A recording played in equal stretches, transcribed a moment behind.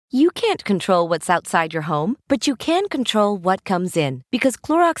You can't control what's outside your home, but you can control what comes in. Because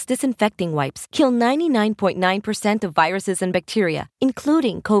Clorox disinfecting wipes kill 99.9% of viruses and bacteria,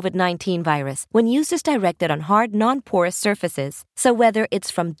 including COVID-19 virus, when used as directed on hard, non-porous surfaces. So whether it's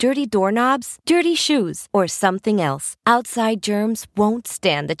from dirty doorknobs, dirty shoes, or something else, outside germs won't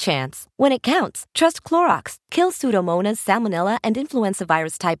stand a chance. When it counts, trust Clorox. Kill Pseudomonas, Salmonella, and influenza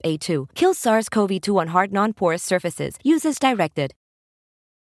virus type A2. Kill SARS-CoV-2 on hard, non-porous surfaces. Use as directed.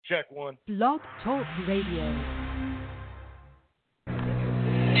 Check one. Blog Talk Radio. Here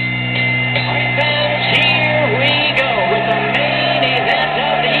we go with the main event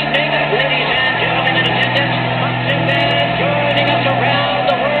of the evening. Ladies and gentlemen in attendance, moms and dads joining us around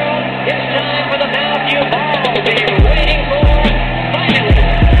the world. It's time for the bout you've all been waiting for. Finally,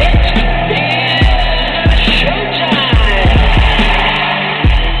 it is showtime.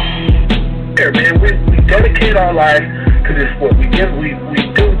 Here, man, we dedicate our life to this sport. We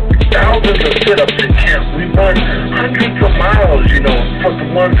do thousands of sit-ups in camp. We run hundreds of miles, for the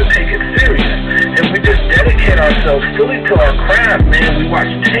ones that take it serious. And we just dedicate ourselves fully to our craft, man. We watch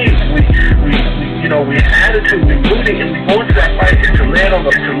tape. We have attitude. We're rooting, and we go into that fight just to land on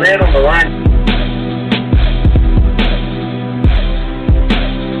the line.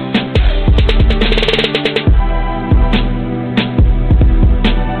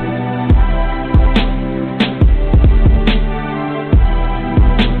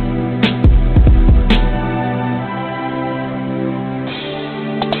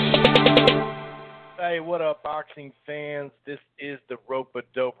 What up, boxing fans? This is the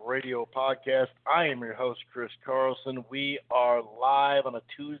Rope-A-Dope Radio Podcast. I am your host, Chris Carlson. We are live on a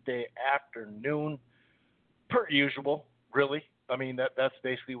Tuesday afternoon, per usual, really. I mean, that's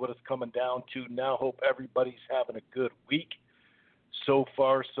basically what it's coming down to now. Hope everybody's having a good week. So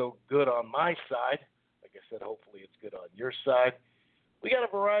far, so good on my side. Like I said, hopefully it's good on your side. We got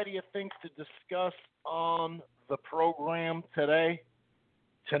a variety of things to discuss on the program today.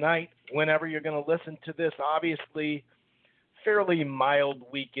 Tonight, whenever you're going to listen to this, obviously, fairly mild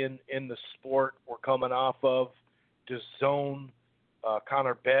weekend in the sport we're coming off of. DAZN,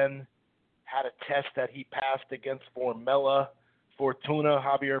 Conor Benn had a test that he passed against Javier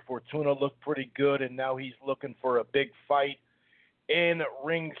Fortuna looked pretty good, and now he's looking for a big fight in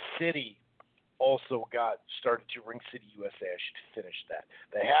Ring City. Also started to Ring City, USA. I should finish that.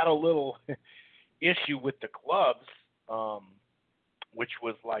 They had a little issue with the gloves, which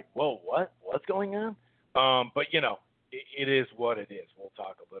was like, whoa, what's going on? But, it is what it is. We'll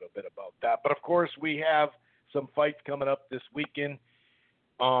talk a little bit about that. But, of course, we have some fights coming up this weekend.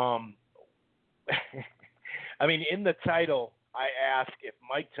 I mean, in the title, I asked if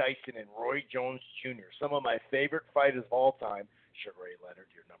Mike Tyson and Roy Jones Jr., some of my favorite fighters of all time, Sugar Ray Leonard,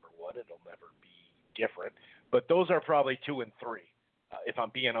 you're number one. It'll never be different. But those are probably 2 and 3, if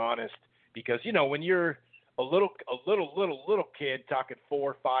I'm being honest. Because, when you're a little kid talking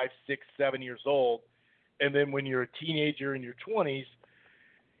 4, 5, 6, 7 years old, and then when you're a teenager in your 20s,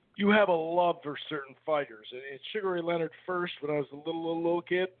 you have a love for certain fighters. And it's Sugar Ray Leonard first when I was a little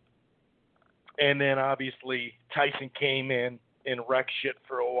kid, and then obviously Tyson came in and wrecked shit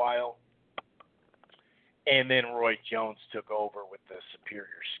for a while, and then Roy Jones took over with the superior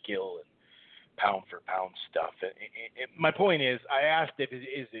skill and pound for pound stuff. And my point is, I asked if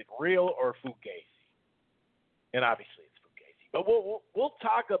is it real or fugazi. And obviously it's FUGAZI. But we'll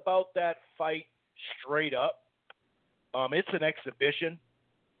talk about that fight straight up. It's an exhibition.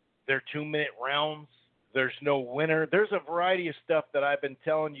 They're 2-minute rounds. There's no winner. There's a variety of stuff that I've been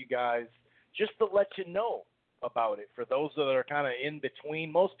telling you guys just to let you know about it. For those that are kind of in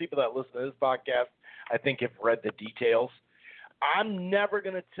between, most people that listen to this podcast, I think, have read the details. I'm never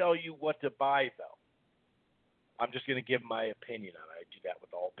going to tell you what to buy, though. I'm just going to give my opinion on it. I do that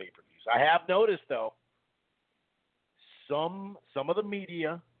with all pay-per-views. I have noticed, though, some of the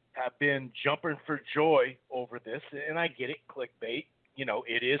media have been jumping for joy over this, and I get it, clickbait.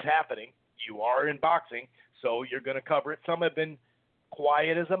 It is happening. You are in boxing, so you're going to cover it. Some have been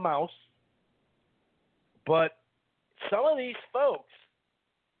quiet as a mouse, but some of these folks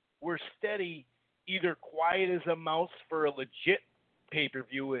were steady, either quiet as a mouse for a legit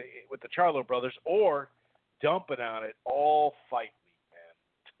pay-per-view with the Charlo brothers, or dumping on it all fight week,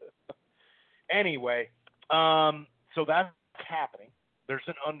 man. Anyway, so that's happening. There's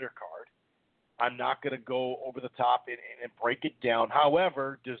an undercard. I'm not going to go over the top and break it down.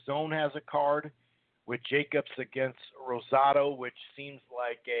 However, DAZN has a card with Jacobs against Rosado, which seems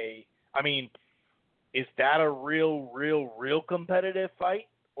like is that a real competitive fight?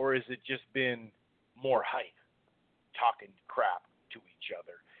 Or has it just been more hype, talking crap to each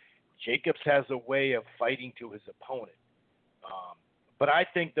other? Jacobs has a way of fighting to his opponent. But I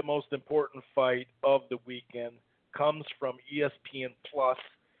think the most important fight of the weekend comes from ESPN Plus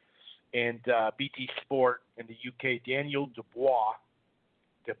and BT Sport in the UK.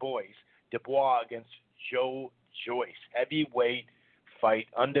 Dubois against Joyce. Heavyweight fight,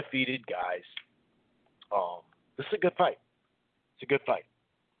 undefeated guys. This is a good fight. It's a good fight.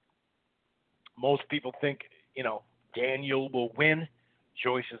 Most people think, Daniel will win.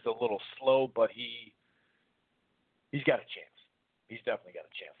 Joyce is a little slow, but he's got a chance. He's definitely got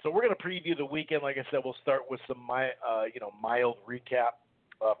a chance. So we're going to preview the weekend. Like I said, we'll start with some mild recap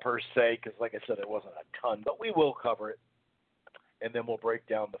per se, because like I said, there wasn't a ton, but we will cover it, and then we'll break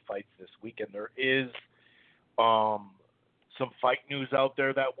down the fights this weekend. There is some fight news out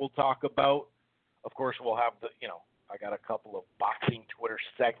there that we'll talk about. Of course, we'll have I got a couple of boxing Twitter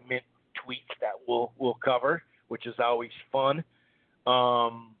segment tweets that we'll cover, which is always fun.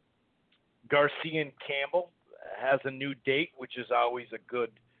 Garcia and Campbell has a new date, which is always a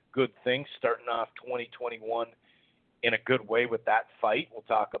good thing, starting off 2021 in a good way with that fight. We'll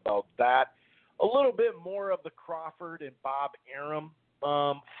talk about that. A little bit more of the Crawford and Bob Arum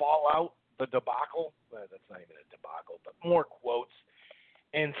fallout, the debacle. Well, that's not even a debacle, but more quotes.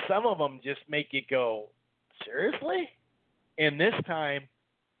 And some of them just make you go, seriously? And this time,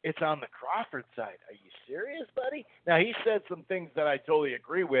 it's on the Crawford side. Are you serious, buddy? Now, he said some things that I totally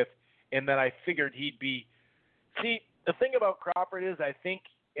agree with and that I figured he'd be. See, the thing about Crawford is I think,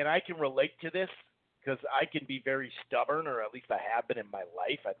 and I can relate to this because I can be very stubborn, or at least I have been in my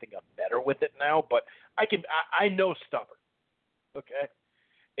life. I think I'm better with it now, but I know stubborn, okay?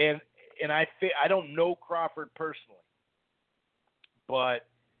 And I don't know Crawford personally, but,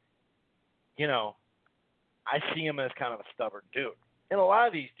 I see him as kind of a stubborn dude. And a lot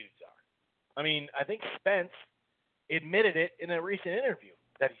of these dudes are. I mean, I think Spence admitted it in a recent interview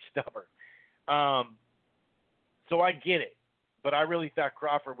that he's stubborn. So I get it. But I really thought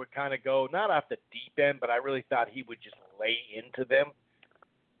Crawford would kind of go, not off the deep end, but I really thought he would just lay into them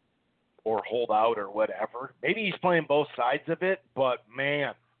or hold out or whatever. Maybe he's playing both sides of it, but,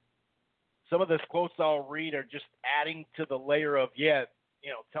 man, some of the quotes I'll read are just adding to the layer of, tell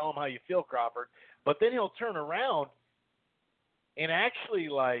him how you feel, Crawford. But then he'll turn around and actually,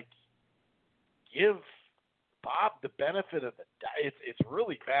 give Bob the benefit of the doubt. It's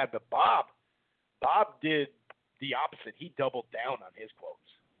really bad, but Bob did the opposite. He doubled down on his quotes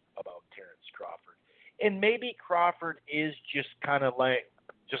about Terrence Crawford. And maybe Crawford is just kind of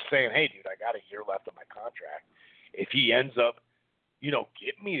just saying, hey, dude, I got a year left on my contract. If he ends up,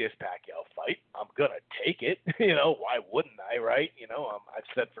 give me this Pacquiao fight, I'm going to take it. Why wouldn't I, right? I've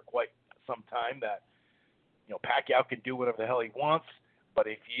said for quite some time that, Pacquiao can do whatever the hell he wants, but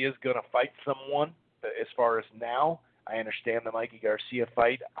if he is going to fight someone, as far as now, I understand the Mikey Garcia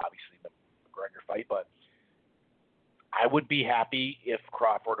fight, obviously the McGregor fight, but I would be happy if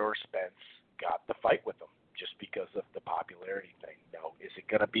Crawford or Spence got the fight with him just because of the popularity thing. Now, is it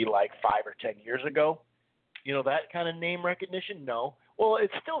going to be like 5 or 10 years ago? That kind of name recognition? No. Well,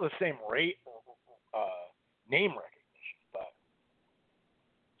 it's still the same rate, name recognition, but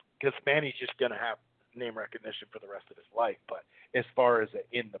because Manny's just going to have name recognition for the rest of his life. But as far as an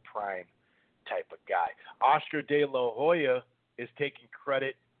in the prime type of guy, Oscar De La Hoya is taking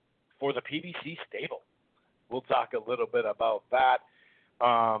credit for the PBC stable. We'll talk a little bit about that.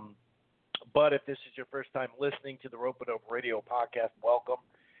 But if this is your first time listening to the Rope-A-Dope Radio podcast, welcome.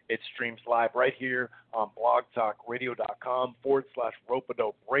 It streams live right here on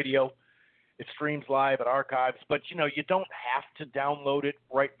blogtalkradio.com/Rope-A-Dope Radio. It streams live at archives, but you don't have to download it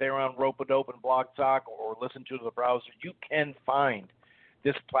right there on Rope-A-Dope and Blog Talk or listen to it in the browser. You can find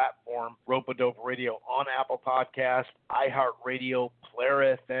this platform, Rope-A-Dope Radio, on Apple Podcasts, iHeartRadio,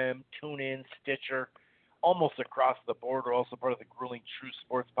 Player FM, TuneIn, Stitcher, almost across the board. We're also part of the Grueling True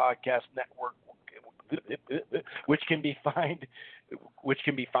Sports Podcast Network, which can be found.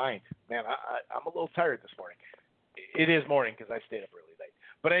 Man, I'm a little tired this morning. It is morning because I stayed up really late.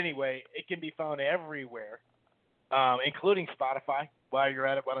 But anyway, it can be found everywhere, including Spotify. While you're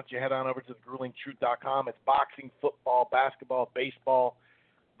at it, why don't you head on over to thegruelingtruth.com. It's boxing, football, basketball, baseball,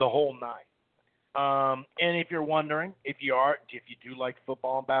 the whole nine. And if you're wondering, if you do like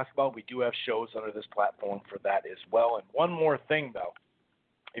football and basketball, we do have shows under this platform for that as well. And one more thing, though.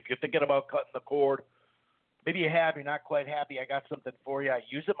 If you're thinking about cutting the cord, maybe you're not quite happy, I got something for you. I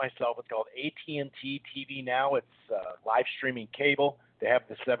use it myself. It's called AT&T TV Now. It's live streaming cable. They have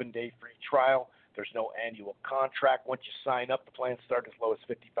the 7-day free trial. There's no annual contract. Once you sign up, the plans start as low as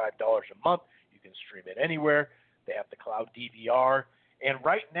 $55 a month. You can stream it anywhere. They have the cloud DVR. And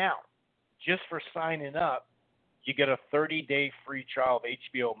right now, just for signing up, you get a 30-day free trial of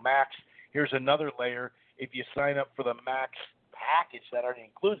HBO Max. Here's another layer. If you sign up for the Max package that already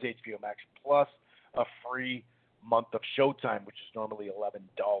includes HBO Max plus a free month of Showtime, which is normally $11.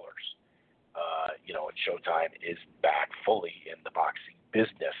 And Showtime is back fully in the boxing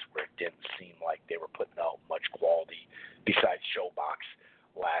business, where it didn't seem like they were putting out much quality besides Showbox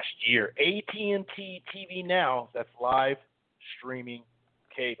last year. AT&T TV Now, that's live streaming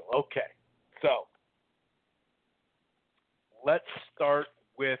cable. Okay, so let's start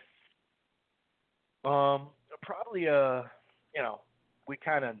with probably we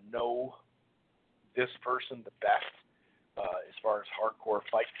kind of know this person the best as far as hardcore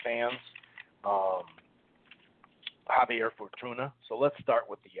fight fans. Javier Fortuna. So let's start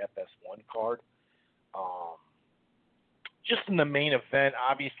with the FS1 card. Just in the main event,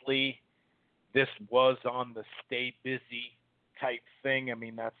 obviously, this was on the stay busy type thing. I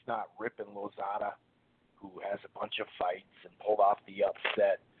mean, that's not Ripon Lozada, who has a bunch of fights and pulled off the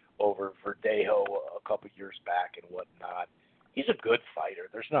upset over Verdejo a couple years back and whatnot. He's a good fighter.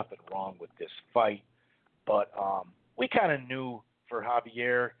 There's nothing wrong with this fight. But we kind of knew for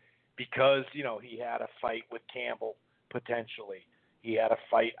Javier, because, he had a fight with Campbell, potentially. He had a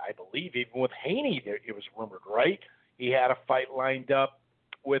fight, I believe, even with Haney, it was rumored, right? He had a fight lined up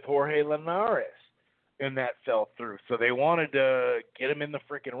with Jorge Linares, and that fell through. So they wanted to get him in the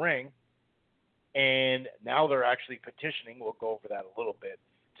freaking ring, and now they're actually petitioning, we'll go over that a little bit,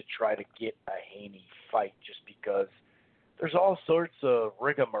 to try to get a Haney fight, just because there's all sorts of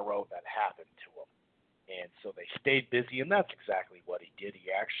rigmarole that happened to him. And so they stayed busy, and that's exactly what he did.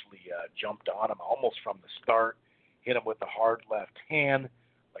 He actually jumped on him almost from the start, hit him with a hard left hand,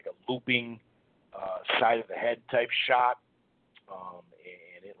 like a looping side of the head type shot,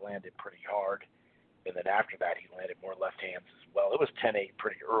 and it landed pretty hard. And then after that, he landed more left hands as well. It was 10-8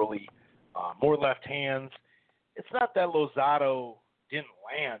 pretty early, more left hands. It's not that Lozado didn't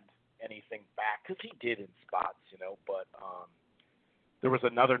land anything back, because he did in spots, but there was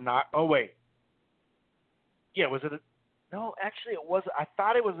another knock. Oh, wait. Yeah, was it no, actually it was. I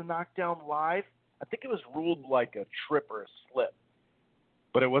thought it was a knockdown live. I think it was ruled like a trip or a slip.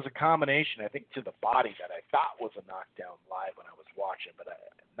 But it was a combination, I think, to the body that I thought was a knockdown live when I was watching. But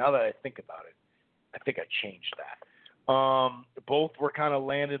now that I think about it, I think I changed that. Both were kind of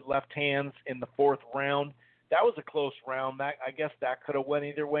landed left hands in the fourth round. That was a close round. I guess that could have went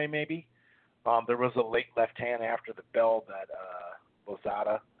either way maybe. There was a late left hand after the bell that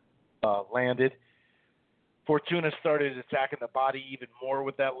Lozada landed. Fortuna started attacking the body even more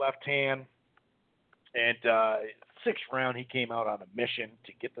with that left hand. And sixth round, he came out on a mission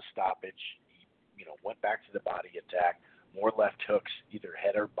to get the stoppage. He, went back to the body attack, more left hooks, either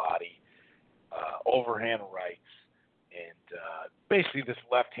head or body, overhand rights. And basically this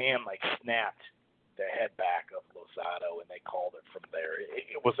left hand, snapped the head back of Lozado, and they called it from there.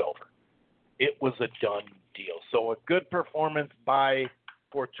 It was over. It was a done deal. So a good performance by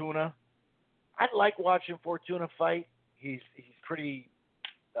Fortuna. I like watching Fortuna fight. He's pretty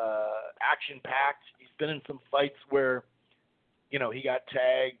action-packed. He's been in some fights where, he got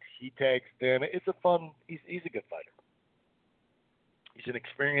tagged. He tags them. It's a fun. He's a good fighter. He's an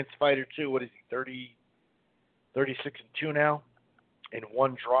experienced fighter too. What is he? 36-2 now, in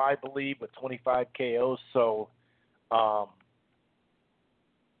one draw, I believe, with 25 KOs. So,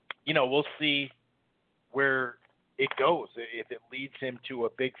 we'll see where it goes. If it leads him to a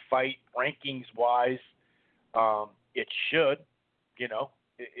big fight rankings-wise, it should,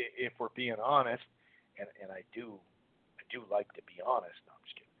 if we're being honest. And I do like to be honest. No, I'm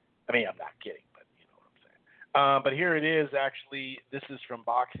just kidding. I mean, I'm not kidding, but you know what I'm saying. But here it is, actually. This is from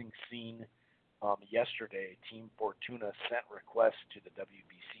Boxing Scene. Yesterday, Team Fortuna sent requests to the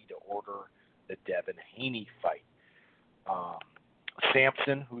WBC to order the Devin Haney fight.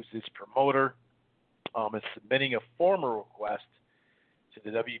 Sampson, who's his promoter, is submitting a formal request to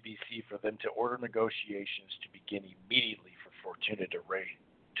the WBC for them to order negotiations to begin immediately for Fortuna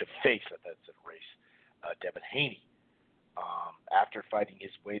to face Devin Haney. After fighting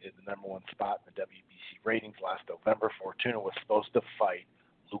his way to the number one spot in the WBC ratings last November, Fortuna was supposed to fight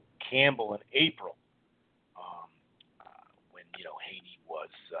Luke Campbell in April, when Haney was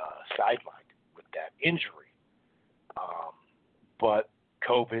sidelined with that injury. But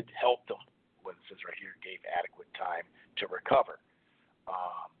COVID helped him. What it says right here, gave adequate time to recover.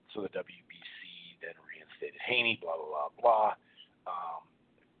 So the WBC then reinstated Haney, blah, blah, blah, blah.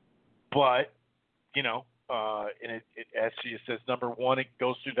 But, and it actually says number one, it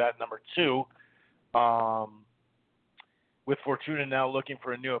goes through that. Number two, with Fortuna now looking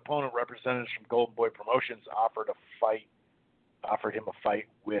for a new opponent, representatives from Golden Boy Promotions offered him a fight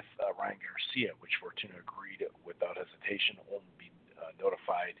with Ryan Garcia, which Fortuna agreed without hesitation. Only be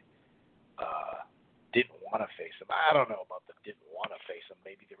notified didn't want to face him. I don't know about the didn't want to face him.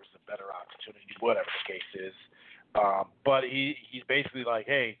 Maybe there was a better opportunity, whatever the case is. But he's basically like,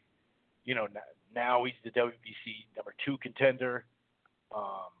 hey, you know, now he's the WBC number 2 contender,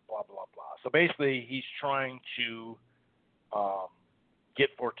 blah, blah, blah. So basically he's trying to get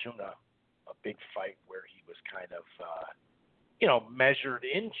Fortuna a big fight where he was kind of, measured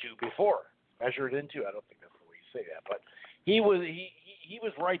into before. Measured into, I don't think that's the way you say that, but he was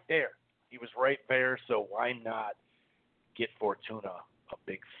right there. He was right there, so why not get Fortuna a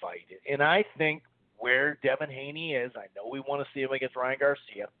big fight? And I think where Devin Haney is, I know we want to see him against Ryan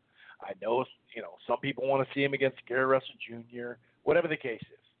Garcia. I know, some people want to see him against Gary Russell Jr., whatever the case is.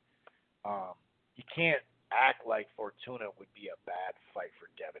 You can't act like Fortuna would be a bad fight for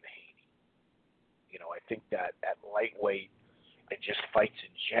Devin Haney. I think that at lightweight and just fights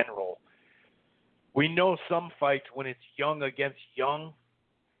in general, we know some fights when it's young against young,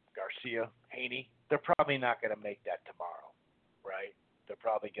 Garcia, Haney, they're probably not going to make that tomorrow, right? They're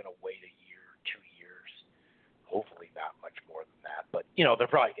probably going to wait a year, 2 years, hopefully not much more than that. But,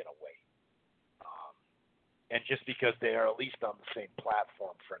 they're probably going to wait. And just because they are at least on the same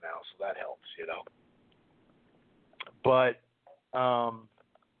platform for now, so that helps, But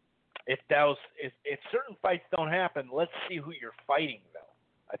if certain fights don't happen, let's see who you're fighting, though.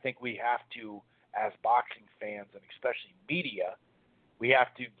 I think we have to, as boxing fans and especially media, we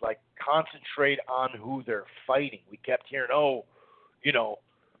have to concentrate on who they're fighting. We kept hearing,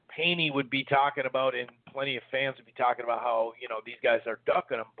 Haney would be talking about, and plenty of fans would be talking about how, these guys are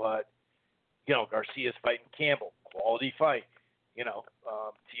ducking him, but, Garcia's fighting Campbell, quality fight.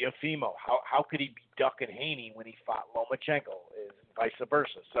 Teofimo, how could he be ducking Haney when he fought Lomachenko, and vice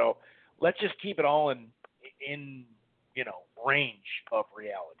versa? So let's just keep it all in range of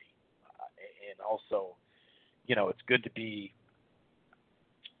reality. And also, it's good to be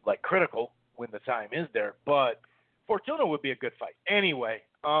critical when the time is there, but Fortuna would be a good fight. Anyway,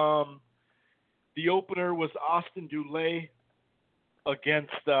 the opener was Austin Dulé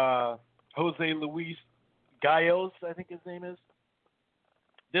against Jose Luis Gallos, I think his name is.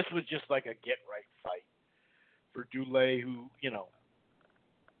 This was just like a get-right fight for Dulé, who,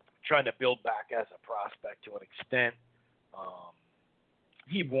 trying to build back as a prospect to an extent.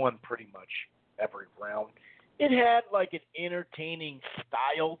 He won pretty much every round. It had an entertaining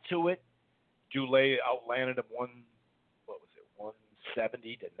style to it. Dulé outlanded him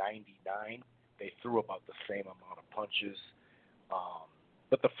 170 to 99. They threw about the same amount of punches.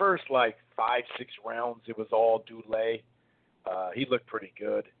 But the first 5-6 rounds, it was all Dulé. He looked pretty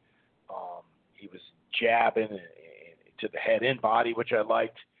good. He was jabbing to the head and body, which I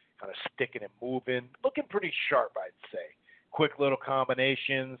liked, kind of sticking and moving, looking pretty sharp, I'd say. Quick little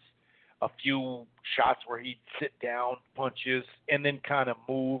combinations, a few shots where he'd sit down, punches, and then kind of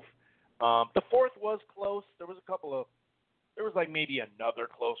move. The fourth was close. There was maybe another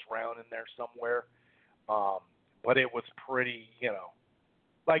close round in there somewhere. But it was pretty,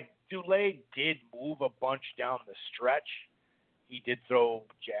 Dulé did move a bunch down the stretch. He did throw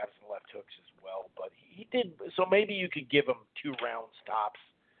jabs and left hooks as well, but he did. So maybe you could give him 2 rounds tops.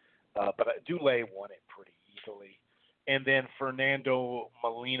 But Dulé won it pretty easily. And then Fernando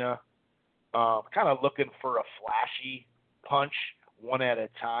Molina, kind of looking for a flashy punch, one at a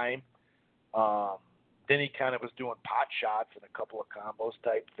time. Then he kind of was doing pot shots and a couple of combos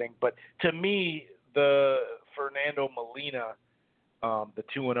type thing. But to me, the Fernando Molina, the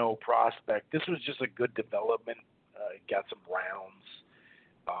 2-0 prospect, this was just a good development. Got some rounds.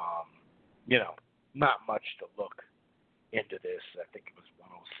 Not much to look into this. I think it was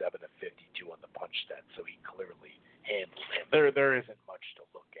 107 to 52 on the punch stat, so he clearly handled him. There isn't much to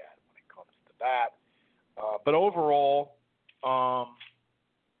look at when it comes to that. But overall, a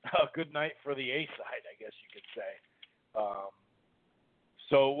good night for the A side, I guess you could say.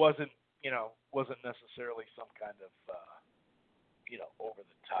 So it wasn't necessarily some kind of over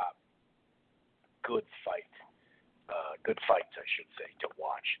the top good fight. Good fights, I should say, to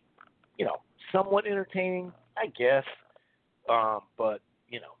watch. Somewhat entertaining, I guess, but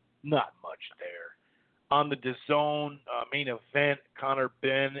not much there. On the DAZN main event, Conor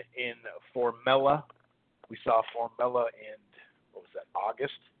Benn in Formella. We saw Formella in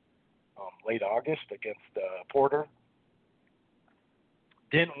August, late August against Porter.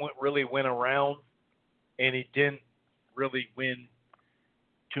 Didn't really win a round, and he didn't really win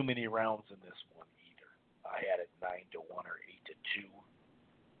too many rounds in this one either. I had it 9-1 or 8-2.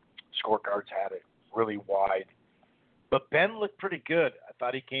 Scorecards had it really wide. But Ben looked pretty good. I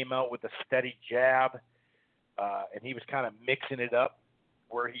thought he came out with a steady jab, and he was kind of mixing it up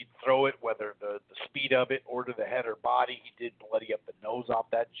where he'd throw it, whether the speed of it or to the head or body. He did bloody up the nose off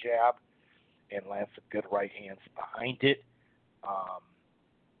that jab. and land some good right hands behind it.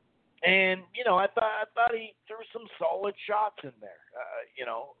 And I thought he threw some solid shots in there.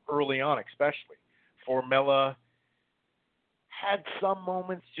 Early on especially. Formella had some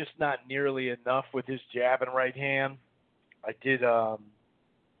moments, just not nearly enough with his jab and right hand. I did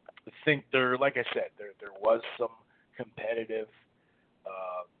think like I said, there was some competitive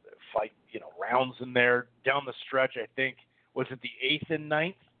fight, rounds in there down the stretch. I think was it the 8th and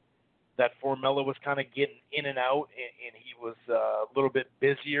 9th that Formella was kind of getting in and out, and he was a little bit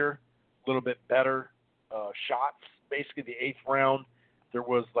busier, a little bit better shots. Basically, the 8th round, there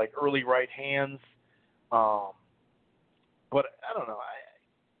was like early right hands, but I don't know.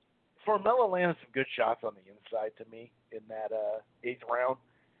 Formella landed some good shots on the inside to me in that 8th round.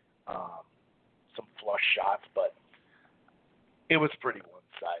 Some flush shots, but it was pretty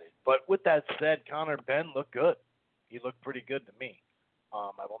one-sided. But with that said, Conor Benn looked good. He looked pretty good to me.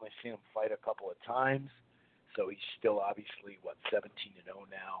 I've only seen him fight a couple of times, so he's still obviously, 17-0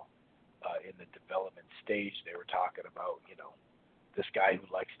 now in the development stage. They were talking about, this guy who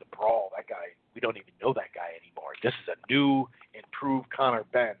likes to brawl. That guy, we don't even know that guy anymore. This is a new, improved Conor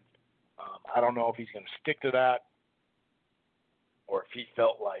Benn. I don't know if he's going to stick to that or if he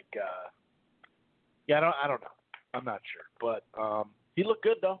felt like, I don't know. I'm not sure. But he looked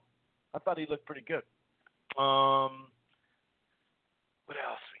good, though. I thought he looked pretty good. What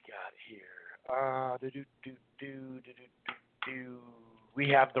else we got here? We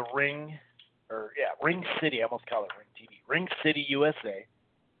have the Ring City. I almost call it Ring TV. Ring City, USA,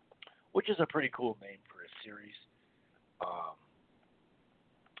 which is a pretty cool name for a series.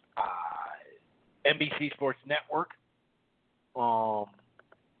 NBC Sports Network.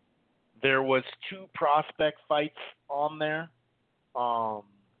 There was 2 prospect fights on there.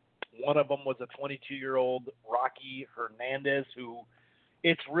 One of them was a 22-year-old Rocky Hernandez, who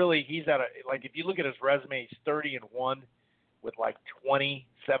he's if you look at his resume, he's 30-1 with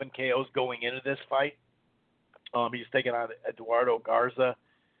 27 KOs going into this fight. He's taking on Eduardo Garza.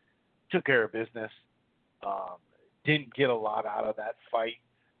 Took care of business. Didn't get a lot out of that fight.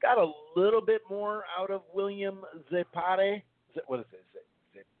 Got a little bit more out of William Zepeda. What is it?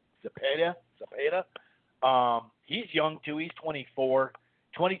 Zepeda. He's young too. He's 24,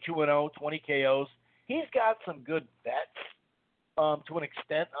 22-0, 20 KOs. He's got some good vets to an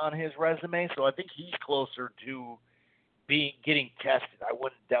extent on his resume, so I think he's closer to getting tested. I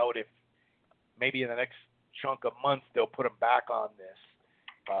wouldn't doubt if maybe in the next chunk of months they'll put him back on this.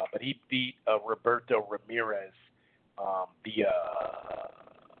 But he beat Roberto Ramirez.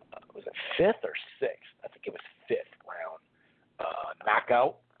 Was it 5th or 6th? I think it was 5th round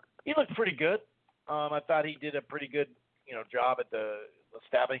knockout. He looked pretty good. I thought he did a pretty good, job at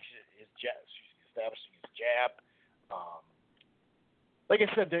establishing his jab. Like I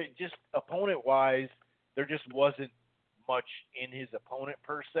said, just opponent-wise, there just wasn't much in his opponent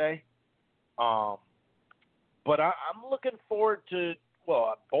per se. But I'm looking forward to,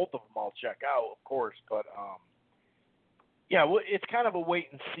 both of them I'll check out, of course. But, it's kind of a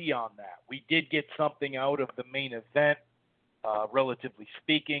wait and see on that. We did get something out of the main event, relatively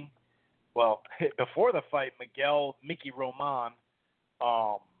speaking. Well, before the fight, Mickey Roman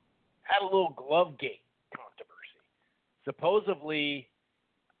had a little glove gate controversy.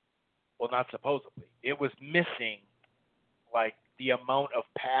 It was missing, the amount of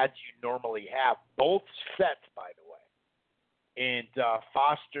pads you normally have. Both sets, by the way. And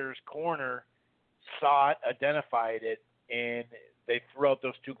Foster's corner saw it, identified it, and they threw out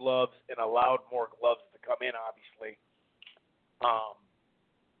those 2 gloves and allowed more gloves to come in, obviously.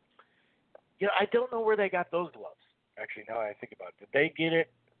 I don't know where they got those gloves. Actually, now I think about it. Did they get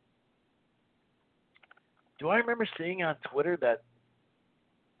it? Do I remember seeing on Twitter that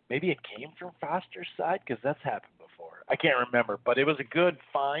maybe it came from Foster's side? Because that's happened before. I can't remember, but it was a good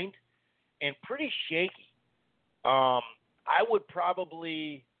find and pretty shaky. I would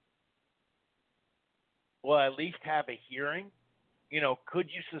probably, at least have a hearing. Could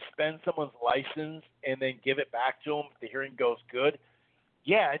you suspend someone's license and then give it back to them if the hearing goes good?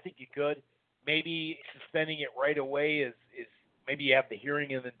 Yeah, I think you could. Maybe suspending it right away is maybe you have the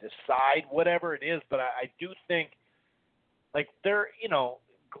hearing and then decide whatever it is. But I do think,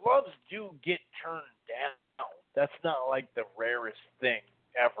 gloves do get turned down. That's not the rarest thing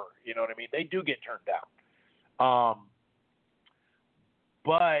ever. You know what I mean? They do get turned down.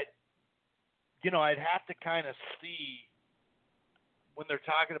 But, I'd have to kind of see when they're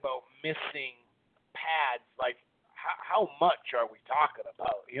talking about missing pads, how much are we talking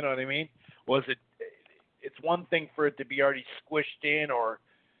about? You know what I mean? Was it's one thing for it to be already squished in or,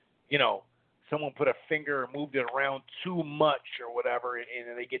 someone put a finger or moved it around too much or whatever, and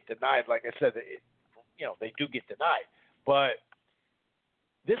they get denied. Like I said, they do get denied. But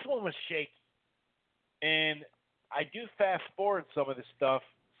this one was shaky. And I do fast forward some of this stuff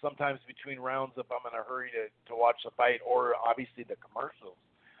sometimes between rounds if I'm in a hurry to watch the fight, or obviously the commercials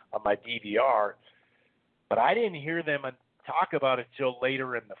on my DVR. But I didn't hear them talk about it till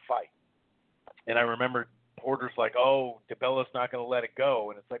later in the fight. And I remember Porter's like, oh, DiBella's not going to let it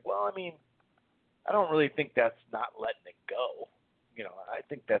go. And it's like, well, I mean, I don't really think that's not letting it go. You know, I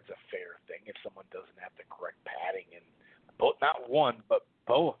think that's a fair thing if someone doesn't have the correct padding and both, not one, but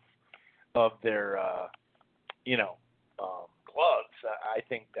both of their, gloves. I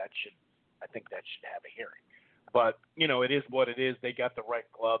think that should have a hearing. But it is what it is. They got the right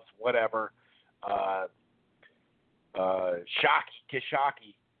gloves, whatever. Kishaki,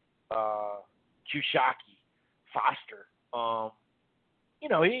 Kushaki, Foster.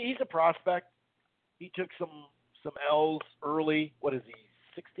 He's a prospect. He took some L's early. What is he,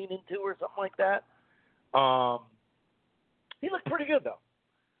 16-2 or something like that? He looked pretty good though.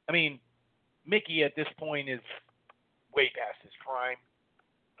 I mean, Mickey at this point is way past his prime.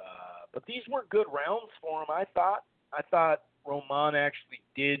 But these were good rounds for him, I thought. I thought Roman actually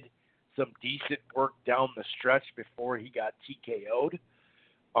did some decent work down the stretch before he got TKO'd.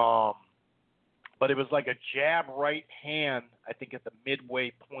 But it was like a jab right hand, I think, at the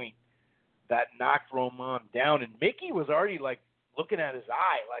midway point that knocked Roman down. And Mickey was already, looking at his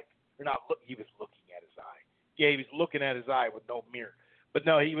eye. He was looking at his eye. Yeah, he was looking at his eye with no mirror. But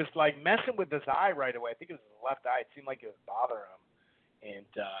no, he was, messing with his eye right away. I think it was his left eye. It seemed like it was bothering him. And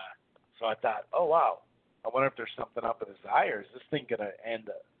so I thought, oh, wow. I wonder if there's something up with his eye, or is this thing going to end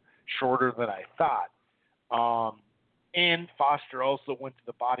shorter than I thought? And Foster also went to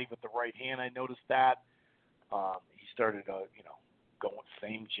the body with the right hand. I noticed that. He started, going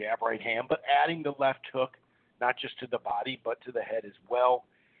same jab, right hand, but adding the left hook, not just to the body, but to the head as well.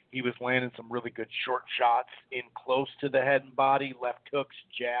 He was landing some really good short shots in close to the head and body, left hooks,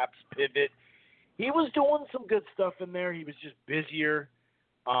 jabs, pivot. He was doing some good stuff in there. He was just busier.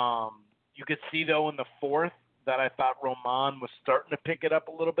 You could see, though, in the fourth that I thought Roman was starting to pick it up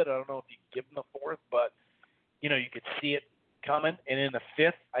a little bit. I don't know if you give him the fourth, but, you could see it coming. And in the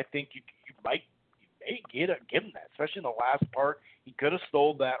fifth, I think you may give him that, especially in the last part. He could have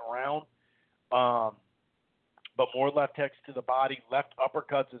stole that round. But more left hooks to the body, left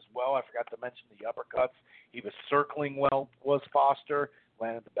uppercuts as well. I forgot to mention the uppercuts. He was circling well, was Foster,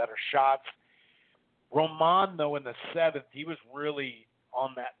 landed the better shots. Roman, though, in the seventh, he was really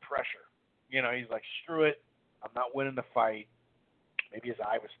on that pressure. He's like, screw it. I'm not winning the fight. Maybe his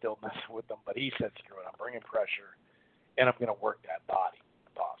eye was still messing with him, but he said, screw it. I'm bringing pressure, and I'm going to work that body.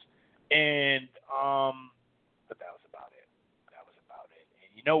 Pause. And, but that was about it.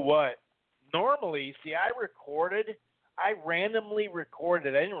 And you know what? Normally, I randomly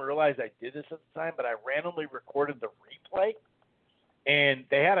recorded. I didn't realize I did this at the time, but I randomly recorded the replay. And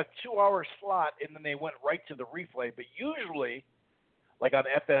they had a 2-hour slot, and then they went right to the replay. But usually, like on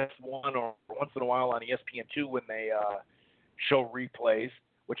FS1 or once in a while on ESPN2 when they show replays,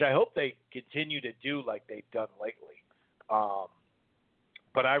 which I hope they continue to do like they've done lately.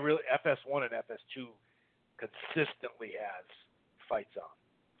 But FS1 and FS2 consistently has fights on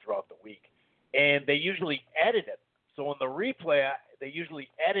throughout the week. And they usually edit it. So on the replay, they usually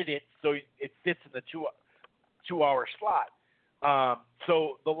edit it so it fits in the two-hour slot.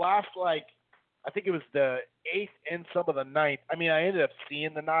 So the last, I think it was the 8th and some of the 9th. I mean, I ended up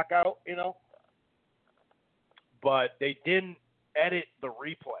seeing the knockout, but they didn't edit the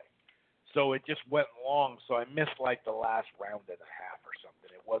replay. So it just went long. So I missed, the last round and a half or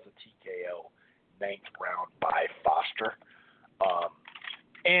something. It was a TKO 9th round by Foster.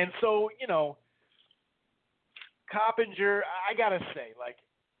 And so, Coppinger, I got to say,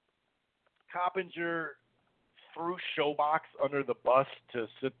 Coppinger threw Showbox under the bus to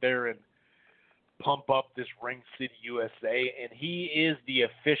sit there and pump up this Ring City USA, and he is the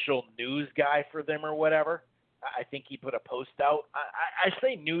official news guy for them or whatever. I think he put a post out. I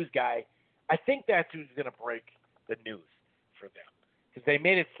say news guy. I think that's who's going to break the news for them because they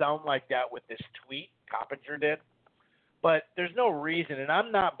made it sound like that with this tweet Coppinger did. But there's no reason, and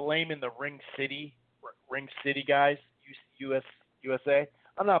I'm not blaming the Ring City guys, USA.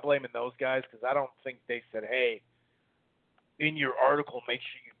 I'm not blaming those guys because I don't think they said, hey, in your article, make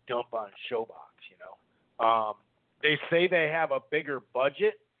sure you dump on Showbox, They say they have a bigger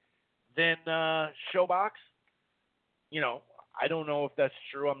budget than Showbox. I don't know if that's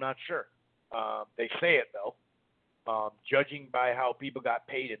true. I'm not sure. They say it, though. Judging by how people got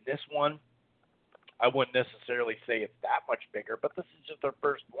paid in this one, I wouldn't necessarily say it's that much bigger, but this is just their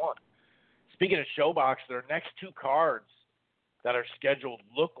first one. speaking of ShowBox, their next 2 cards that are scheduled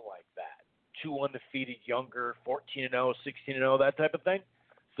look like that. 2 undefeated younger, 14-0, 16-0, that type of thing.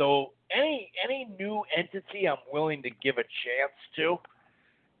 So any new entity I'm willing to give a chance to.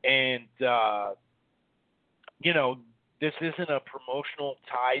 And, this isn't a promotional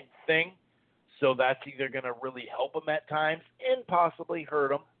tied thing. So that's either going to really help them at times and possibly hurt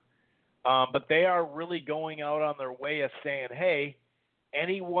them. But they are really going out on their way of saying, hey,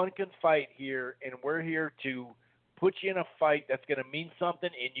 anyone can fight here, and we're here to put you in a fight that's going to mean something,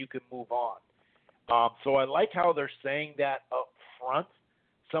 and you can move on. So I like how they're saying that up front.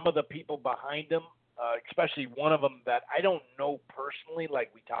 Some of the people behind them, especially one of them that I don't know personally,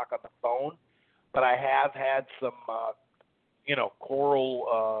 like we talk on the phone, but I have had some,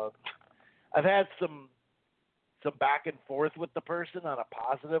 I've had some back and forth with the person on a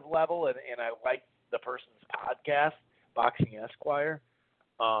positive level, and I like the person's podcast, Boxing Esquire,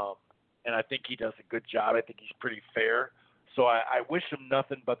 and I think he does a good job. I think he's pretty fair. So I wish him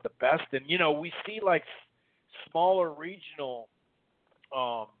nothing but the best. And, we see like smaller regional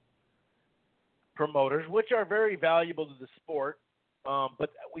promoters, which are very valuable to the sport, but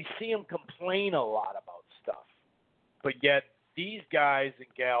we see them complain a lot about stuff. But yet these guys and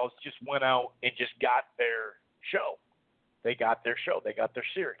gals just went out and just got their show. They got their show. They got their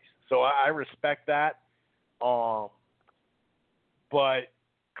series. So I respect that. But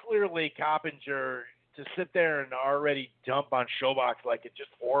clearly Coppinger, to sit there and already dump on ShowBox like it's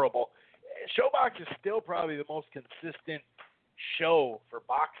just horrible. ShowBox is still probably the most consistent show for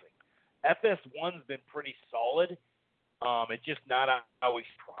boxing. FS1's been pretty solid. It's just not always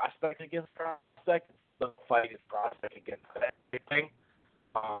prospect against prospect. The fight is prospect against that thing.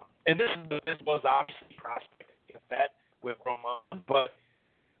 And this was obviously prospect against that with Roman, but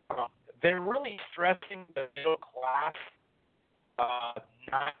they're really stressing the middle class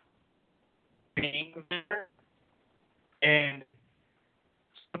not being there. And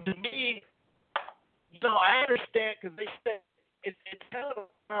so to me, I understand because they said it's kind of a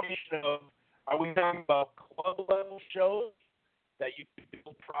combination of, are we talking about club level shows that you can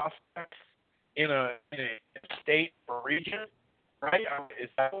build prospects in a state or region, right? Is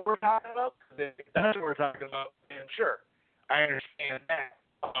that what we're talking about? If that's what we're talking about, then sure, I understand that.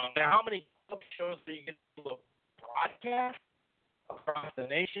 Now, how many club shows do you get to broadcast across the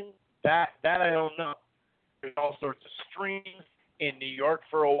nation? That I don't know. There's all sorts of streams in New York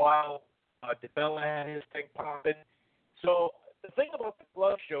for a while. DeBella had his thing popping. So the thing about the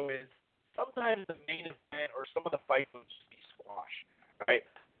club show is sometimes the main event or some of the fights will just be squash, right?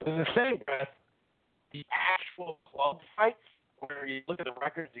 But in the same breath, the actual club fights, where you look at the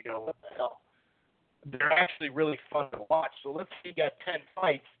records, you go, what the hell? They're actually really fun to watch. So let's say you got 10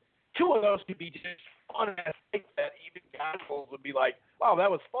 fights. 2 of those could be just fun ass fights that even casuals would be like, wow, that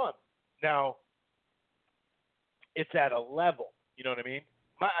was fun. Now, it's at a level. You know what I mean?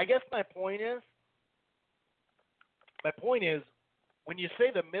 I guess my point is, when you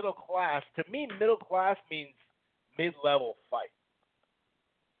say the middle class, to me, middle class means mid-level fight.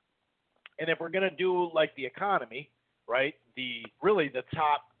 And if we're going to do like the economy, right, the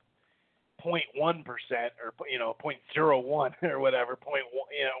top 0.1% or 0.01 or whatever, 0.1,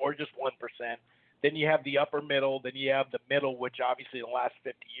 or just 1%. Then you have the upper middle. Then you have the middle, which obviously in the last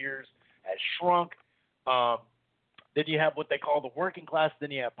 50 years has shrunk. Then you have what they call the working class.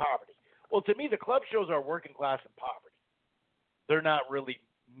 Then you have poverty. Well, to me, the club shows are working class and poverty. They're not really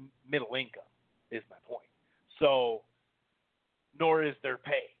middle income, is my point. So, nor is their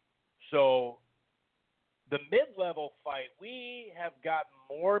pay. So, the mid-level fight, we have gotten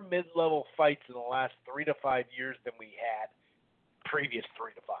more mid-level fights in the last 3 to 5 years than we had previous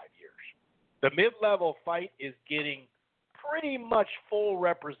 3 to 5 years. The mid-level fight is getting pretty much full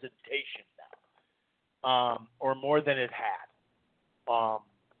representation now, or more than it had.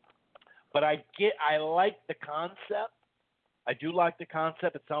 But I like the concept. I do like the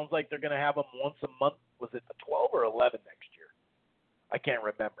concept. It sounds like they're going to have them once a month. Was it 12 or 11 next year? I can't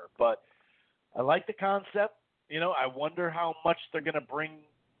remember. But I like the concept. I wonder how much they're going to bring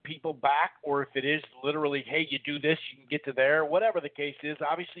people back, or if it is literally, hey, you do this, you can get to there. Whatever the case is,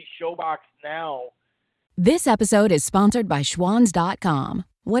 obviously ShowBox now. This episode is sponsored by Schwans.com.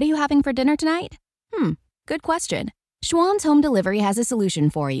 What are you having for dinner tonight? Good question. Schwann's Home Delivery has a solution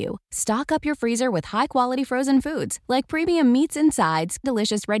for you. Stock up your freezer with high-quality frozen foods like premium meats and sides,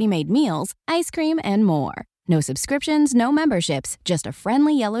 delicious ready-made meals, ice cream, and more. No subscriptions, no memberships, just a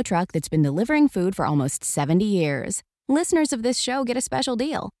friendly yellow truck that's been delivering food for almost 70 years. Listeners of this show get a special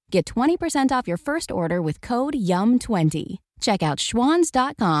deal. Get 20% off your first order with code YUM20. Check out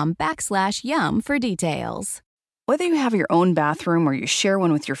schwans.com/YUM for details. Whether you have your own bathroom or you share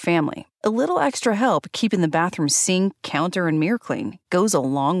one with your family, a little extra help keeping the bathroom sink, counter, and mirror clean goes a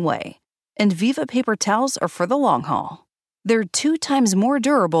long way. And Viva paper towels are for the long haul. They're 2 times more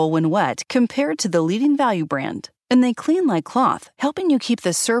durable when wet compared to the leading value brand. And they clean like cloth, helping you keep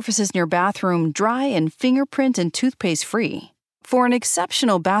the surfaces in your bathroom dry and fingerprint and toothpaste free. For an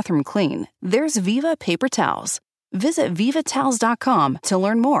exceptional bathroom clean, there's Viva paper towels. Visit vivatowels.com to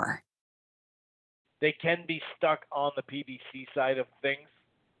learn more. They can be stuck on the PVC side of things.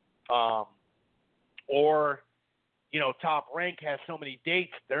 Or, Top Rank has so many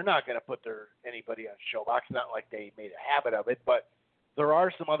dates, they're not going to put anybody on Showbox. Not like they made a habit of it, but there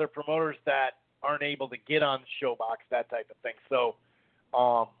are some other promoters that aren't able to get on Showbox, that type of thing. So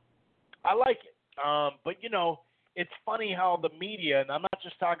I like it. But, it's funny how the media, and I'm not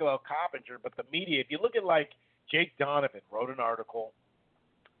just talking about Coppinger, but the media, if you look at like Jake Donovan wrote an article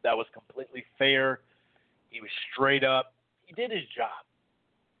that was completely fair. He was straight up. He did his job.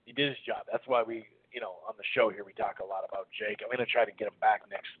 That's why we, on the show here, we talk a lot about Jake. I'm going to try to get him back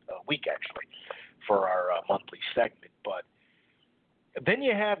next week, actually, for our monthly segment. But then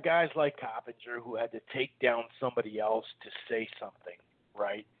you have guys like Coppinger who had to take down somebody else to say something,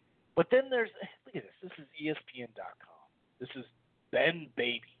 right? But then look at this. This is ESPN.com. This is Ben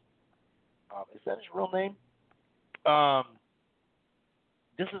Baby. Is that his real name?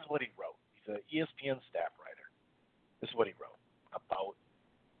 This is what he wrote. He's an ESPN staff writer. This is what he wrote about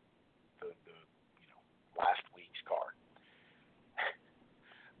the last week's card.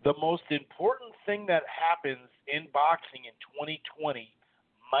 The most important thing that happens in boxing in 2020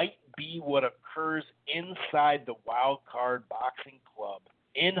 might be what occurs inside the Wild Card Boxing Club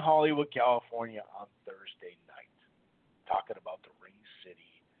in Hollywood, California on Thursday night. Talking about the Ring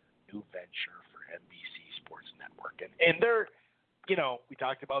City new venture for NBC Sports Network. And they're, we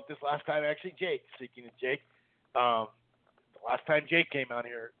talked about this last time, actually, Jake, speaking of Jake. The last time Jake came out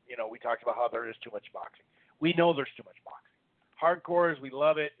here, we talked about how there is too much boxing. We know there's too much boxing. Hardcores, we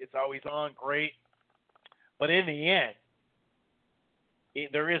love it. It's always on, great. But in the end,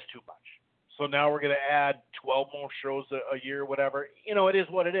 there is too much. So now we're going to add 12 more shows a year, whatever. It is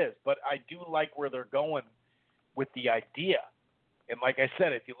what it is. But I do like where they're going with the idea. And like I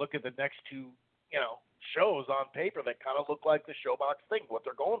said, if you look at the next two, shows on paper that kind of look like the Showbox thing, what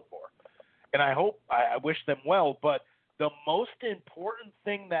they're going for. And I wish them well. But the most important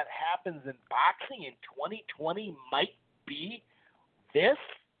thing that happens in boxing in 2020 might be this.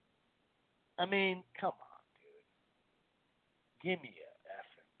 I mean, come on, dude. Give me a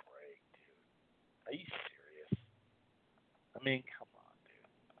effing break, dude. Are you serious? I mean, come on,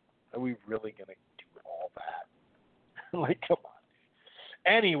 dude. Are we really going to do all that? Like, come on.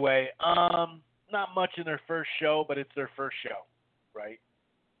 Anyway, not much in their first show, but it's their first show, right?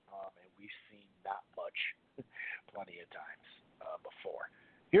 And we've seen not much plenty of times before.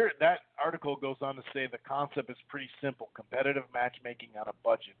 Here, that article goes on to say the concept is pretty simple. Competitive matchmaking on a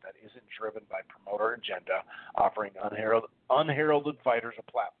budget that isn't driven by promoter agenda, offering unheralded fighters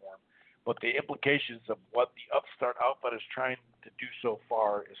a platform. But the implications of what the upstart outfit is trying to do so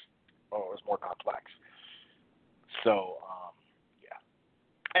far is more complex. So,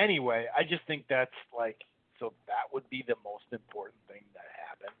 anyway, I just think that's so that would be the most important thing that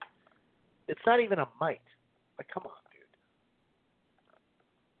happened. It's not even a might. Come on, dude.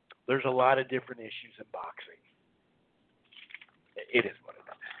 There's a lot of different issues in boxing. It is what it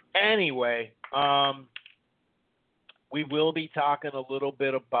is. Anyway, we will be talking a little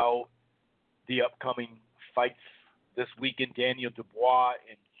bit about the upcoming fights this weekend. Daniel Dubois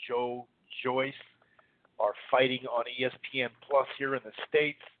and Joyce are fighting on ESPN Plus here in the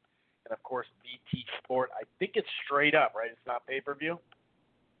States. And, of course, BT Sport. I think it's straight up, right? It's not pay-per-view?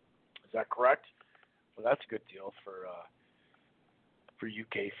 Is that correct? Well, that's a good deal for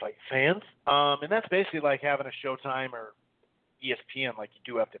UK fight fans. And that's basically like having a Showtime or ESPN. Like, you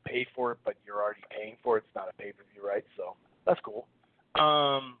do have to pay for it, but you're already paying for it. It's not a pay-per-view, right? So that's cool.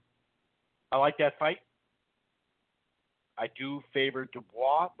 I like that fight. I do favor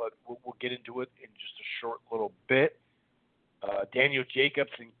Dubois, but we'll get into it in just a short little bit. Daniel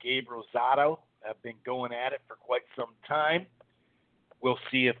Jacobs and Gabe Rosado have been going at it for quite some time. We'll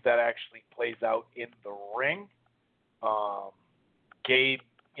see if that actually plays out in the ring. Gabe,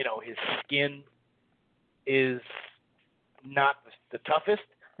 his skin is not the toughest.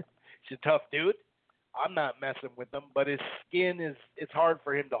 He's a tough dude. I'm not messing with him, but his skin it's hard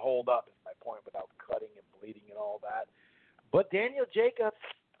for him to hold up, is my point, without cutting and bleeding and all that. But Daniel Jacobs,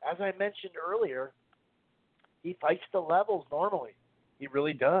 as I mentioned earlier, he fights the levels normally. He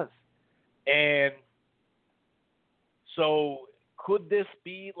really does. And so could this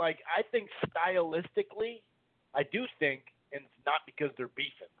be I think stylistically, I do think, and it's not because they're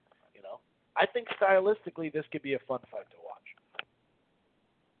beefing, I think stylistically this could be a fun fight to watch.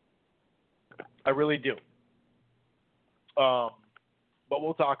 I really do. But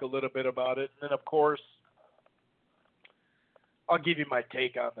we'll talk a little bit about it. And then, of course, I'll give you my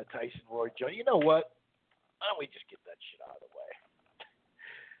take on the Tyson-Roy Jones. You know what? Why don't we just get that shit out of the way?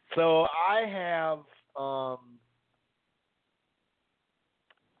 So I have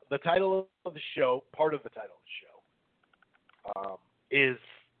the title of the show, part of the title of the show,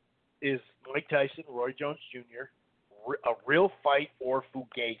 is Mike Tyson, Roy Jones Jr., a real fight or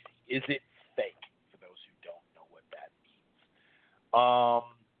Fugazi? Is it fake? For those who don't know what that means.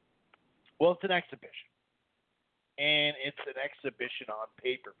 Well, it's an exhibition. And it's an exhibition on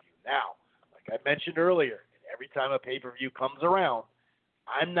pay-per-view. Now, like I mentioned earlier, every time a pay-per-view comes around,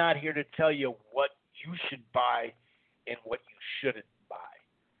 I'm not here to tell you what you should buy and what you shouldn't buy.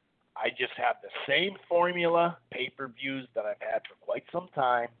 I just have the same formula pay-per-views that I've had for quite some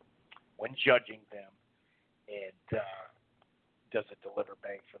time when judging them. And does it deliver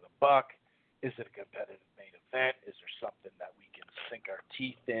bang for the buck? Is it a competitive main event? Is there something that we can sink our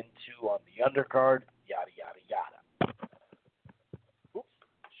teeth into on the undercard? Yada, yada, yada. Oops.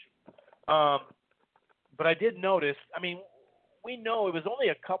 But I did notice, we know it was only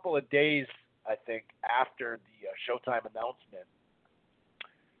a couple of days, I think, after the Showtime announcement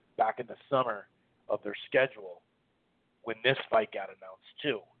back in the summer of their schedule when this fight got announced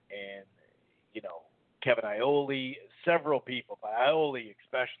too. And, Kevin Iole, several people, but Iole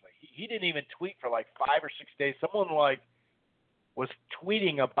especially, he didn't even tweet for like 5 or 6 days. Someone was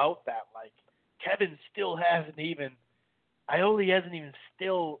tweeting about that, Kevin still hasn't even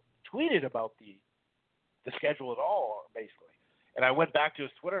still tweeted about the schedule at all, basically. And I went back to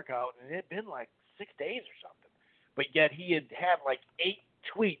his Twitter account, and it had been 6 days or something. But yet he had 8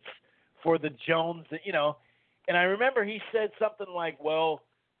 tweets for the Jones, And I remember he said something like, well,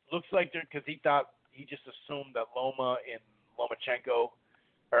 looks like because he just assumed that Loma and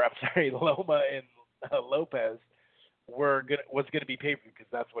Lopez was going to be pay-per-view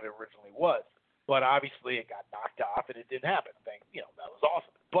because that's what it originally was. But obviously it got knocked off and it didn't happen. That was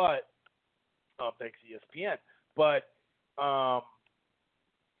awesome. But thanks ESPN. But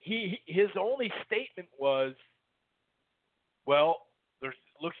his only statement was, well,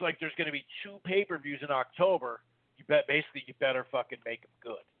 looks like there's going to be 2 pay-per-views in October. You better fucking make them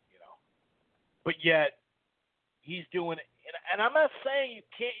good, But yet he's doing it, and I'm not saying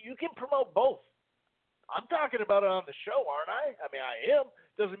you can promote both. I'm talking about it on the show, aren't I? I am.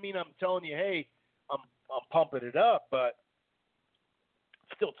 Doesn't mean I'm telling you, hey, I'm pumping it up, but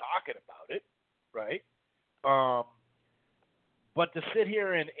still talking about it, right? But to sit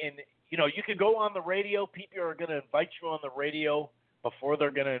here and you can go on the radio. People are going to invite you on the radio before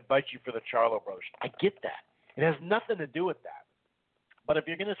they're going to invite you for the Charlo Brothers. I get that. It has nothing to do with that. But if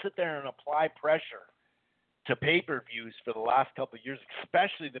you're going to sit there and apply pressure to pay-per-views for the last couple of years,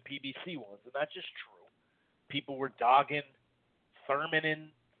 especially the PBC ones, and that's just true. People were dogging Thurman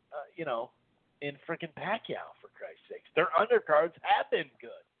and, in freaking Pacquiao, for Christ's sakes. Their undercards have been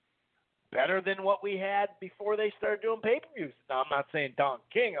good. Better than what we had before they started doing pay-per-views. Now, I'm not saying Don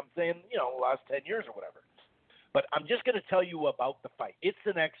King. I'm saying, the last 10 years or whatever. But I'm just going to tell you about the fight. It's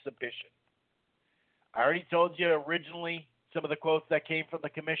an exhibition. I already told you originally some of the quotes that came from the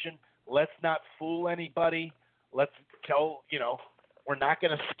commission. Let's not fool anybody. Let's tell, we're not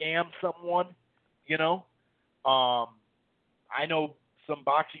going to scam someone, I know some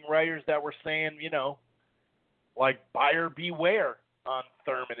boxing writers that were saying, buyer beware on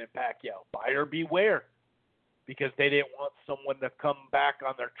Thurman and Pacquiao. Buyer beware. Because they didn't want someone to come back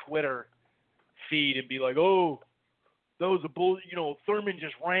on their Twitter feed and be like, oh, that was a bull, Thurman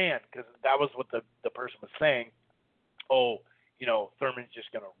just ran. Because that was what the person was saying. Oh, Thurman's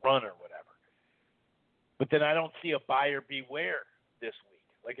just going to run or whatever. But then I don't see a buyer beware this week.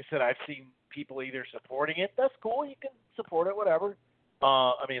 Like I said, I've seen people either supporting it. That's cool. You can support it, whatever.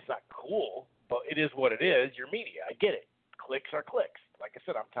 It's not cool, but it is what it is. Your media. I get it. Clicks are clicks. Like I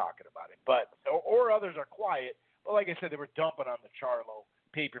said, I'm talking about it. But or others are quiet. But like I said, they were dumping on the Charlo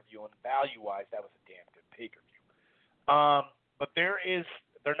pay-per-view, and value-wise, that was a damn good pay-per-view. But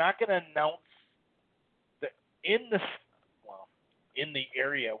they're not going to announce that in the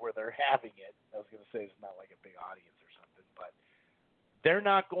area where they're having it. I was going to say it's not like a big audience or something, but they're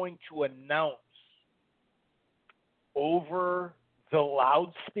not going to announce over the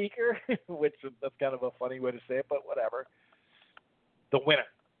loudspeaker, which that's kind of a funny way to say it, but whatever, the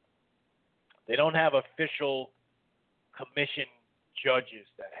winner. They don't have official commission judges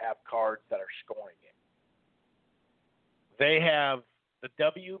that have cards that are scoring it. They have the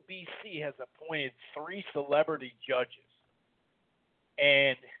WBC has appointed 3 celebrity judges,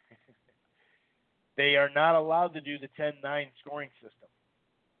 and they are not allowed to do the 10-9 scoring system.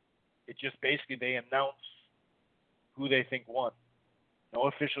 It just basically they announce who they think won. No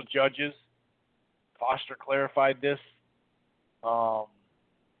official judges. Foster clarified this.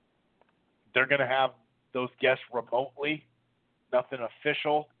 They're going to have those guests remotely. Nothing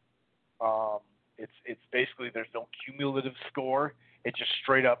official. It's basically there's no cumulative score. It's just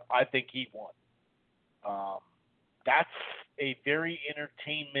straight up, I think he won. That's a very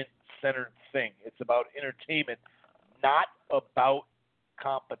entertainment-centered thing. It's about entertainment, not about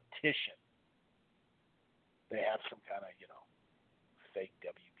competition. They have some kind of, fake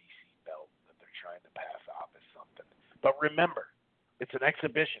WBC belt that they're trying to pass off as something. But remember, it's an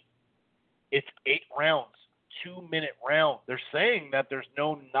exhibition. It's 8 rounds, 2-minute round. They're saying that there's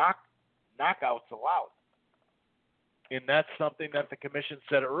no knockouts allowed. And that's something that the commission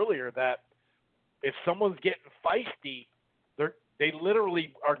said earlier, that if someone's getting feisty, they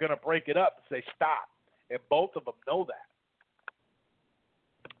literally are going to break it up and say stop. And both of them know that.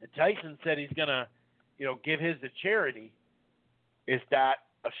 And Tyson said he's going to, give his to charity. Is that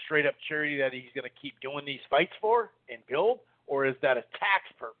a straight-up charity that he's going to keep doing these fights for and build, or is that a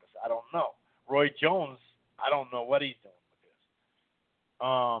tax purpose? I don't know. Roy Jones, I don't know what he's doing with this.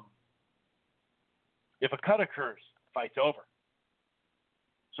 If a cut occurs, fight's over.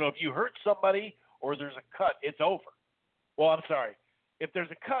 So if you hurt somebody or there's a cut, it's over. Well, I'm sorry. If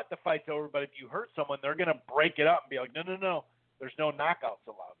there's a cut, the fight's over, but if you hurt someone, they're going to break it up and be like, no, there's no knockouts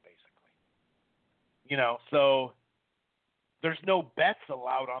allowed, basically. So there's no bets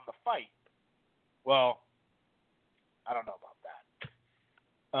allowed on the fight. Well, I don't know about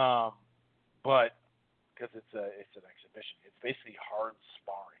that. But because it's an exhibition, it's basically hard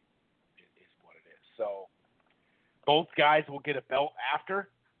sparring is what it is. So both guys will get a belt after.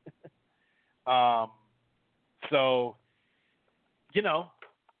 So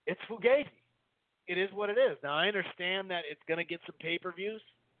it's Fugazi. It is what it is. Now I understand that it's going to get some pay-per-views.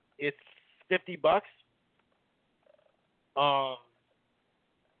 It's $50.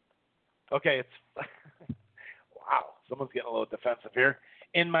 Okay, it's wow. Someone's getting a little defensive here.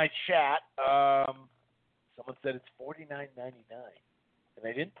 In my chat, someone said it's $49.99, and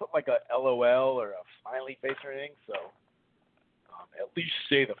they didn't put like a LOL or a smiley face or anything. So at least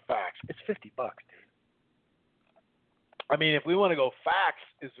say the facts. It's $50, dude. I mean, if we want to go facts,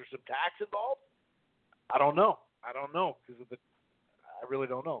 is there some tax involved? I don't know because I really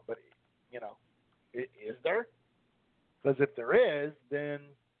don't know. But is there? Because if there is, then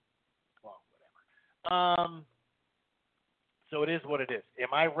whatever. So it is what it is.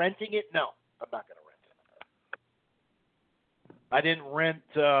 Am I renting it? No, I'm not going to rent it. I didn't rent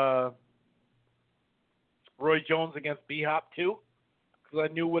Roy Jones against B-Hop 2 because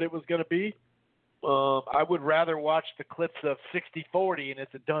I knew what it was going to be. I would rather watch the clips of 60-40 and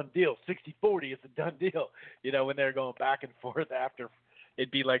it's a done deal. 60-40, it's a done deal. When they're going back and forth after,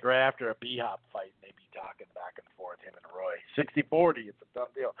 it'd be like right after a B-Hop fight and they'd be talking back and forth, him and Roy. 60-40, it's a done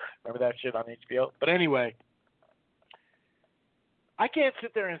deal. Remember that shit on HBO? But anyway, I can't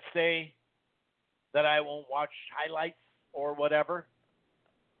sit there and say that I won't watch highlights or whatever.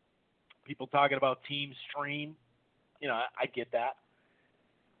 People talking about Team Stream. I get that.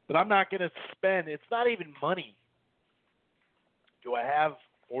 But I'm not going to spend, it's not even money. Do I have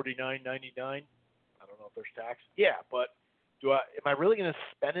 $49.99? I don't know if there's tax. Yeah, but am I really going to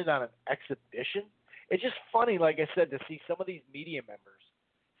spend it on an exhibition? It's just funny, like I said, to see some of these media members,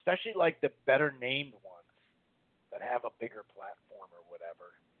 especially like the better named ones that have a bigger platform or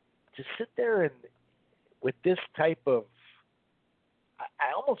whatever, to sit there and with this type of,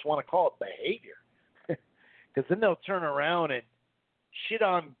 I almost want to call it behavior, because then they'll turn around and shit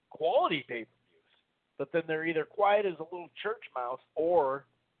on quality pay-per-views, but then they're either quiet as a little church mouse or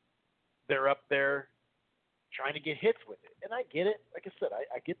they're up there trying to get hits with it. And I get it. Like I said,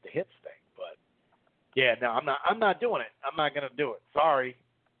 I get the hits thing, but yeah, no, I'm not doing it. I'm not going to do it. Sorry.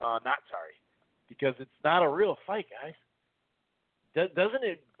 Not sorry. Because it's not a real fight, guys. Doesn't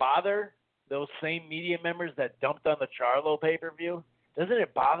it bother those same media members that dumped on the Charlo pay-per-view? Doesn't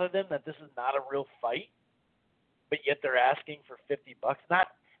it bother them that this is not a real fight? But yet they're asking for $50,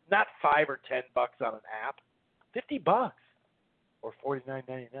 not $5 or $10 on an app, $50 or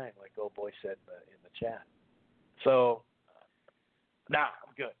 $49.99, like old boy said in the chat. So,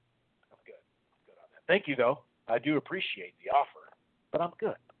 I'm good. I'm good on that. Thank you though. I do appreciate the offer, but I'm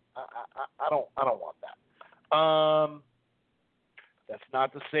good. I don't want that. That's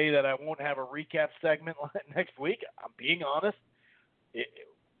not to say that I won't have a recap segment next week. I'm being honest.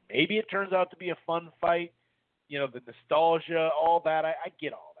 Maybe it turns out to be a fun fight. the nostalgia, all that. I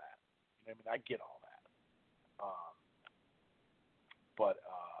get all that. You know what I mean? I get all that.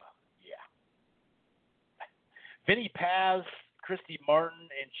 Yeah. Vinny Paz, Christy Martin,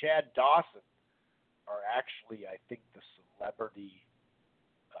 and Chad Dawson are actually, I think, the celebrity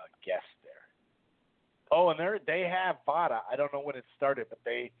guests there. Oh, and they have VADA. I don't know when it started, but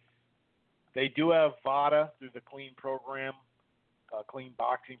they do have VADA through the clean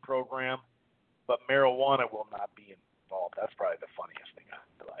boxing program, but marijuana will not be involved. That's probably the funniest thing I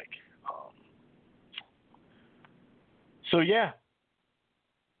like. So yeah,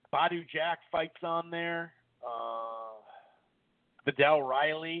 Badu Jack fights on there. Vidal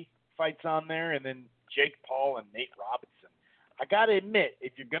Riley fights on there, and then Jake Paul and Nate Robinson. I gotta admit,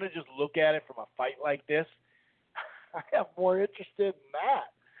 if you're gonna just look at it from a fight like this, I have more interest in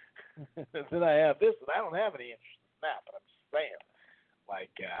that than I have this, and I don't have any interest in that. But I'm just saying,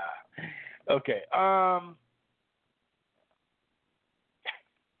 okay.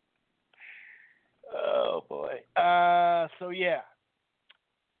 Oh boy. So yeah,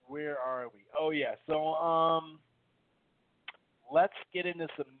 where are we? Oh yeah. So let's get into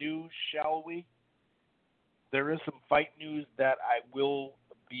some news, shall we? There is some fight news that I will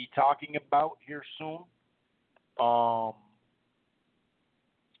be talking about here soon. No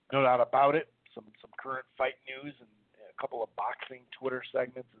doubt about it. Some current fight news and a couple of boxing Twitter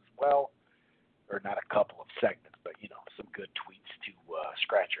segments as well. Or not a couple of segments, but some good tweets to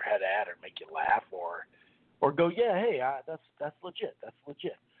scratch your head at or make you laugh or go, yeah, hey, that's legit. That's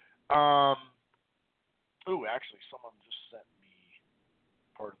legit. Actually, someone just sent me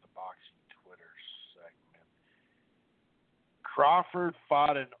part of the boxing Twitter segment. Crawford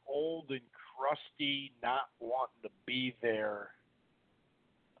fought an old and crusty, not wanting to be there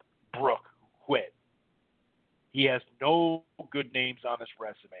Brook, who quit. He has no good names on his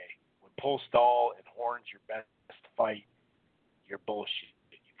resume. When Postol and Horn's your best fight, you're bullshit.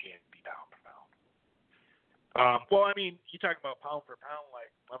 You can't be pound for pound. Well, I mean, you talking about pound for pound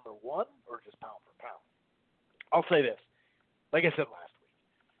like number one or just pound for pound? I'll say this. Like I said last week,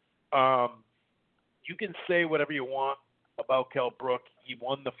 you can say whatever you want about Kell Brook. He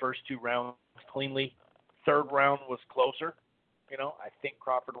won the first 2 rounds cleanly. Third round was closer. I think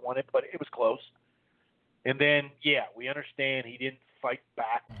Crawford won it, but it was close. And then, yeah, we understand he didn't fight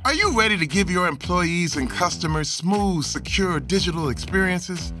back. Are you ready to give your employees and customers smooth, secure digital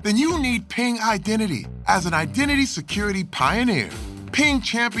experiences? Then you need Ping Identity. As an identity security pioneer, Ping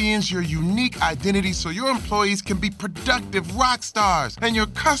champions your unique identity so your employees can be productive rock stars and your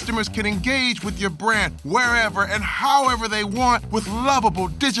customers can engage with your brand wherever and however they want with lovable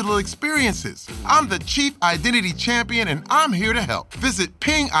digital experiences. I'm the Chief Identity Champion and I'm here to help. Visit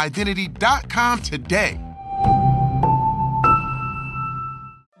pingidentity.com today.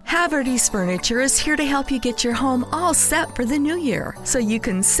 Haverty's Furniture is here to help you get your home all set for the new year so you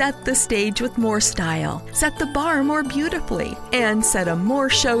can set the stage with more style, set the bar more beautifully, and set a more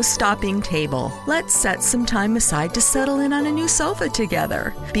show-stopping table. Let's set some time aside to settle in on a new sofa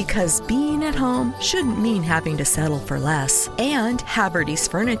together because being at home shouldn't mean having to settle for less. And Haverty's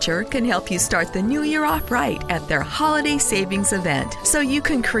Furniture can help you start the new year off right at their holiday savings event so you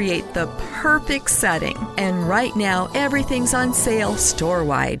can create the perfect setting. And right now, everything's on sale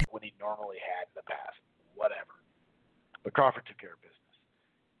store-wide. When he normally had in the past, whatever. But Crawford took care of business.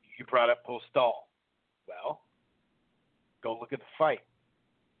 You brought up Postol. Well, go look at the fight.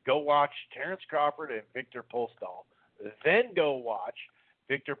 Go watch Terrence Crawford and Victor Postol. Then go watch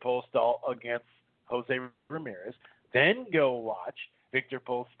Victor Postol against Jose Ramirez. Then go watch Victor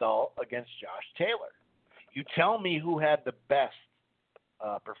Postol against Josh Taylor. You tell me who had the best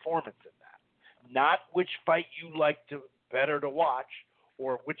performance in that. Not which fight you liked better to watch,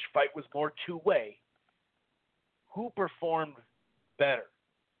 or which fight was more two-way. Who performed better?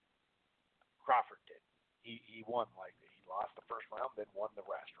 Crawford did. He won. He lost the first round, then won the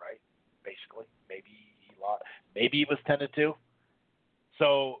rest, right? Basically. Maybe he lost. Maybe he was 10-2.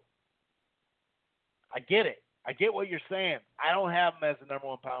 So I get it. I get what you're saying. I don't have him as the number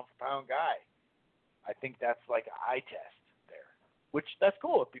one pound-for-pound guy. I think that's like an eye test there, which that's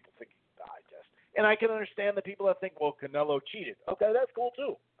cool if people think it's the eye test. And I can understand the people that think, well, Canelo cheated. Okay, that's cool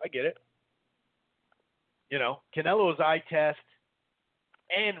too. I get it. Canelo's eye test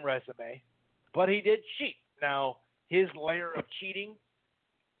and resume, but he did cheat. Now, his layer of cheating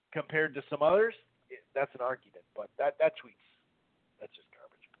compared to some others, that's an argument. But that tweet's, that's just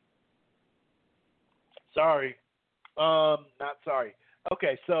garbage. Sorry. Not sorry.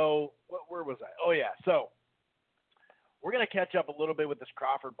 Okay, so where was I? Oh, yeah. So we're going to catch up a little bit with this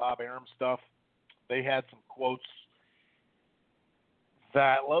Crawford-Bob Arum stuff. They had some quotes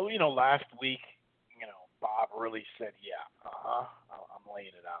that, last week, Bob really said, yeah, I'm laying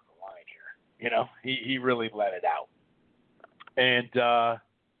it on the line here. You know, he really let it out. And,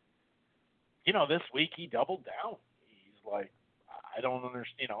 you know, this week he doubled down. He's like, I don't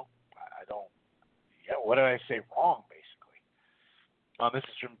understand, you know, what did I say wrong, basically? This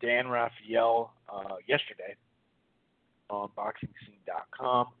is from Dan Raphael yesterday on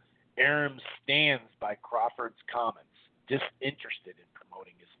BoxingScene.com. Arum stands by Crawford's comments, disinterested in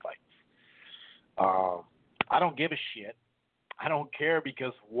promoting his fights. I don't give a shit. I don't care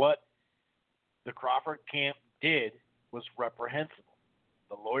because what the Crawford camp did was reprehensible.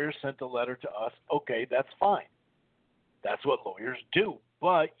 The lawyer sent a letter to us. Okay, that's fine. That's what lawyers do.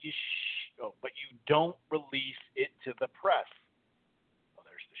 But you don't release it to the press. Oh,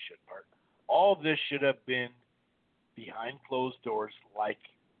 there's the shit part. All of this should have been behind closed doors, like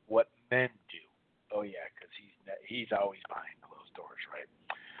what men do. Oh yeah, because he's always behind closed doors, right?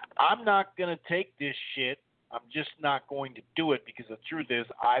 I'm not gonna take this shit. I'm just not going to do it because the truth is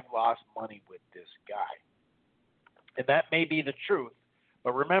I've lost money with this guy, and that may be the truth.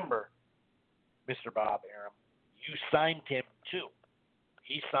 But remember, Mr. Bob Arum, you signed him too.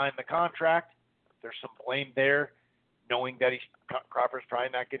 He signed the contract. There's some blame there, knowing that Crawford's probably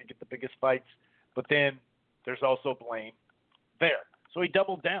not going to get the biggest fights. But then there's also blame there. So he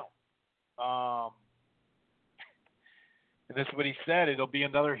doubled down. And this is what he said. It'll be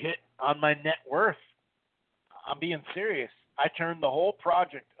another hit on my net worth. I'm being serious. I turned the whole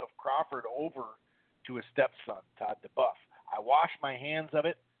project of Crawford over to his stepson, Todd Dubois. I washed my hands of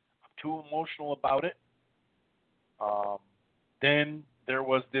it. I'm too emotional about it. Then there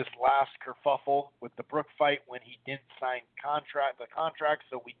was this last kerfuffle with the Brook fight when he didn't sign the contract,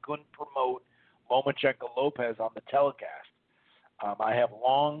 so we couldn't promote Lomachenko Lopez on the telecast. I have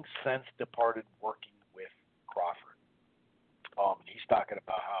long since departed working with Crawford. He's talking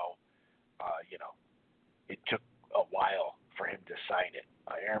about how, it took a while for him to sign it.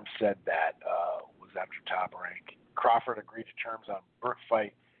 Arum said that was after Top Rank. Crawford agreed to terms on Brook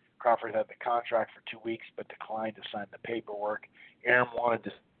fight. Crawford had the contract for 2 weeks but declined to sign the paperwork. Arum wanted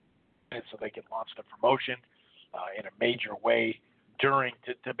to so they could launch the promotion in a major way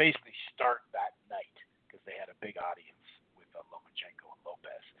to basically start that night because they had a big audience with Lomachenko and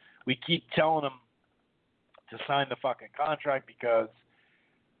Lopez. We keep telling them to sign the fucking contract because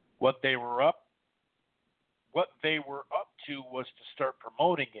what they were up to was to start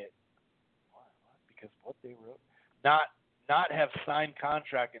promoting it. Because what they were not have signed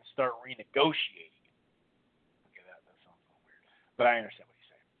contract and start renegotiating it. Okay, that sounds a little weird, but I understand what he's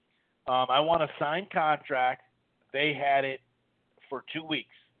saying. I want a signed contract. They had it for 2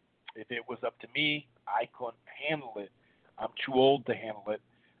 weeks. If it was up to me, I couldn't handle it. I'm too old to handle it.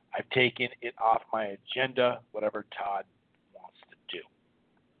 I've taken it off my agenda, whatever Todd wants to do.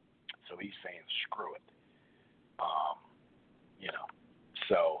 So he's saying, screw it.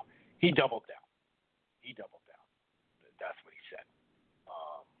 So he doubled down. That's what he said.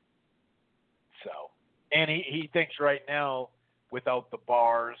 And he thinks right now, without the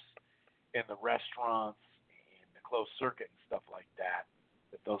bars and the restaurants and the closed circuit and stuff like that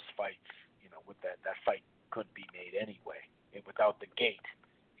those fights, with that fight couldn't be made anyway. And without the gate,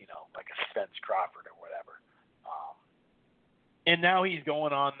 like a Spence Crawford or whatever. And now he's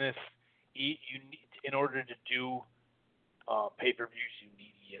going on this. In order to do pay-per-views, you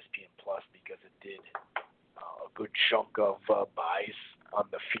need ESPN Plus because it did a good chunk of buys on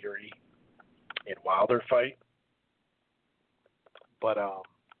the Fury and Wilder fight. But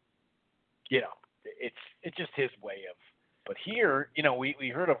it's just his way of. But here, we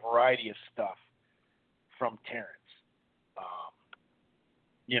heard a variety of stuff from Terrence.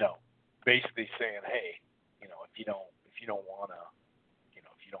 Basically saying, hey, if you don't want to, if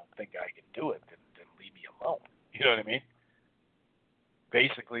you don't think I can do it, then leave me alone. You know what I mean?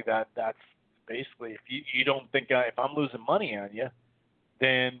 Basically, that's basically if you don't think if I'm losing money on you,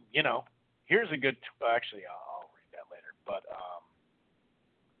 then here's a good. Actually, I'll read that later. But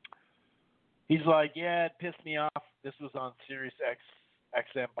he's like, yeah, it pissed me off. This was on Sirius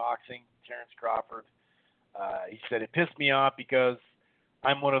XM Boxing. Terrence Crawford. He said it pissed me off because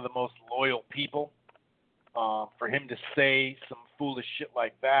I'm one of the most loyal people. For him to say some foolish shit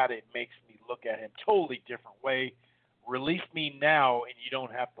like that, it makes me look at him totally different way. Release me now, and you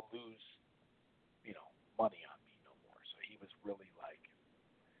don't have to lose, money on me no more. So he was really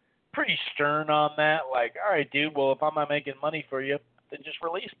pretty stern on that. Like, all right, dude. Well, if I'm not making money for you, then just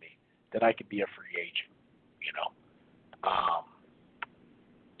release me. Then I could be a free agent.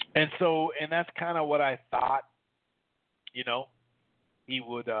 And that's kind of what I thought. He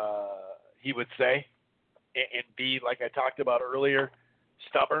would say, and be, like I talked about earlier,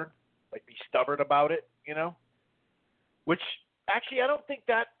 stubborn, like be stubborn about it, which actually I don't think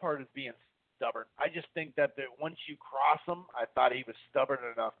that part is being stubborn. I just think that once you cross him, I thought he was stubborn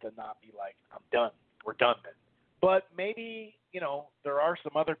enough to not be like, I'm done. We're done then. But maybe, there are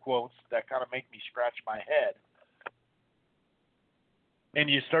some other quotes that kind of make me scratch my head. And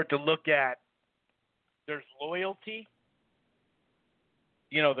you start to look at, there's loyalty.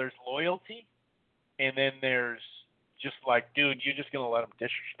 There's loyalty. And then there's just like, dude, you're just going to let him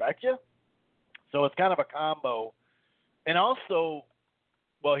disrespect you? So it's kind of a combo. And also,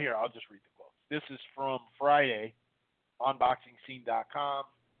 well, here, I'll just read the quotes. This is from Friday, onboxingscene.com.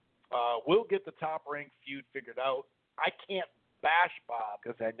 We'll get the top-ranked feud figured out. I can't bash Bob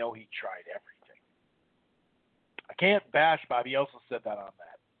because I know he tried everything. I can't bash Bob. He also said that on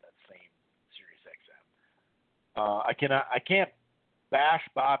that same Sirius XM. I can't bash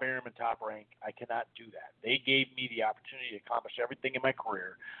Bob Arum and Top Rank. I cannot do that. They gave me the opportunity to accomplish everything in my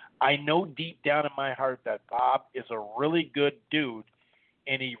career. I know deep down in my heart that Bob is a really good dude,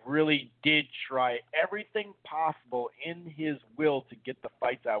 and he really did try everything possible in his will to get the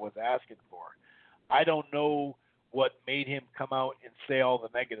fights I was asking for. I don't know what made him come out and say all the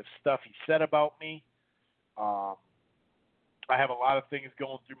negative stuff he said about me. I have a lot of things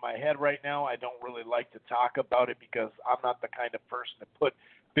going through my head right now. I don't really like to talk about it because I'm not the kind of person to put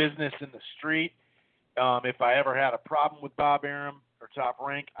business in the street. If I ever had a problem with Bob Arum or Top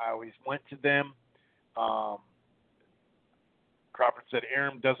Rank, I always went to them. Crawford said,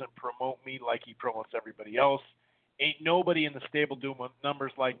 Arum doesn't promote me like he promotes everybody else. Ain't nobody in the stable doing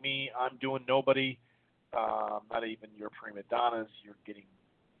numbers like me. I'm doing nobody, not even your prima donnas. You're getting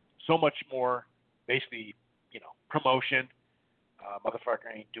so much more, basically, promotion.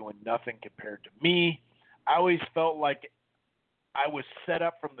 Motherfucker ain't doing nothing compared to me. I always felt like I was set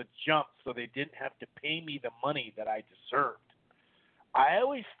up from the jump so they didn't have to pay me the money that I deserved. I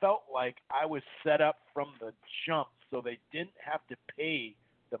always felt like I was set up from the jump so they didn't have to pay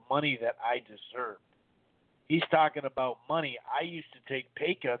the money that I deserved. He's talking about money. I used to take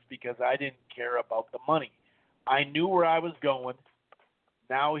pay cuts because I didn't care about the money. I knew where I was going.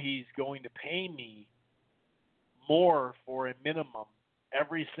 Now he's going to pay me more for a minimum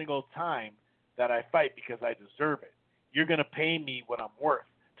every single time that I fight because I deserve it. You're going to pay me what I'm worth.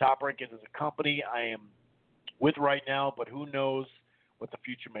 Top Rank is a company I am with right now, but who knows what the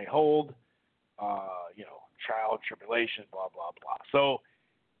future may hold. Trial, tribulation, blah, blah, blah. So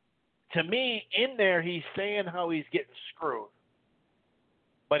to me, in there, he's saying how he's getting screwed,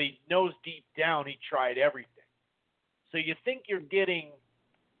 but he knows deep down he tried everything. So you think you're getting,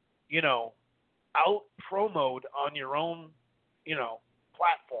 out promoted on your own,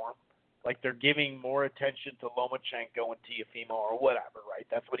 platform, like they're giving more attention to Lomachenko and Teofimo or whatever, right?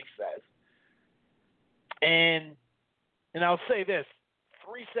 That's what he says. And I'll say this,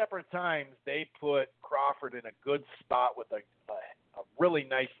 3 separate times they put Crawford in a good spot with a really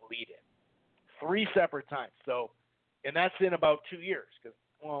nice lead-in. 3 separate times. So, and that's in about 2 years, 3 years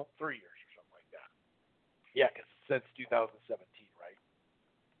or something like that. Yeah, because since 2017, right?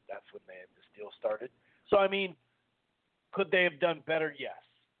 That's when this deal started. So, could they have done better? Yes.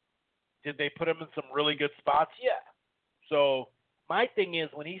 Did they put him in some really good spots? Yeah. So my thing is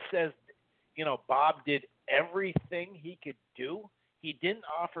when he says, Bob did everything he could do, he didn't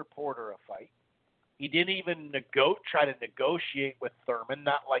offer Porter a fight. He didn't even try to negotiate with Thurman.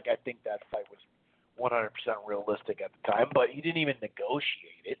 Not like I think that fight was 100% realistic at the time, but he didn't even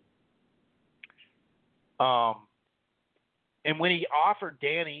negotiate it. And when he offered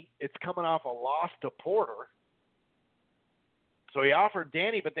Danny, it's coming off a loss to Porter. So he offered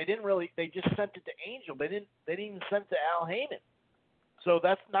Danny, but they just sent it to Angel. They didn't even send it to Al Heyman. So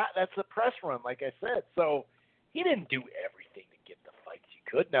that's a press run, like I said. So he didn't do everything to get the fights he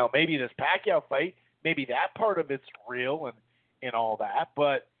could. Now maybe this Pacquiao fight, maybe that part of it's real and all that,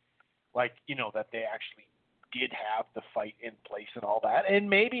 but that they actually did have the fight in place and all that. And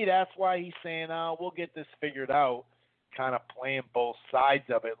maybe that's why he's saying, we'll get this figured out, kind of playing both sides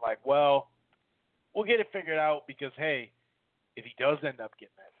of it. Like, well, we'll get it figured out because, hey, if he does end up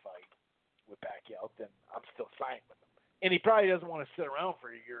getting that fight with Pacquiao, then I'm still signing with him. And he probably doesn't want to sit around for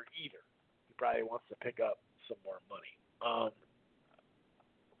a year either. He probably wants to pick up some more money.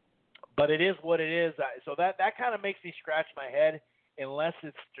 But it is what it is. So that kind of makes me scratch my head unless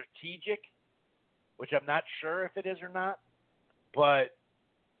it's strategic, which I'm not sure if it is or not. But,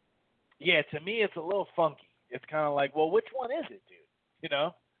 yeah, to me it's a little funky. It's kind of like, well, which one is it, dude?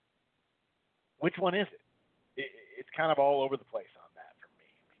 Which one is it? It's kind of all over the place on that for me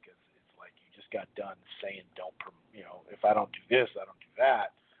because it's like you just got done saying if I don't do this, I don't do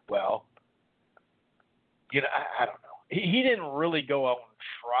that. Well, I don't know. He didn't really go out and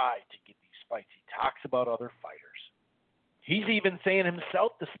try to talks about other fighters. He's even saying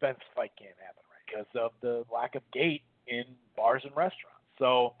himself the Spence fight can't happen right because of the lack of gate in bars and restaurants.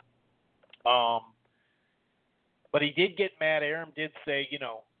 So, but he did get mad. Arum did say, you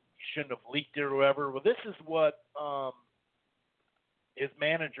shouldn't have leaked it or whatever. Well, this is what his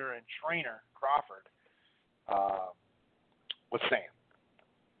manager and trainer, Crawford, was saying.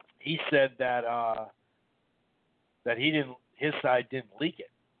 He said that his side didn't leak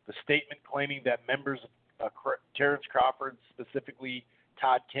it. The statement claiming that members of Terrence Crawford, specifically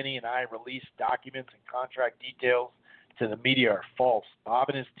Todd Kinney and I, released documents and contract details to the media are false. Bob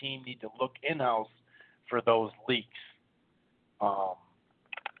and his team need to look in-house for those leaks.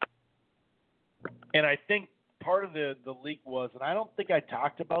 And I think part of the leak was, and I don't think I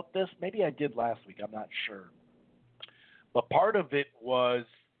talked about this, maybe I did last week, I'm not sure. But part of it was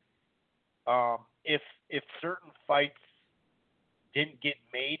if certain fights didn't get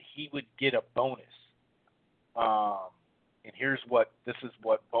made, he would get a bonus. And this is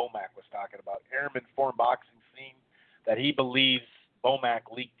what Bomac was talking about. Arum informed Boxing Scene that he believes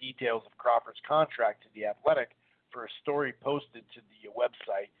Bomac leaked details of Crawford's contract to The Athletic for a story posted to the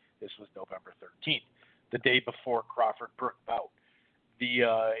website. This was November 13th, the day before Crawford broke out. The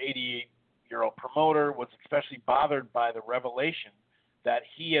 88-year-old promoter was especially bothered by the revelation that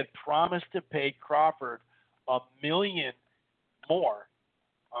he had promised to pay Crawford $1 million more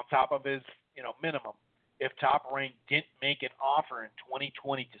on top of his, minimum if Top Rank didn't make an offer in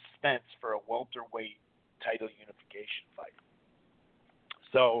 2020 to Spence for a welterweight title unification fight.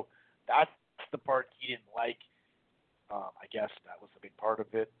 So that's the part he didn't like. I guess that was a big part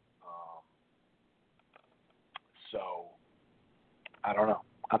of it. So I don't know.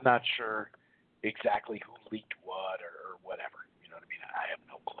 I'm not sure exactly who leaked what or whatever. You know what I mean? I have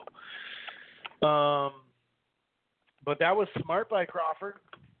no clue. But that was smart by Crawford.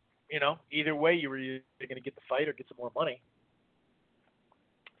 Either way, you were either going to get the fight or get some more money.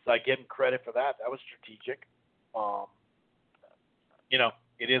 So I give him credit for that. That was strategic.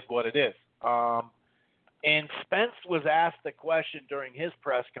 It is what it is. And Spence was asked the question during his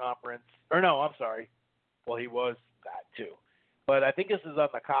press conference. Or no, I'm sorry. Well, he was that too. But I think this is on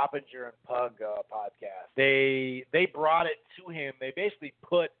the Coppinger and Pug podcast. They brought it to him. They basically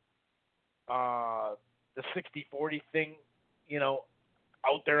put the 60-40 thing,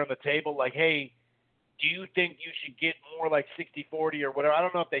 out there on the table. Like, hey, do you think you should get more like 60-40 or whatever? I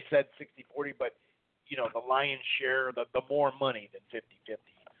don't know if they said 60-40, but, the lion's share, the more money than 50-50.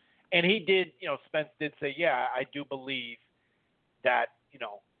 And he did, Spence did say, yeah, I do believe that,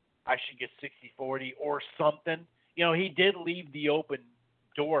 I should get 60-40 or something. He did leave the open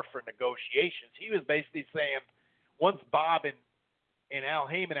door for negotiations. He was basically saying once Bob and Al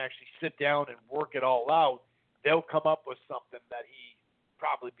Heyman actually sit down and work it all out, they'll come up with something that he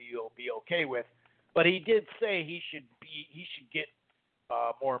probably will be okay with. But he did say he should get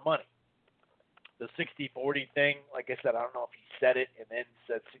more money. The 60-40 thing, like I said, I don't know if he said it and then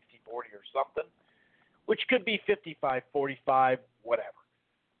said 60-40 or something, which could be 55-45, whatever.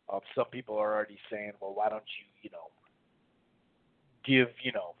 Some people are already saying, well, why don't you, give,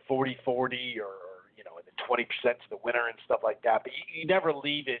 40-40 or the 20% to the winner and stuff like that. But you never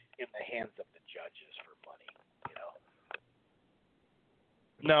leave it in the hands of the judges for money,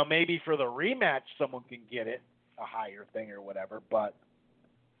 Now, maybe for the rematch, someone can get it, a higher thing or whatever. But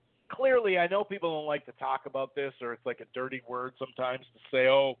clearly, I know people don't like to talk about this, or it's like a dirty word sometimes to say,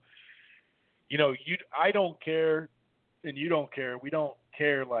 oh, I don't care and you don't care. We don't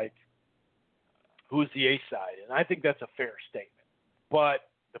care, like, who's the A side. And I think that's a fair statement. But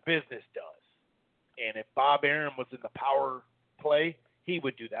the business does. And if Bob Arum was in the power play, he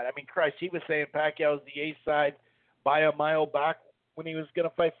would do that. I mean, Christ, he was saying Pacquiao was the A side by a mile back when he was going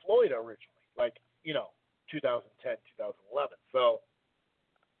to fight Floyd originally, like, 2010, 2011. So,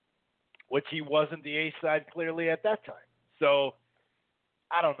 which he wasn't the A side clearly at that time. So,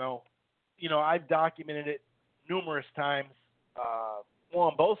 I don't know. I've documented it numerous times.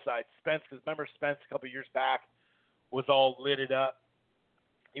 On both sides. Spence, because remember Spence a couple of years back was all lidded up.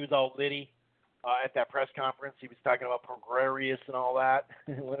 He was all litty at that press conference. He was talking about Progrerius and all that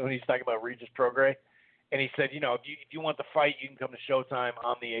when he was talking about Regis Prograis. And he said, if you want the fight, you can come to Showtime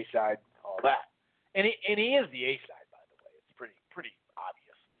on the A side, all that. And he is the A side, by the way. It's pretty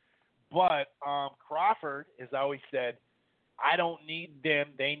obvious. But Crawford has always said, I don't need them.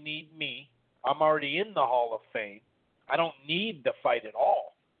 They need me. I'm already in the Hall of Fame. I don't need the fight at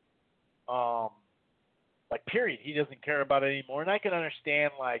all. Period. He doesn't care about it anymore. And I can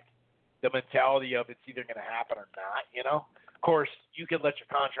understand, the mentality of it's either going to happen or not, Of course, you can let your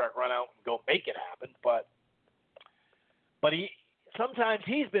contract run out and go make it happen, but sometimes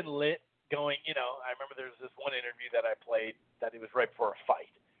he's been lit going, I remember there was this one interview that I played that it was right before a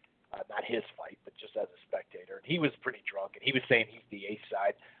fight. Not his fight, but just as a spectator. And he was pretty drunk, and he was saying he's the A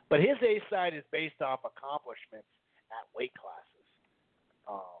side. But his A side is based off accomplishments at weight classes.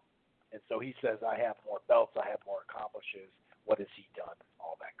 And so he says, I have more belts, I have more accomplishes. What has he done?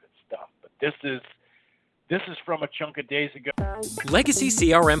 All that good stuff. But this is from a chunk of days ago. Legacy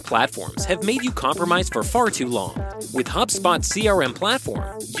CRM platforms have made you compromise for far too long. With HubSpot's CRM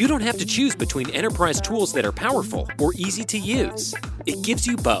platform, you don't have to choose between enterprise tools that are powerful or easy to use. It gives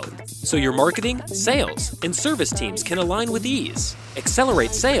you both, so your marketing, sales, and service teams can align with ease,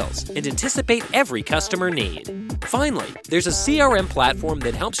 accelerate sales, and anticipate every customer need. Finally, there's a CRM platform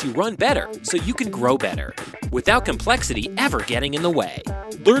that helps you run better so you can grow better, without complexity ever getting in the way.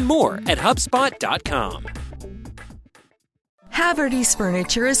 Learn more at HubSpot.com. Haverty's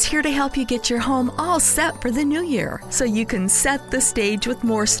Furniture is here to help you get your home all set for the new year, so you can set the stage with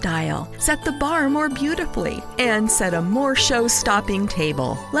more style, set the bar more beautifully, and set a more show-stopping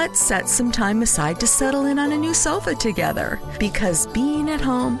table. Let's set some time aside to settle in on a new sofa together, because being at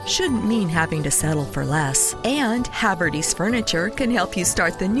home shouldn't mean having to settle for less. And Haverty's Furniture can help you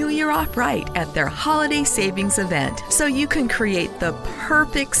start the new year off right at their holiday savings event, so you can create the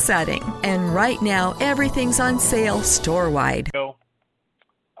perfect setting. And right now, everything's on sale store-wide.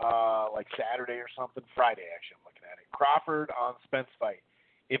 Like Saturday or something, Friday actually I'm looking at it. Crawford on Spence fight.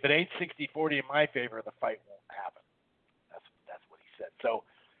 If it ain't 60-40 in my favor, the fight won't happen. That's what he said. So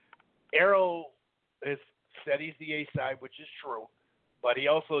Arrow has said he's the A side, which is true, but he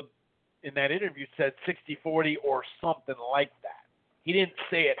also in that interview said 60-40 or something like that. He didn't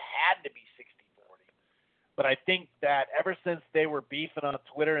say it had to be 60-40, but I think that ever since they were beefing on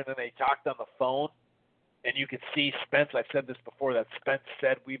Twitter and then they talked on the phone. And you could see Spence, I've said this before, that Spence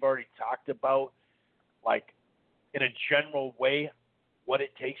said we've already talked about, like, in a general way, what it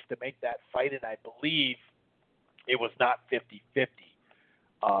takes to make that fight. And I believe it was not 50-50.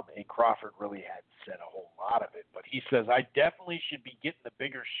 And Crawford really hadn't said a whole lot of it. But he says, I definitely should be getting the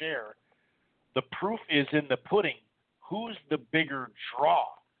bigger share. The proof is in the pudding. Who's the bigger draw?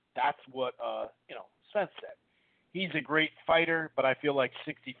 That's what, Spence said. He's a great fighter, but I feel like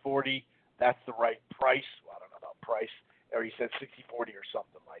 60-40, that's the right price. Well, I don't know about price. Or he said 60-40 or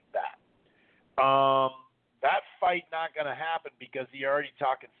something like that. That fight not going to happen because he already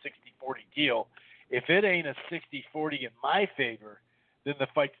talking 60-40 deal. If it ain't a 60-40 in my favor, then the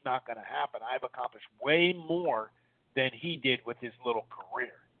fight's not going to happen. I've accomplished way more than he did with his little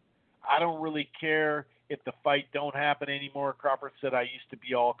career. I don't really care if the fight don't happen anymore. Crawford said I used to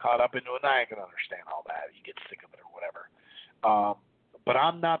be all caught up into it, and I can understand all that. You get sick of it or whatever. But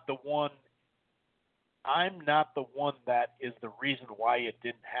I'm not the one that is the reason why it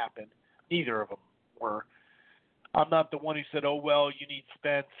didn't happen. Neither of them were. I'm not the one who said, oh, well, you need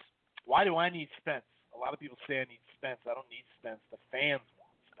Spence. Why do I need Spence? A lot of people say I need Spence. I don't need Spence. The fans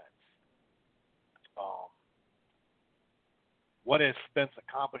want Spence. What has Spence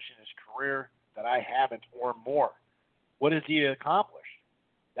accomplished in his career that I haven't or more? What has he accomplished?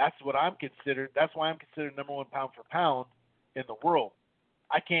 That's what I'm considered. That's why I'm considered number one pound for pound in the world.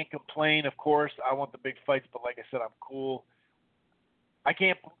 I can't complain, of course. I want the big fights, but like I said, I'm cool. I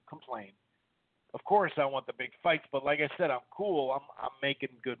can't complain. Of course, I want the big fights, but like I said, I'm cool. I'm making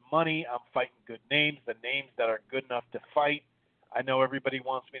good money. I'm fighting good names, the names that are good enough to fight. I know everybody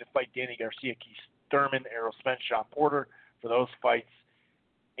wants me to fight Danny Garcia, Keith Thurman, Errol Spence, Sean Porter. For those fights,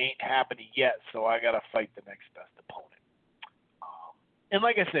 ain't happening yet, so I got to fight the next best opponent. And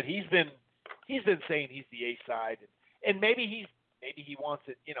like I said, he's been saying he's the A side, and maybe he wants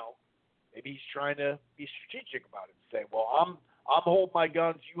it. Maybe he's trying to be strategic about it and say, well, I'm holding my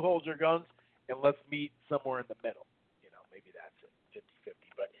guns, you hold your guns, and let's meet somewhere in the middle. Maybe that's it, 50-50.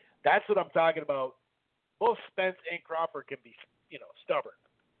 But that's what I'm talking about. Both Spence and Crawford can be, stubborn.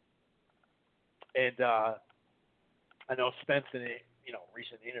 And I know Spence in a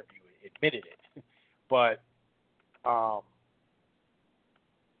recent interview admitted it. But,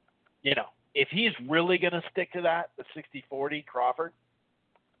 if he's really going to stick to that, the 60-40 Crawford,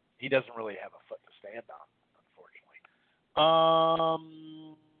 he doesn't really have a foot to stand on, unfortunately.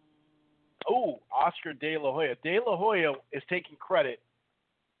 Oscar De La Hoya. De La Hoya is taking credit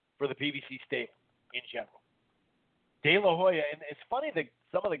for the PBC stable in general. De La Hoya, and it's funny that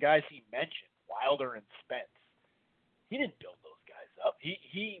some of the guys he mentioned, Wilder and Spence, he didn't build those guys up.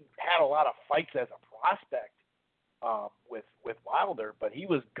 He had a lot of fights as a prospect with Wilder, but he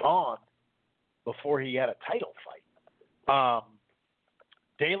was gone before he had a title fight.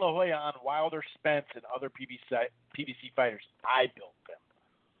 De La Hoya on Wilder, Spence, and other PBC fighters, I built them.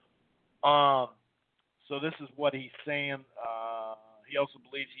 So this is what he's saying. he also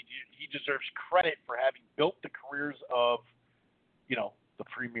believes he deserves credit for having built the careers of, the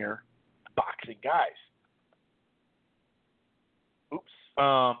premier boxing guys. Oops.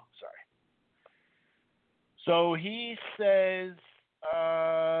 Sorry. So he says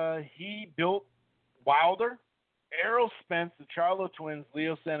he built Wilder, Errol Spence, the Charlo twins,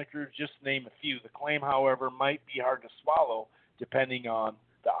 Leo Santa Cruz, just to name a few. The claim, however, might be hard to swallow depending on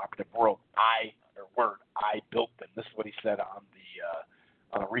the operative word. I built them. This is what he said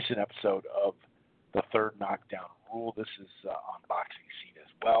on a recent episode of the Third Knockdown Rule. This is on Boxing Scene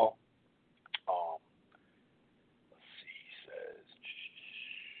as well. Let's see. He says,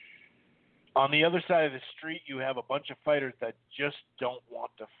 on the other side of the street, you have a bunch of fighters that just don't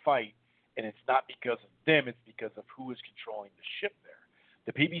want to fight, and it's not because of them, it's because of who is controlling the ship there.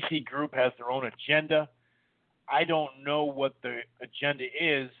 The PBC group has their own agenda. I don't know what the agenda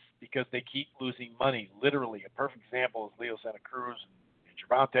is because they keep losing money, literally. A perfect example is Leo Santa Cruz and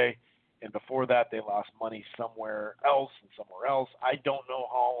Gervonta, and before that they lost money somewhere else and somewhere else. I don't know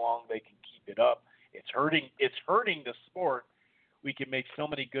how long they can keep it up. It's hurting the sport. We can make so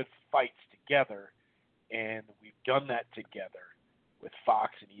many good fights together, and we've done that together with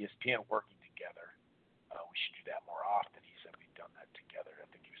Fox and ESPN working together. We should do that more often. He said we've done that together. I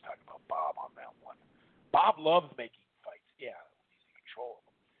think he was talking about Bob on that one. Bob loves making fights. Yeah, he's in control of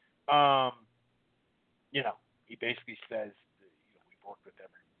them. He basically says we've worked with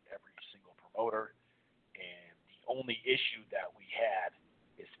every single promoter, and the only issue that we had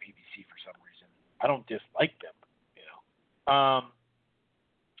is PBC for some reason. I don't dislike them,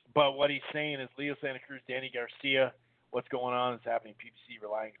 but what he's saying is Leo Santa Cruz, Danny Garcia, what's going on is happening. PBC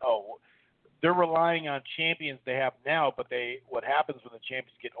they're relying on champions they have now, but what happens when the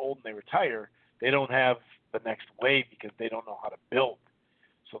champions get old and they retire, they don't have the next wave because they don't know how to build.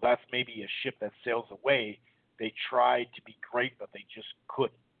 So that's maybe a ship that sails away. They tried to be great, but they just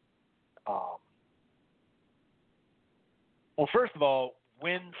couldn't. Well, first of all,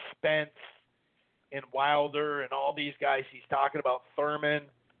 when Spence and Wilder and all these guys he's talking about, Thurman,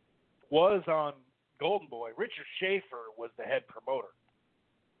 was on Golden Boy, Richard Schaefer was the head promoter.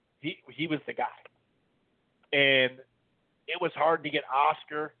 He was the guy. And it was hard to get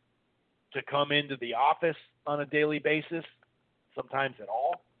Oscar to come into the office on a daily basis, sometimes at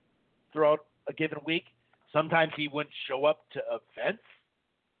all, throughout a given week. Sometimes he wouldn't show up to events,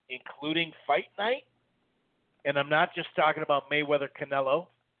 including fight night. And I'm not just talking about Mayweather-Canelo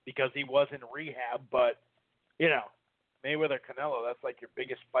because he was in rehab, but, Mayweather-Canelo, that's like your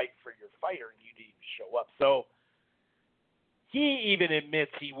biggest fight for your fighter, and you didn't even show up. So he even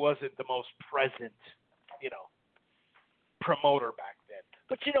admits he wasn't the most present, promoter back then.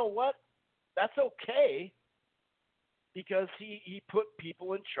 But you know what? That's okay because he put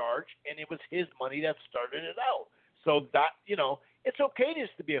people in charge, and it was his money that started it out. So that, it's okay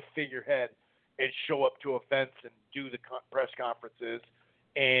just to be a figurehead and show up to events and do the press conferences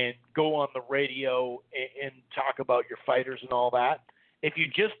and go on the radio and talk about your fighters and all that. If you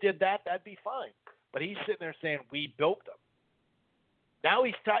just did that, that'd be fine. But he's sitting there saying, we built them. Now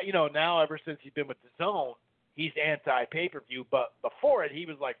he's now ever since he's been with DAZN, he's anti-pay-per-view. But before it, he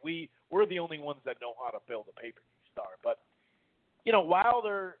was like, we're the only ones that know how to build a pay-per-view star. But,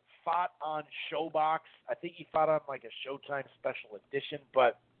 Wilder fought on ShowBox. I think he fought on like a Showtime special edition.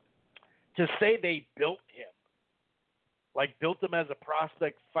 But to say they built him as a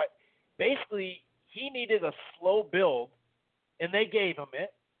prospect fight, basically he needed a slow build, and they gave him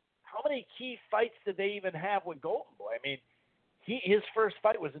it. How many key fights did they even have with Golden Boy? I mean, his first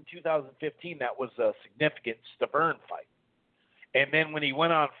fight was in 2015. That was a significant Stavern fight. And then when he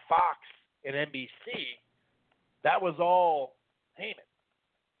went on Fox and NBC, that was all Heyman.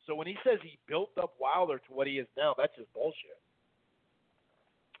 So when he says he built up Wilder to what he is now, that's just bullshit.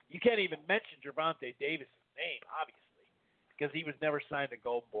 You can't even mention Gervonta Davis' name, obviously, because he was never signed to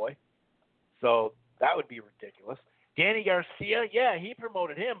Golden Boy. So that would be ridiculous. Danny Garcia, yeah, he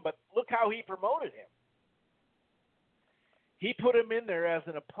promoted him, but look how he promoted him. He put him in there as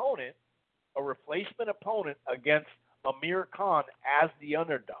an opponent, a replacement opponent against Amir Khan as the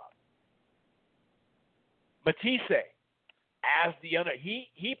underdog. Matisse as the underdog.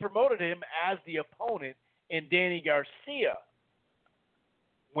 He promoted him as the opponent, and Danny Garcia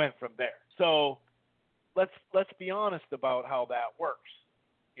went from there. So let's be honest about how that works.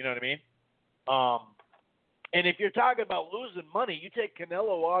 You know what I mean? And if you're talking about losing money, you take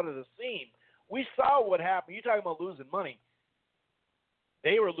Canelo out of the scene. We saw what happened. You're talking about losing money.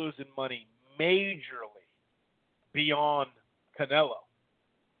 They were losing money majorly beyond Canelo.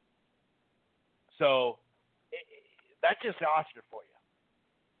 So that's just Oscar for you.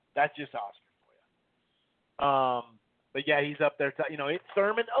 That's just Oscar for you. But yeah, he's up there.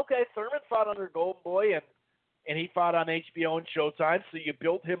 Thurman. Okay, Thurman fought under Golden Boy, and he fought on HBO and Showtime. So you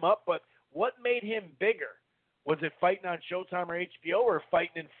built him up. But what made him bigger? Was it fighting on Showtime or HBO, or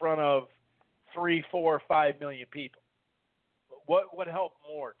fighting in front of 3, 4, 5 million people? What helped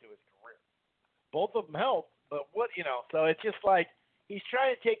more to his career? Both of them helped, but so it's just like he's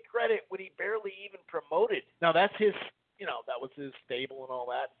trying to take credit when he barely even promoted. Now that's his, that was his stable and all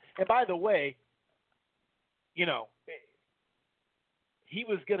that. And by the way, he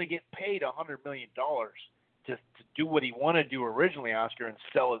was going to get paid $100 million to do what he wanted to do originally, Oscar, and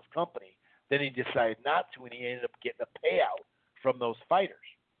sell his company. Then he decided not to, and he ended up getting a payout from those fighters.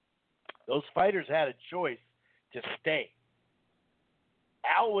 Those fighters had a choice to stay.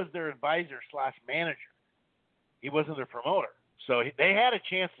 Al was their advisor/manager. He wasn't their promoter. So they had a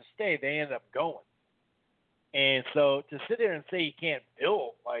chance to stay. They ended up going. And so to sit there and say you can't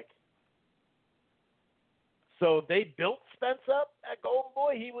build, so they built Spence up at Golden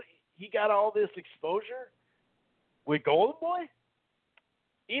Boy? He got all this exposure with Golden Boy?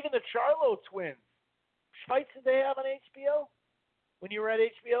 Even the Charlo twins, fights did they have on HBO when you were at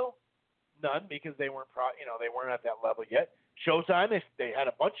HBO? None, because they weren't they weren't at that level yet. Showtime, they had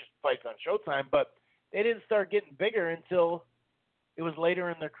a bunch of fights on Showtime, but they didn't start getting bigger until it was later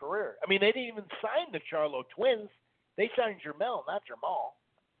in their career. I mean, they didn't even sign the Charlo twins. They signed Jermell, not Jamal.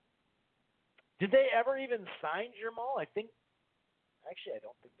 Did they ever even sign Jamal? I don't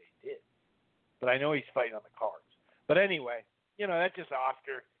think they did. But I know he's fighting on the cards. But anyway, that's just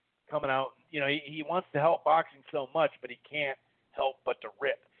Oscar coming out. He wants to help boxing so much, but he can't help but to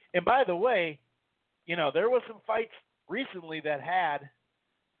rip. And by the way, there was some fights recently that had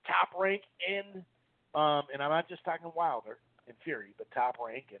top rank in, and I'm not just talking Wilder and Fury, but top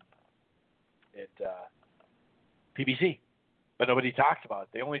rank and PBC. But nobody talks about it.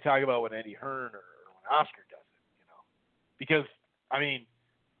 They only talk about when Eddie Hearn or when Oscar does it, Because,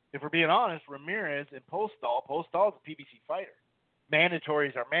 if we're being honest, Ramirez and Postol is a PBC fighter.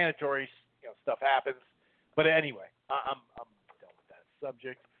 Mandatories are mandatories. Stuff happens. But anyway, I'm done with that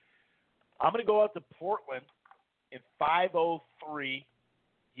subject. I'm going to go out to Portland in 5:03.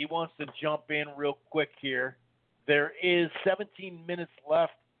 He wants to jump in real quick here. There is 17 minutes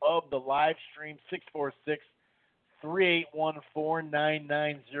left of the live stream.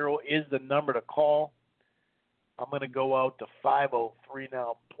 646-381-4990 is the number to call. I'm going to go out to 5:03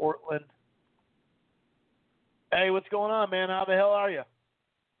 now, Portland. Hey, what's going on, man? How the hell are you?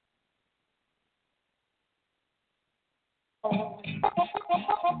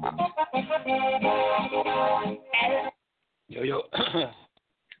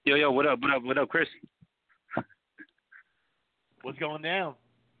 Yo, what up, Chris? What's going down?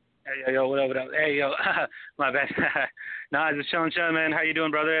 Hey, what up? Hey, my bad. Nah, just chilling, man. How you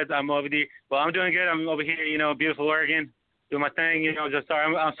doing, brother? I'm doing good. I'm over here, beautiful Oregon, doing my thing. Just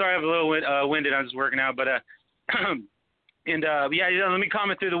sorry. I'm sorry I'm a little winded. I'm just working out, but let me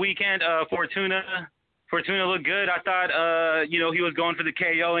comment through the weekend. Fortuna looked good. I thought, he was going for the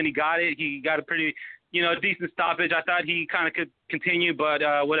KO and he got it. He got a pretty, decent stoppage. I thought he kind of could continue, but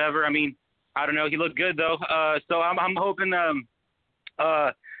whatever. I don't know. He looked good though. So I'm hoping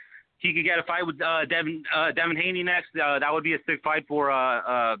he could get a fight with Devin Haney next. That would be a sick fight for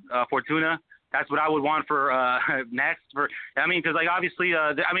Fortuna. That's what I would want for next. Because obviously,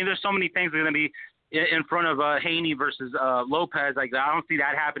 there's so many things that are going to be in front of Haney versus Lopez. I don't see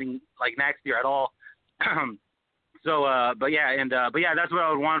that happening next year at all. But that's what I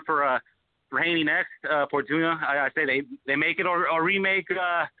would want for Haney next. Fortuna. I say they make it or remake.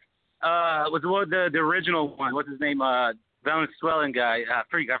 What's the original one? What's his name? Venezuelan guy. I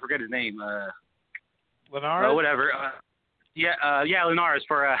forget his name. Linares. Whatever. Linares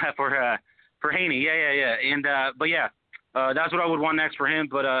for Haney. Yeah. And that's what I would want next for him.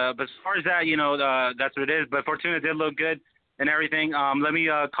 But as far as that, that's what it is. But Fortuna did look good and everything. Let me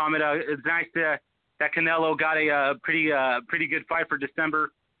comment. It's nice that Canelo got a pretty good fight for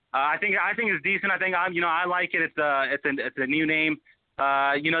December. I think it's decent. I think I like it. It's a new name.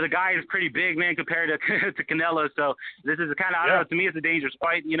 The guy is pretty big, man, compared to Canelo. So this is kind of, I don't know, to me, it's a dangerous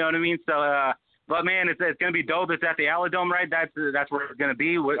fight. You know what I mean? So, but man, it's gonna be dope. It's at the Aladome, right? That's where it's gonna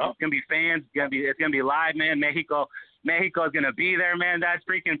be. It's gonna be fans. It's gonna be live, man. Mexico is gonna be there, man. That's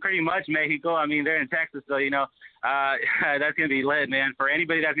freaking pretty much Mexico. They're in Texas, so that's gonna be lit, man. For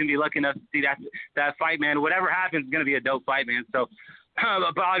anybody that's gonna be lucky enough to see that fight, man, whatever happens, it's gonna be a dope fight, man. So,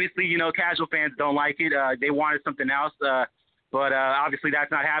 but obviously, casual fans don't like it. They wanted something else. But obviously that's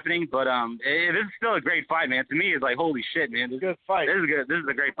not happening. But this is still a great fight, man. To me, it's like, holy shit, man. Good fight. This is good. This is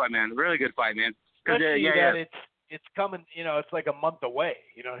a great fight, man. Really good fight, man. It's it's coming. It's like a month away.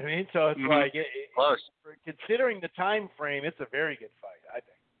 You know what I mean? So it's like close. Considering the time frame, it's a very good fight, I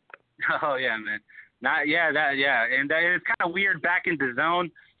think. Oh yeah, man. And it's kind of weird back into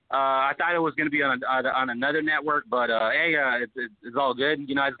zone. I thought it was going to be on another network, but it's all good.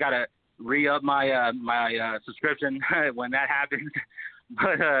 I just gotta re-up my my subscription when that happens.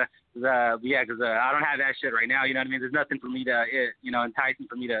 But because I don't have that shit right now. You know what I mean? There's nothing for me to enticing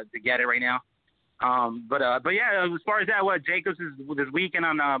for me to get it right now. But yeah, as far as that, what Jacobs is with his weekend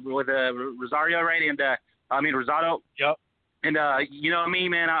on with Rosario, right? And Rosado. Yep. And you know me,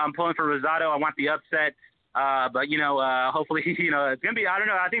 man, I'm pulling for Rosado. I want the upset. But hopefully, it's gonna be. I don't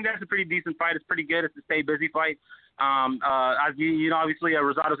know. I think that's a pretty decent fight. It's pretty good. It's a stay busy fight. Obviously,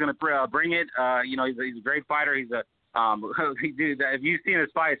 Rosado's gonna bring it. He's a great fighter. He's a dude. If you've seen his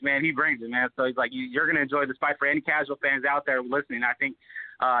fights, man, he brings it, man. So he's like, you're gonna enjoy this fight. For any casual fans out there listening, I think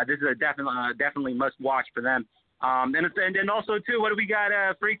this is a definitely must watch for them. And also too, what do we got?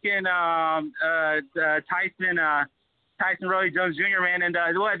 Freaking Tyson Roy Jones Jr., man, and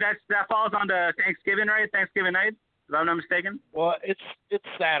that falls on the Thanksgiving, right? Thanksgiving night, if I'm not mistaken. Well, it's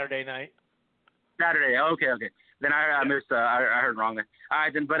Saturday night. Saturday. Okay. Then I missed. I heard wrong there. All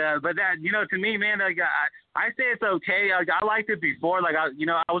right, then, but that, to me, man, like I say it's okay. I liked it before. Like I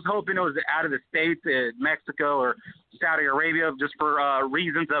was hoping it was out of the States, Mexico or Saudi Arabia, just for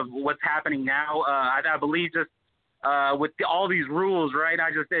reasons of what's happening now. I believe just. With all these rules, right?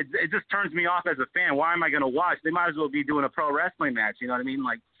 It just turns me off as a fan. Why am I going to watch? They might as well be doing a pro wrestling match. You know what I mean?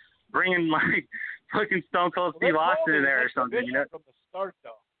 Like bringing fucking Stone Cold Steve Austin in there or something. From the start,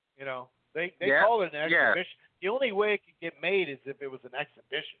 though, they called it an exhibition. The only way it could get made is if it was an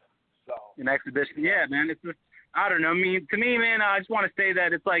exhibition. So an exhibition, yeah, man. I don't know. I mean, to me, man, I just want to say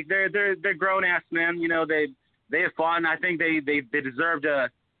that it's like they're grown ass men. They have fought, and I think they deserve to.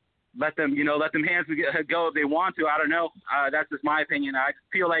 Let them hands go if they want to. I don't know. That's just my opinion. I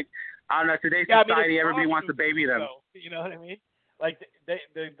feel like, I don't know, today's society, everybody wants to baby them. You know what I mean? Like,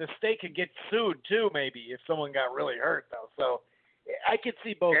 the state could get sued, too, maybe, if someone got really hurt, though. So, I could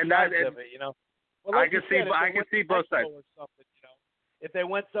see both sides of it, Well, like I can see both sides. If they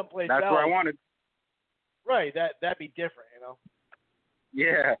went someplace else. That's where I wanted. Right, that'd be different,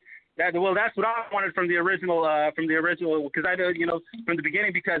 Yeah. That's what I wanted from the original, because I know, from the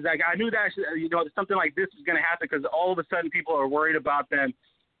beginning, because I knew that, something like this was going to happen, because all of a sudden people are worried about them,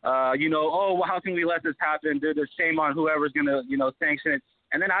 how can we let this happen? There's shame on whoever's going to, sanction it.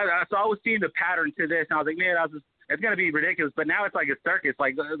 And then I was seeing the pattern to this, and I was like, man, it's going to be ridiculous. But now it's like a circus.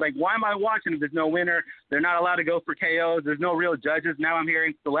 Like, why am I watching if there's no winner? They're not allowed to go for KOs. There's no real judges. Now I'm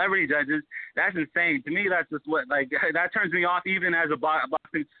hearing celebrity judges. That's insane. To me, that's just that turns me off even as a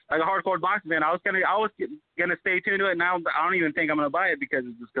boxing, like a hardcore boxing fan. I was gonna stay tuned to it. Now I don't even think I'm gonna buy it because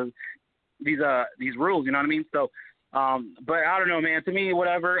these rules. You know what I mean? So, but I don't know, man. To me,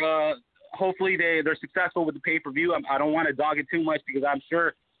 whatever. Hopefully they're successful with the pay-per-view. I don't want to dog it too much because I'm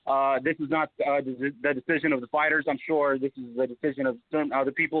sure this is not the decision of the fighters. I'm sure this is the decision of certain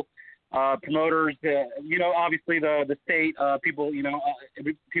other people, promoters, obviously the state, people,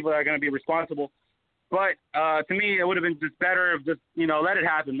 people that are going to be responsible. But to me, it would have been just better if just, let it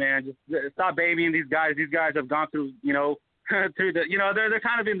happen, man. Just stop babying these guys. These guys have gone through, through the, they're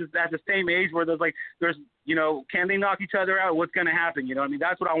kind of at the same age where there's, can they knock each other out? What's going to happen? I mean,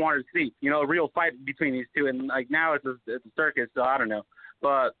 that's what I wanted to see, a real fight between these two. And like now it's a circus. So I don't know.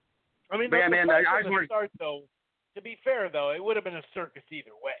 But I mean, yeah, man, I just want to start though. To be fair, though, it would have been a circus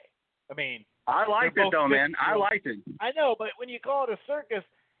either way. I mean, I liked it though, man. I liked it. I know, but when you call it a circus,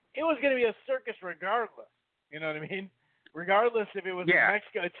 it was going to be a circus regardless. You know what I mean? Regardless if it was in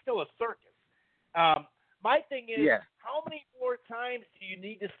Mexico, it's still a circus. My thing is, how many more times do you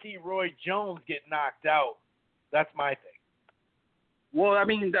need to see Roy Jones get knocked out? That's my thing. Well, I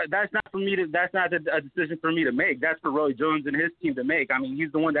mean, that's not for me to. That's not a decision for me to make. That's for Roy Jones and his team to make. I mean,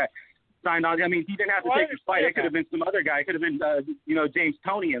 he's the one that signed on. I mean, he didn't have to take his fight. It could have been some other guy. It could have been, James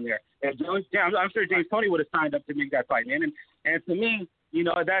Toney in there. If Jones, I'm sure James Toney would have signed up to make that fight, man. And to me,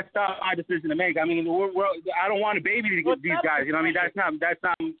 that's not my decision to make. I mean, I don't want to baby these guys. I mean, that's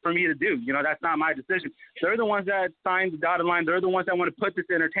not for me to do. That's not my decision. They're the ones that signed the dotted line. They're the ones that want to put this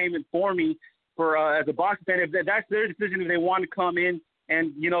entertainment for me. For as a boxing fan, if that's their decision, if they want to come in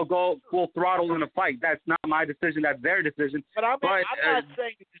and go full throttle in a fight, that's not my decision. That's their decision. But I'm not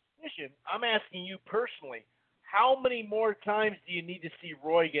saying the decision. I'm asking you personally. How many more times do you need to see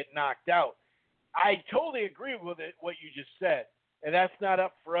Roy get knocked out? I totally agree with what you just said, and that's not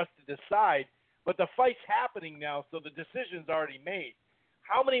up for us to decide. But the fight's happening now, so the decision's already made.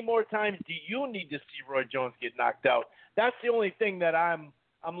 How many more times do you need to see Roy Jones get knocked out? That's the only thing that I'm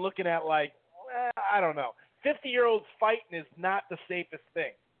looking at like, I don't know. 50-year-olds fighting is not the safest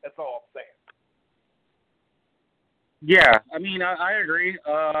thing. That's all I'm saying. Yeah, I mean, I agree.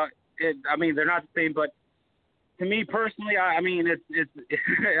 I mean, they're not the same, but to me personally, I mean, it's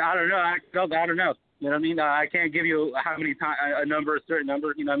I don't know. I don't know. You know what I mean? I can't give you how many times a certain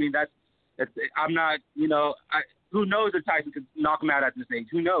number. You know what I mean? That's I'm not. You know, who knows if Tyson could knock him out at this age?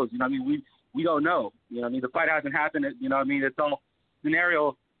 Who knows? You know what I mean? We don't know. You know what I mean? The fight hasn't happened. You know what I mean? It's all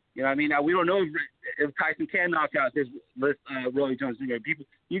scenario. You know what I mean? We don't know if Tyson can knock out this Roy Jones Jr. People,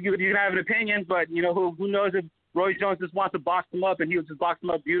 you can have an opinion, but you know who knows if Roy Jones just wants to box him up and he'll just box him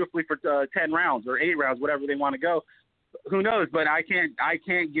up beautifully for 10 rounds or 8 rounds, whatever they want to go. Who knows? But I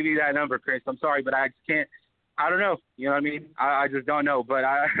can't give you that number, Chris. I'm sorry, but I just can't. I don't know. You know what I mean? I just don't know. But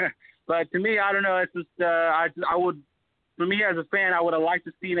but to me, I don't know. It's just I would, for me as a fan, I would have liked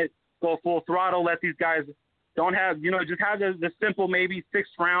to seen it go full throttle. Let these guys don't have, you know, just have the simple maybe 6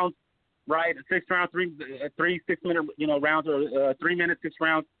 rounds, right? 6 rounds, 3 6-minute, you know, rounds, or 3 minutes, 6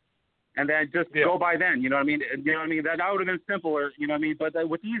 rounds, and then just go by then. You know what I mean? You know what I mean? That would have been simpler. You know what I mean? But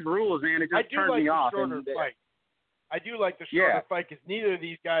with these rules, man, it just turns me off. I do like the shorter fight because neither of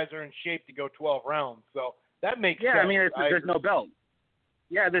these guys are in shape to go 12 rounds. So that makes sense. Yeah, I mean, there's no belt.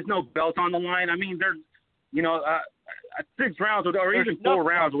 Yeah, there's no belt on the line. I mean, there's, you know, 6 rounds or even 4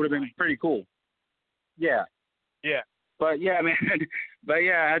 rounds would have been pretty cool. Yeah. Yeah. But yeah, man. But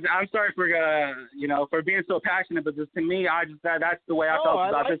yeah, I'm sorry for you know, for being so passionate. But just to me, that's the way I felt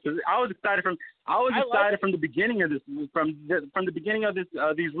about this. I was excited from the beginning of this, from the beginning of this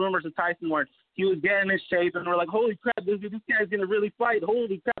these rumors of Tyson where he was getting in shape, and we're like, holy crap, this guy's gonna really fight.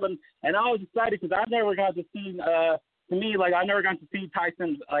 Holy crap! And I was excited because I never got to see. To me, like I never got to see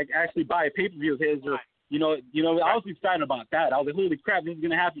Tyson like actually buy a pay-per-view of his, or you know, I was excited about that. I was like, holy crap, this is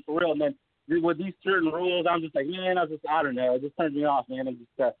gonna happen for real. And then with these certain rules, I'm just like, man, I don't know. It just turns me off, man. I'm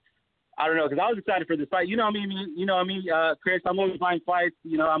just, I don't know, because I was excited for this fight. You know what I mean? You know what I mean, Chris? I'm always buying fights.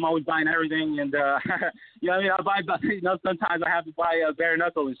 You know, I'm always buying everything, and you know what I mean? I buy. You know, sometimes I have to buy bare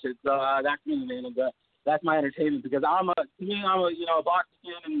knuckle and shit. So that's me, man, and that's my entertainment because I'm a you know, a boxing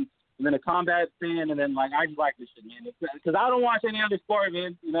fan and then a combat fan, and then like I just like this shit, man. Because I don't watch any other sport,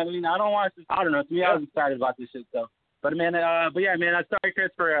 man. You know what I mean? I don't watch. I don't know. To me, I was excited about this shit. So, but man, but yeah, man. I'm sorry,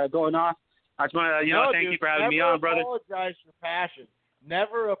 Chris, for going off. I just want to, thank you for having me on, brother. Never apologize for passion.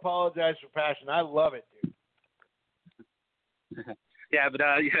 Never apologize for passion. I love it, dude. Yeah, but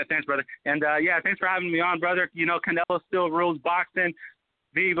yeah, thanks, brother. And yeah, thanks for having me on, brother. You know, Canelo still rules boxing.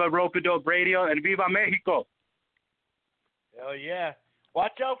 Viva Ropedo Radio and Viva Mexico. Hell yeah.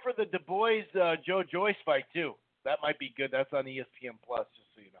 Watch out for the Dubois Joyce fight too. That might be good. That's on ESPN Plus, just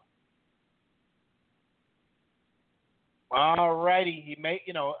so you know. All righty, he may.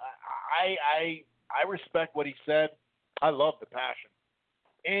 You know, I respect what he said. I love the passion,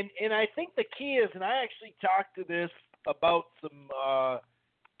 and I think the key is, and I actually talked to this about some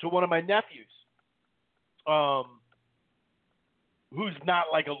to one of my nephews, who's not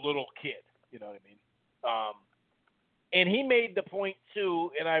like a little kid. You know what I mean? And he made the point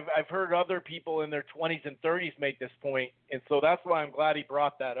too, and I've heard other people in their 20s and 30s make this point, and so that's why I'm glad he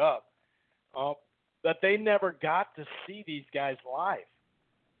brought that up. That they never got to see these guys live.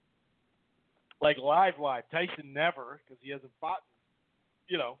 Like live. Tyson never, because he hasn't fought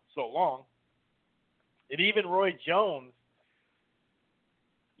in, so long. And even Roy Jones,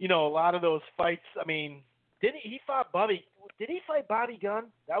 a lot of those fights, I mean, he fought Bobby? Did he fight Bobby Gunn?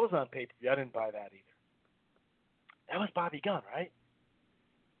 That was on pay-per-view. I didn't buy that either. That was Bobby Gunn, right?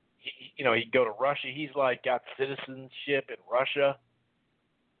 He'd go to Russia. He's like got citizenship in Russia,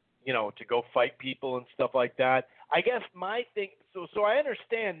 to go fight people and stuff like that. I guess my thing, so I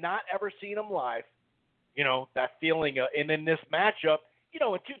understand not ever seeing him live, that feeling. And in this matchup, in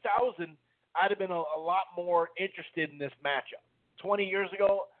 2000, I'd have been a lot more interested in this matchup. 20 years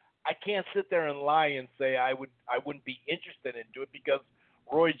ago, I can't sit there and lie and say I wouldn't be interested into it because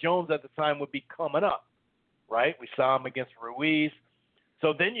Roy Jones at the time would be coming up, right? We saw him against Ruiz.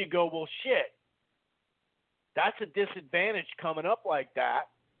 So then you go, well, shit, that's a disadvantage coming up like that.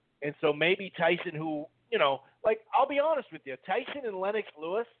 And so maybe Tyson, who, I'll be honest with you, Tyson and Lennox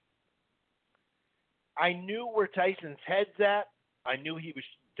Lewis, I knew where Tyson's head's at. I knew he was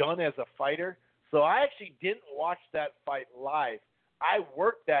done as a fighter. So I actually didn't watch that fight live. I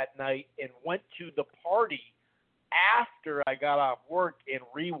worked that night and went to the party after I got off work and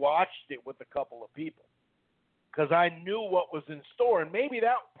rewatched it with a couple of people because I knew what was in store. And maybe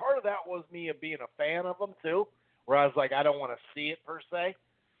that part of that was me of being a fan of them too, where I was like, I don't want to see it per se.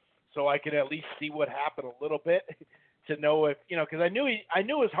 So I could at least see what happened a little bit to know if, because I knew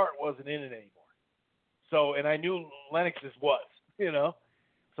his heart wasn't in it anymore. So, and I knew Lennox's was,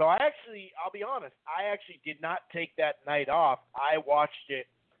 So So I'll be honest, I actually did not take that night off. I watched it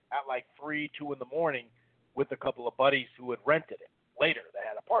at like 3, 2 in the morning with a couple of buddies who had rented it later. They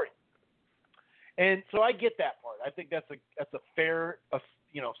had a party. And so I get that part. I think that's a fair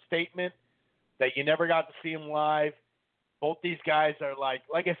statement that you never got to see him live. Both these guys are like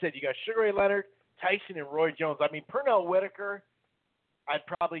I said, you got Sugar Ray Leonard, Tyson, and Roy Jones. I mean, Pernell Whitaker, I'd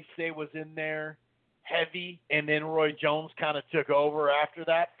probably say was in there heavy, and then Roy Jones kind of took over after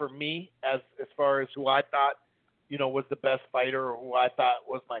that for me as far as who I thought, was the best fighter or who I thought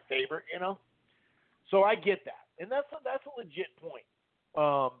was my favorite, So I get that, and that's a legit point.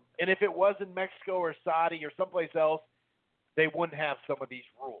 And if it was in Mexico or Saudi or someplace else, they wouldn't have some of these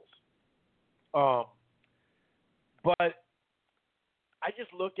rules. But I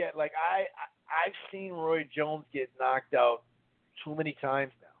just look at I've seen Roy Jones get knocked out too many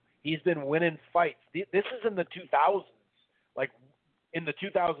times now. He's been winning fights. This is in the 2000s, like in the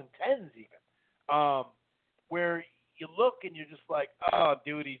 2010s even, where you look and you're just like, oh,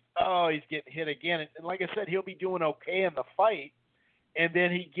 dude, he's getting hit again. And like I said, he'll be doing okay in the fight, and then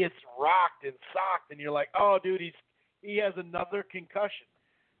he gets rocked and socked, and you're like, oh, dude, he has another concussion.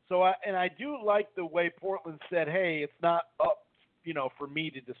 So I do like the way Portland said, hey, it's not up, for me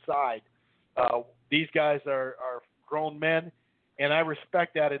to decide. These guys are grown men. And I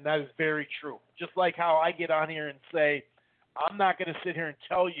respect that, and that is very true. Just like how I get on here and say, I'm not going to sit here and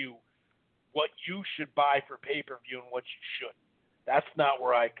tell you what you should buy for pay-per-view and what you shouldn't. That's not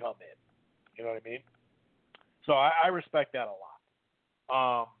where I come in. You know what I mean? So I respect that a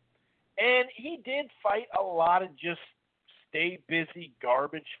lot. And he did fight a lot of just stay busy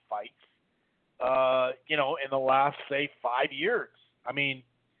garbage fights, in the last, say, 5 years. I mean,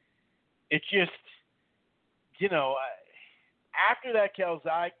 it's just, after that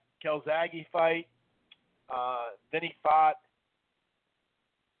Calzaghe fight, then he fought,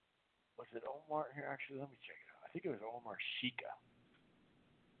 was it Omar here? Actually, let me check it out. I think it was Omar Shika.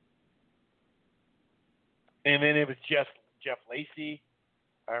 And then it was Jeff Lacey.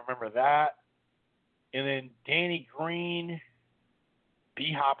 I remember that. And then Danny Green,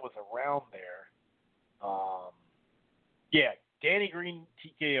 B-Hop was around there. Danny Green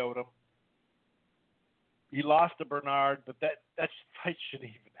TKO'd him. He lost to Bernard, but that fight shouldn't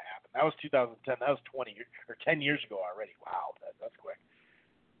even happen. That was 2010. That was 10 years ago already. Wow, that's quick.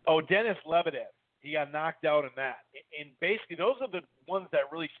 Oh, Denis Lebedev. He got knocked out in that. And basically, those are the ones that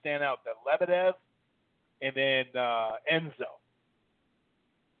really stand out. That Lebedev and then Enzo.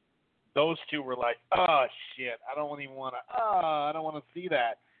 Those two were like, oh shit, I don't want to see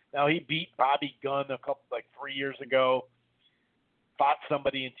that. Now he beat Bobby Gunn 3 years ago. Fought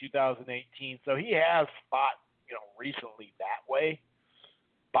somebody in 2018, so he has fought, recently that way.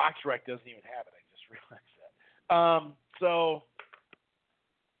 BoxRec doesn't even have it. I just realized that. So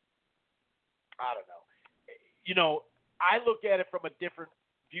I don't know. I look at it from a different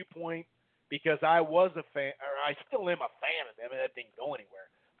viewpoint because I was a fan, or I still am a fan of them, and that didn't go anywhere.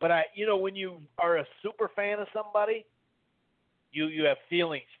 But when you are a super fan of somebody, you have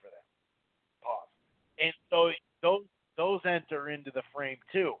feelings for them. Pause. And so those enter into the frame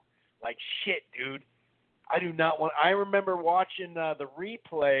too. Like, shit, dude. I do not want. I remember watching the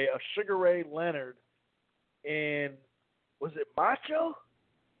replay of Sugar Ray Leonard and was it Macho?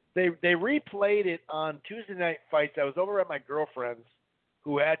 They replayed it on Tuesday Night Fights. I was over at my girlfriend's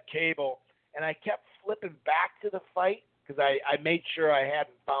who had cable, and I kept flipping back to the fight because I made sure I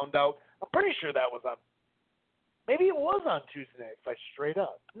hadn't found out. I'm pretty sure that was on. Maybe it was on Tuesday Night Fights straight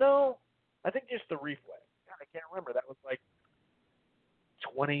up. No, I think just the replay. God, I can't remember. That was like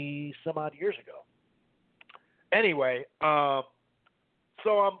 20 some odd years ago. Anyway, so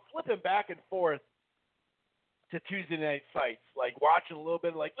I'm flipping back and forth to Tuesday Night Fights, like watching a little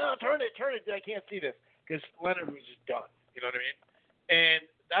bit, like, no, turn it, I can't see this, because Leonard was just done, you know what I mean? And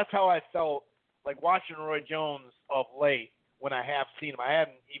that's how I felt, like watching Roy Jones of late when I have seen him. I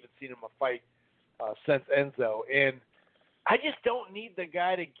hadn't even seen him fight since Enzo, and I just don't need the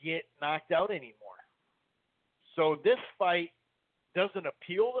guy to get knocked out anymore. So this fight doesn't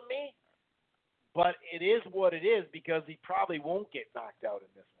appeal to me, but it is what it is because he probably won't get knocked out in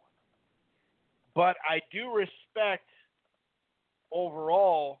this one. But I do respect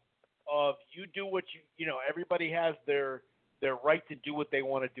overall of you do what you know, everybody has their right to do what they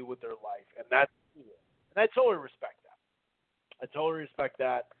want to do with their life. And that's cool. And I totally respect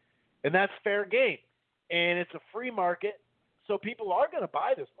that. And that's fair game. And it's a free market, so people are going to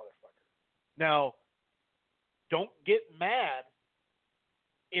buy this motherfucker. Now, don't get mad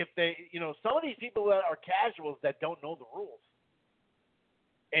if they, some of these people that are casuals that don't know the rules.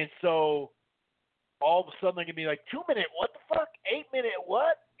 And so all of a sudden they're going to be like, 2 minute, what the fuck? 8 minute,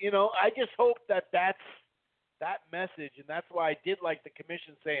 what? I just hope that that's that message, and that's why I did like the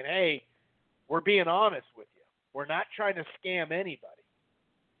commission saying, hey, we're being honest with you. We're not trying to scam anybody.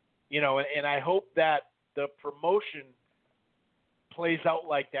 And I hope that the promotion plays out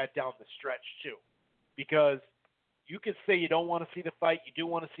like that down the stretch too. Because you could say you don't want to see the fight, you do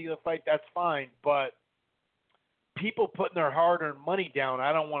want to see the fight, that's fine, but people putting their hard-earned money down,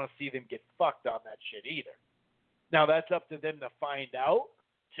 I don't want to see them get fucked on that shit either. Now, that's up to them to find out,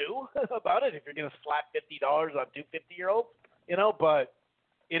 too, about it, if you're going to slap $50 on two 50-year-olds, but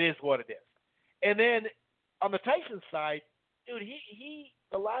it is what it is. And then on the Tyson side, dude, he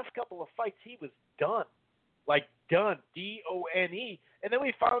the last couple of fights, he was done. Like, done, D-O-N-E. And then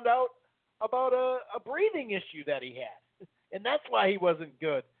we found out about a breathing issue that he had. And that's why he wasn't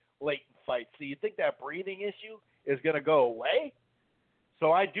good late in fights. So you think that breathing issue is going to go away?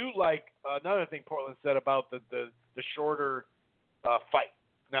 So I do like another thing Portland said about the shorter fight.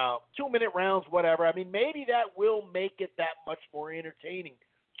 Now, 2-minute rounds, whatever. I mean, maybe that will make it that much more entertaining.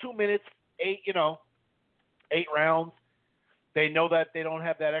 2 minutes, 8 rounds. They know that they don't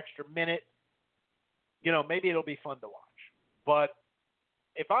have that extra minute. Maybe it'll be fun to watch. But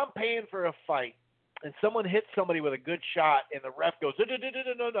if I'm paying for a fight and someone hits somebody with a good shot and the ref goes, no,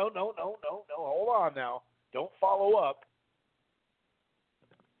 hold on now. Don't follow up.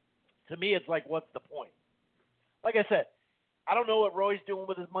 To me, it's like, what's the point? Like I said, I don't know what Roy's doing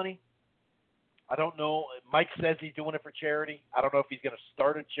with his money. I don't know. Mike says he's doing it for charity. I don't know if he's going to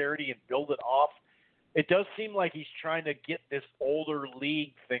start a charity and build it off. It does seem like he's trying to get this older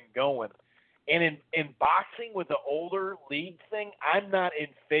league thing going. And in boxing with the older league thing, I'm not in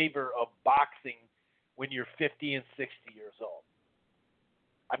favor of boxing when you're 50 and 60 years old.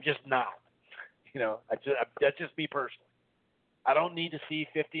 I'm just not. That's just me personally. I don't need to see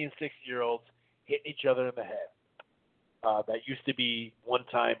 50 and 60-year-olds hitting each other in the head. That used to be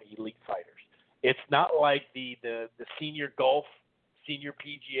one-time elite fighters. It's not like the senior golf, senior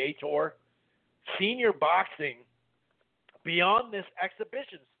PGA tour. Senior boxing, beyond this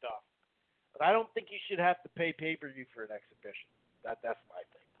exhibition stuff, but I don't think you should have to pay pay-per-view for an exhibition. That's my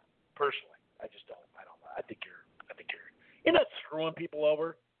thing. Personally, I just don't. I don't. I think you're not screwing people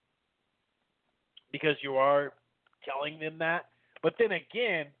over because you are telling them that. But then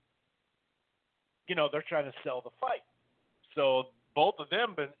again, they're trying to sell the fight. So both of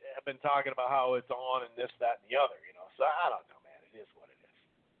them have been talking about how it's on and this, that, and the other. So I don't know, man. It is what it is.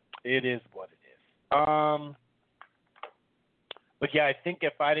 It is what it is. But yeah, I think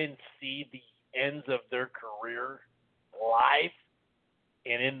if I didn't see the ends of their career live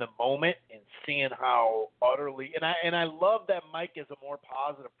and in the moment and seeing how utterly and I love that Mike is a more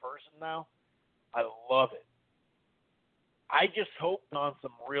positive person now. I love it. I just hope on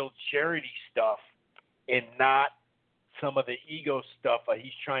some real charity stuff and not some of the ego stuff.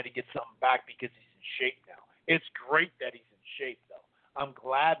 He's trying to get something back because he's in shape now. It's great that he's in shape, though. I'm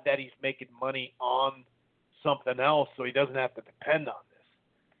glad that he's making money on something else so he doesn't have to depend on this.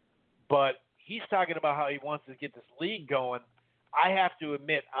 But he's talking about how he wants to get this league going. I have to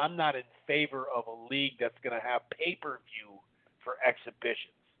admit, I'm not in favor of a league that's going to have pay-per-view for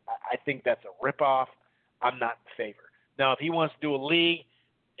exhibitions. I think that's a ripoff. I'm not in favor. Now, if he wants to do a league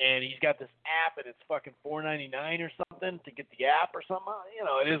and he's got this app and it's fucking $4.99 or something to get the app or something,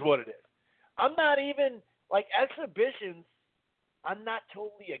 it is what it is. I'm not even, exhibitions, I'm not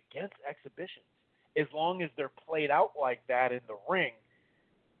totally against exhibitions as long as they're played out like that in the ring.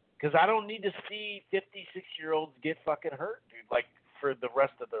 Because I don't need to see 56-year-olds get fucking hurt, dude, for the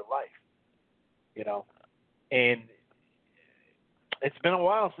rest of their life. And it's been a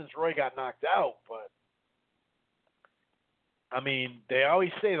while since Roy got knocked out, but I mean, they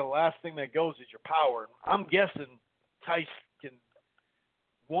always say the last thing that goes is your power. I'm guessing Tyson can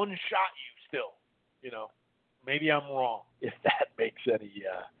one-shot you still, Maybe I'm wrong, if that makes that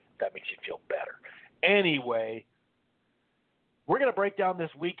makes you feel better. Anyway, we're going to break down this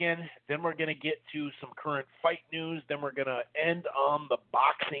weekend. Then we're going to get to some current fight news. Then we're going to end on the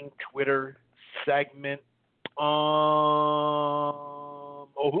boxing Twitter segment. Who's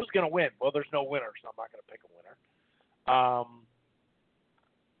going to win? Well, there's no winner, so I'm not going to pick a winner.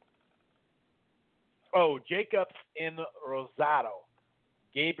 Jacobs and Rosado.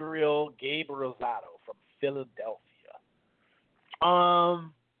 Gabe Rosado from Philadelphia.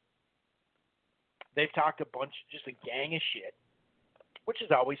 They've talked a bunch, just a gang of shit, which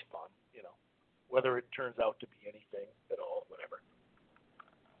is always fun, whether it turns out to be anything at all, whatever.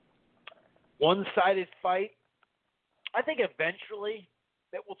 One-sided fight. I think eventually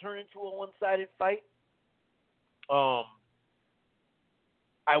that will turn into a one-sided fight. I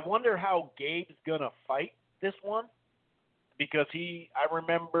wonder how Gabe's going to fight this one because I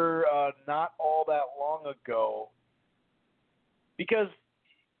remember not all that long ago, because,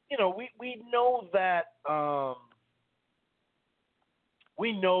 you know, we know that,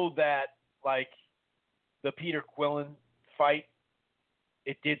 like, the Peter Quillen fight,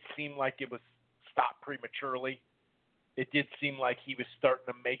 it did seem like it was stopped prematurely. It did seem like he was starting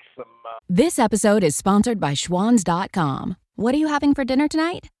to make some... This episode is sponsored by Schwans.com. What are you having for dinner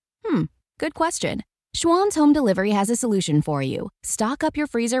tonight? Good question. Schwann's Home Delivery has a solution for you. Stock up your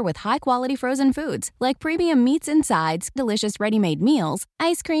freezer with high-quality frozen foods like premium meats and sides, delicious ready-made meals,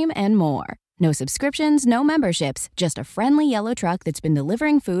 ice cream, and more. No subscriptions, no memberships, just a friendly yellow truck that's been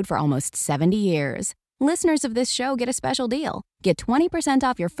delivering food for almost 70 years. Listeners of this show get a special deal. Get 20%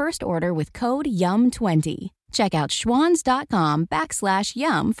 off your first order with code YUM20. Check out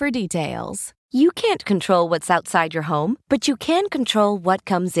schwans.com/YUM for details. You can't control what's outside your home, but you can control what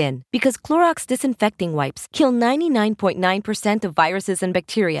comes in. Because Clorox disinfecting wipes kill 99.9% of viruses and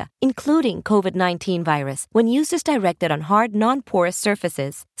bacteria, including COVID-19 virus, when used as directed on hard, non-porous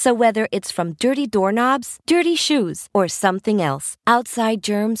surfaces. So whether it's from dirty doorknobs, dirty shoes, or something else, outside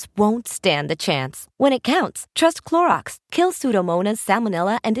germs won't stand a chance. When it counts, trust Clorox. Kill Pseudomonas,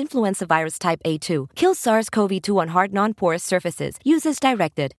 Salmonella, and influenza virus type A2. Kill SARS-CoV-2 on hard, non-porous surfaces. Use as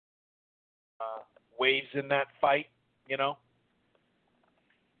directed. Waves in that fight, you know.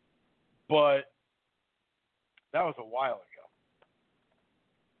 But that was a while ago.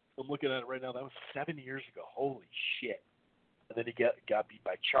 I'm looking at it right now. That was 7 years ago. Holy shit. And then he got beat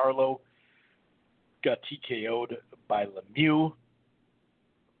by Charlo. Got TKO'd by Lemieux.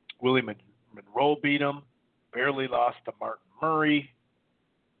 Willie Monroe beat him. Barely lost to Martin Murray.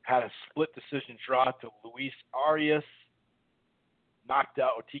 Had a split decision draw to Luis Arias. Knocked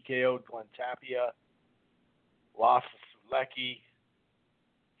out or TKO'd Glenn Tapia. Lost to Sulecki.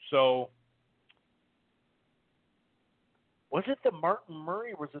 So, was it the Martin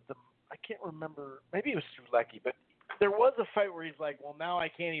Murray? Was it I can't remember. Maybe it was Sulecki. But there was a fight where he's like, well, now I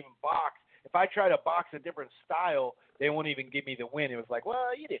can't even box. If I try to box a different style, they won't even give me the win. It was like,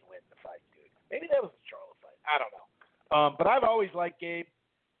 well, you didn't win the fight, dude. Maybe that was the Charlo fight. I don't know. But I've always liked Gabe.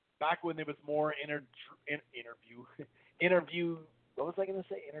 Back when there was more interview. What was I going to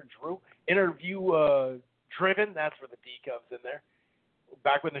say? Interview driven. That's where the D comes in there.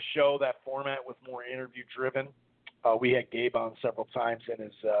 Back when the show, that format was more interview driven. We had Gabe on several times and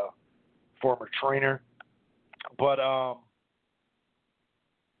his former trainer. But, I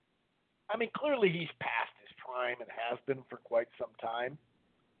mean, clearly he's past his prime and has been for quite some time.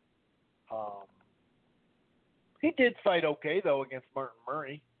 He did fight okay, though, against Martin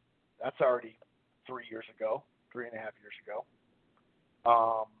Murray. That's already 3.5 years ago.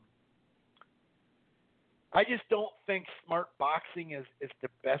 I just don't think smart boxing is the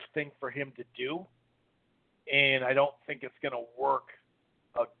best thing for him to do. And I don't think it's going to work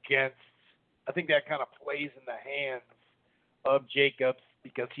against – I think that kind of plays in the hands of Jacobs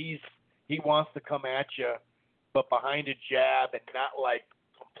because he wants to come at you, but behind a jab and not, like,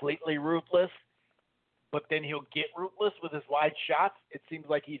 completely ruthless. But then he'll get ruthless with his wide shots. It seems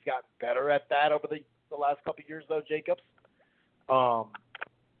like he's gotten better at that over the last couple of years, though, Jacobs.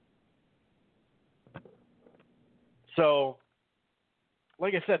 So,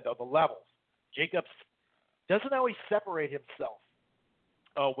 like I said, though, the levels. Jacobs doesn't always separate himself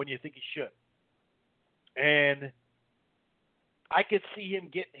when you think he should. And I could see him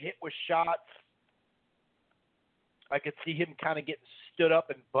getting hit with shots. I could see him kind of getting stood up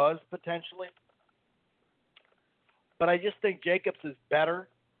and buzzed potentially. But I just think Jacobs is better.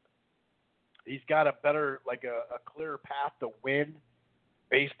 He's got a better, like a clearer path to win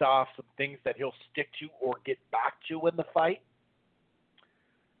based off some things that he'll stick to or get back to in the fight.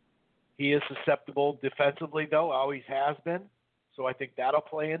 He is susceptible defensively, though, always has been. So I think that'll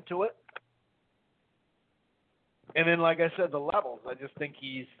play into it. And then, like I said, the levels. I just think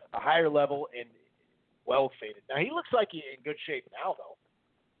he's a higher level and well-faded. Now, he looks like he's in good shape now, though.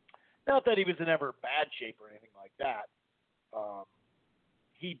 Not that he was in ever bad shape or anything like that.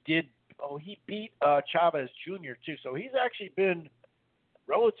 He beat Chavez Jr. too. So he's actually been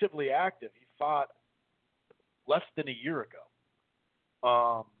relatively active. He fought less than a year ago.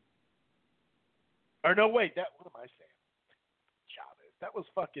 Or no, wait, what am I saying? Chavez. That was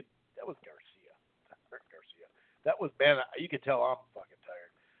Garcia. That was, man, you can tell I'm fucking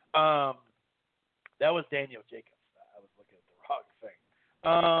tired. That was Daniel Jacobs. I was looking at the wrong thing.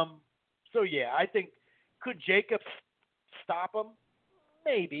 So, yeah, I think, could Jacobs stop him?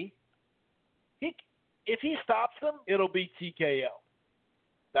 Maybe. If he stops him, it'll be TKO.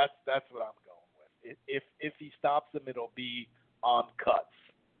 That's what I'm going with. If he stops him, it'll be on cuts.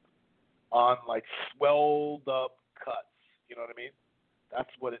 On, like, swelled up cuts, You know what I mean? That's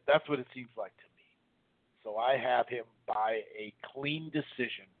what it seems like to me. So I have him by a clean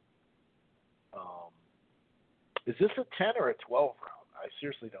decision. Is this a 10 or a 12 round? I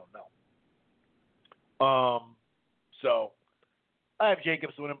seriously don't know. So I have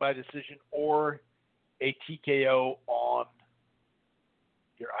Jacobs winning by decision or a TKO on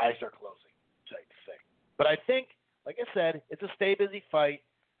your eyes are closing type thing. But I think, like I said, it's a stay busy fight.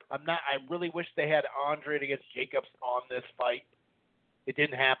 I really wish they had Andre against Jacobs on this fight. It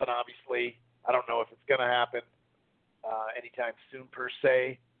didn't happen, obviously. I don't know if it's going to happen anytime soon per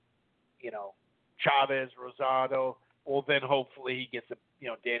se. Chavez, Rosado. Well, then hopefully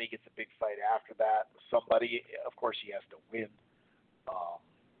Danny gets a big fight after that with somebody. Of course, he has to win.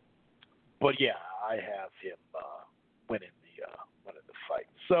 But yeah, I have him winning the fight.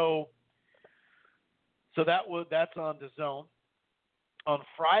 So that's on DAZN. On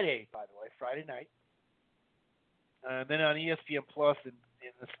Friday, by the way, Friday night. And then on ESPN Plus in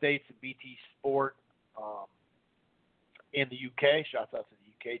the States and BT Sport in the UK, shouts out to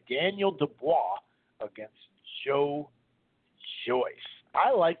the UK, Daniel Dubois against Joe Joyce. I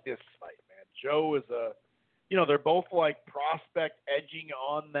like this fight, man. Joe is they're both like prospect edging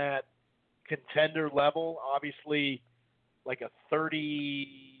on that contender level. Obviously, like a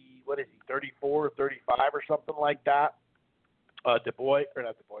 34, 35 or something like that. Dubois, or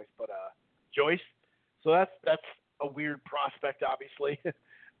not Dubois, but Joyce. So that's a weird prospect, obviously.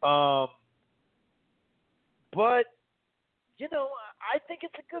 But I think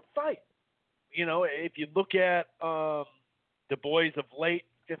it's a good fight. If you look at Dubois of late,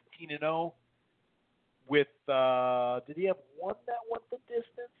 15-0. With did he have one that went the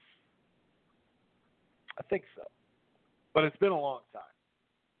distance? I think so, but it's been a long time.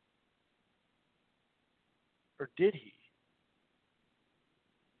 Or did he?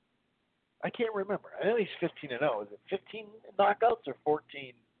 I can't remember. I know he's 15-0. Is it 15 knockouts or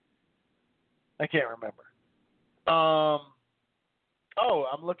 14? I can't remember. I'm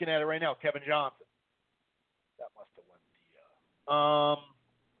looking at it right now. Kevin Johnson. That must have won the.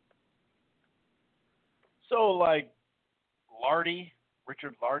 So like Lardy,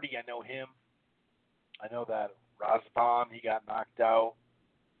 Richard Lardy, I know him. I know that Razvan, he got knocked out.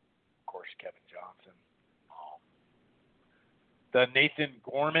 Of course, Kevin Johnson. The Nathan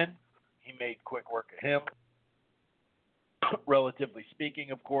Gorman, he made quick work of him, relatively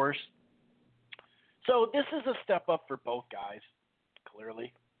speaking, of course. So this is a step up for both guys,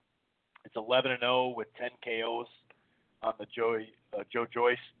 clearly. It's 11-0 with 10 KOs on the Joe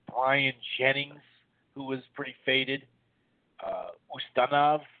Joyce. Brian Jennings, who was pretty faded.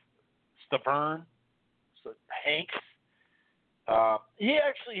 Ustanov, Stavern, Hanks. He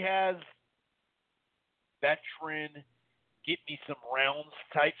actually has veteran, get me some rounds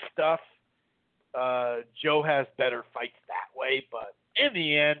type stuff. Joe has better fights that way, but in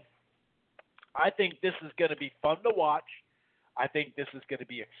the end, I think this is going to be fun to watch. I think this is going to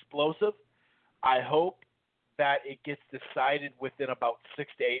be explosive. I hope that it gets decided within about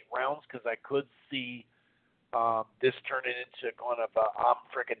 6 to 8 rounds, because I could see this turning into kind of a I'm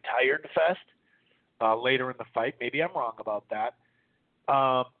freaking tired fest later in the fight. Maybe I'm wrong about that.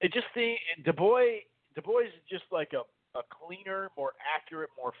 It just seems Dubois is just like a cleaner, more accurate,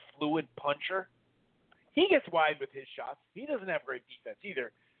 more fluid puncher. He gets wide with his shots. He doesn't have great defense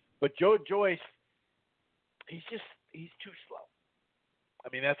either. But Joe Joyce, he's too slow. I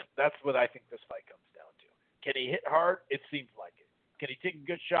mean, that's what I think this fight comes down to. Can he hit hard? It seems like it. Can he take a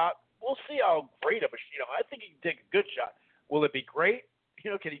good shot? We'll see how great of a I think he can take a good shot. Will it be great?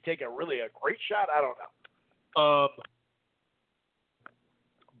 Can he take a great shot? I don't know.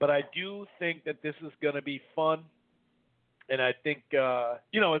 But I do think that this is going to be fun. And I think,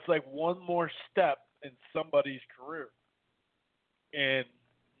 it's like one more step in somebody's career. And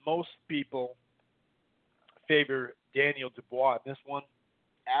most people favor Daniel Dubois in this one,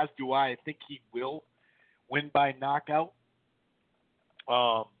 as do I. I think he will win by knockout.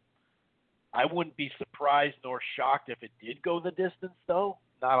 I wouldn't be surprised nor shocked if it did go the distance, though.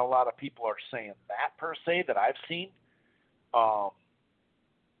 Not a lot of people are saying that, per se, that I've seen. What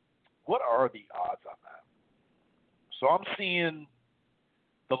are the odds on that? So I'm seeing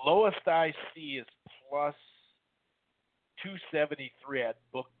the lowest I see is plus 273 at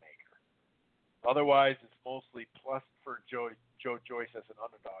bookmaker. Otherwise, it's mostly plus for Joe Joyce as an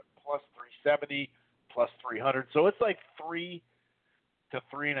underdog, plus 370, plus 300. So it's like 3 to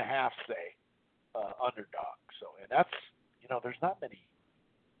 3.5, say, underdog. So, and that's, there's not many.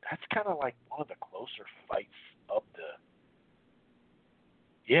 That's kind of like one of the closer fights of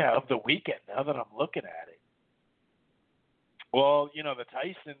the weekend, now that I'm looking at it. Well, the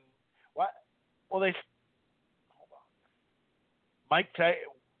Tyson, what? Well, hold on. Mike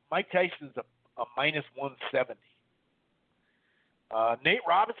Tyson's a minus 170. Nate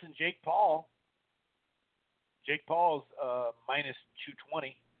Robinson, Jake Paul. Jake Paul's minus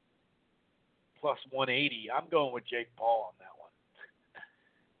 220, plus 180. I'm going with Jake Paul on that one.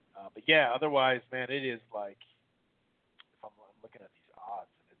 But yeah, otherwise, man, it is like, if I'm looking at these odds,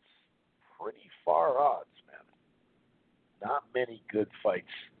 and it's pretty far odds, man. Not many good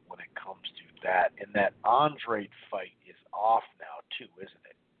fights when it comes to that. And that Andre fight is off now, too, isn't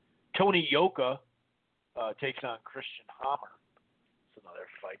it? Tony Yoka takes on Christian Hammer. It's another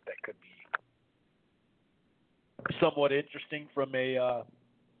fight that could be somewhat interesting from a,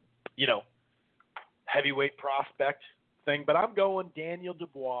 heavyweight prospect thing. But I'm going Daniel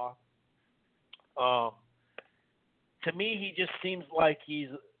Dubois. To me, he just seems like he's,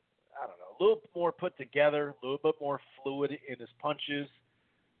 I don't know, a little more put together, a little bit more fluid in his punches.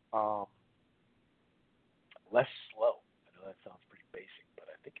 Less slow. I know that sounds pretty basic, but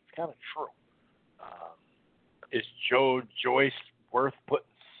I think it's kind of true. Is Joyce worth putting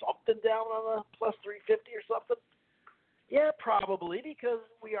something down on a plus 350 or something? Yeah, probably, because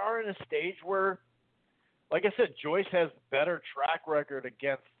we are in a stage where, like I said, Joyce has better track record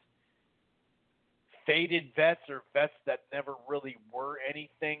against faded vets or vets that never really were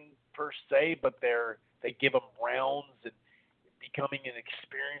anything per se, but they give them rounds and becoming an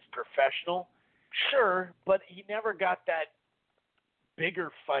experienced professional. Sure, but he never got that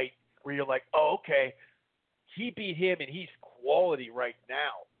bigger fight where you're like, oh, okay, he beat him and he's quality right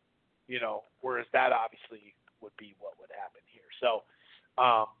now, whereas that obviously would be what would happen here. So,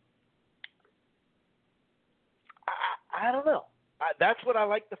 I don't know. That's what I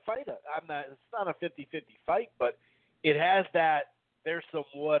like the fight of. It's not a 50-50 fight, but it has that there's some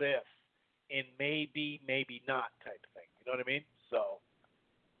what ifs and maybe, maybe not type thing. You know what I mean? So,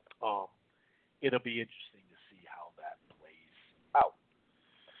 it'll be interesting to see how that plays out.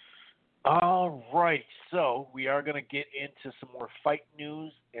 All right, so we are going to get into some more fight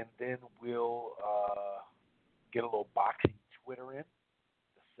news, and then we'll get a little boxing Twitter in,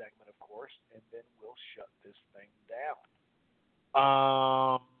 the segment, of course, and then we'll shut this thing down.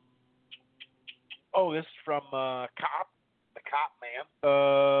 This is from the Cop Man.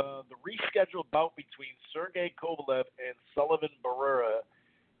 The rescheduled bout between Sergey Kovalev and Sullivan Barrera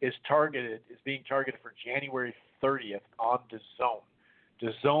is being targeted for January 30th on DAZN.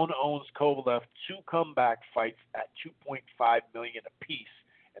 DAZN owns Kovalev 2 comeback fights at $2.5 million apiece,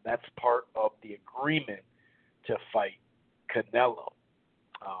 and that's part of the agreement to fight Canelo.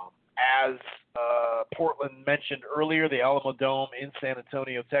 As Portland mentioned earlier, the Alamo Dome in San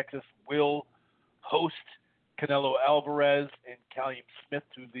Antonio, Texas, will host Canelo Alvarez and Callum Smith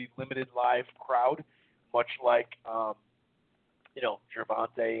to the limited live crowd, much like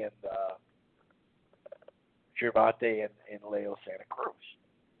Gervonta and Leo Santa Cruz.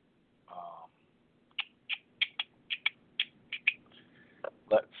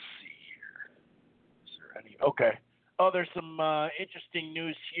 Let's see here. Is there any? Okay. Oh, there's some interesting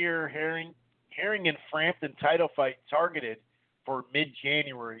news here. Herring and Frampton title fight targeted for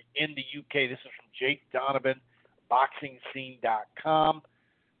mid-January in the UK. This is from Jake Donovan, BoxingScene.com.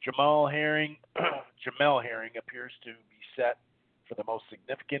 Jamel Herring appears to be set for the most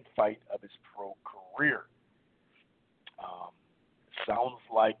significant fight of his pro career. Sounds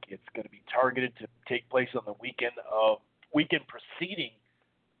like it's going to be targeted to take place on the weekend preceding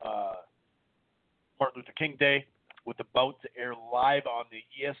Martin Luther King Day, with the bout to air live on the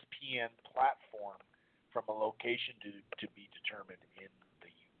ESPN platform from a location to be determined in the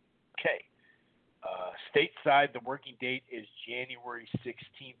UK. Stateside, the working date is January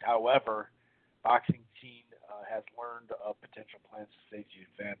 16th. However, Boxing Scene has learned of potential plans to stage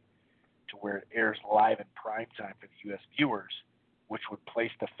the event to where it airs live in prime time for the U.S. viewers, which would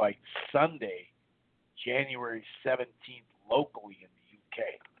place the fight Sunday, January 17th, locally in the UK.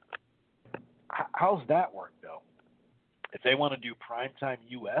 How's that work, though? If they want to do primetime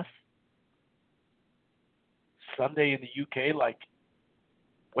U.S., Sunday in the UK, like,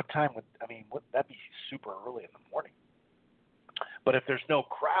 what time that'd be super early in the morning. But if there's no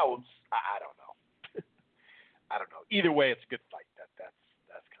crowds, I don't know. I don't know. Either way, it's a good fight. That's kind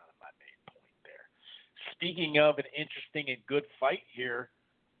of my main point there. Speaking of an interesting and good fight here,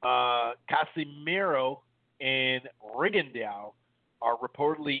 Casimiro and Rigondeaux are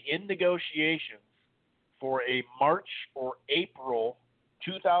reportedly in negotiations for a March or April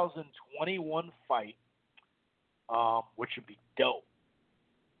 2021 fight, which would be dope.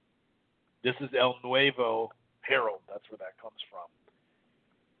 This is El Nuevo Herald. That's where that comes from.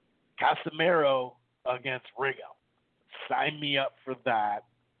 Casimiro against Rigo. Sign me up for that.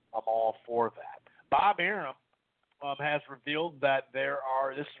 I'm all for that. Bob Arum has revealed that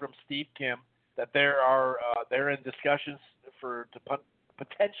this is from Steve Kim, that they're in discussions to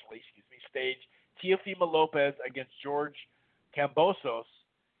potentially, stage Teofimo Lopez against George Kambosos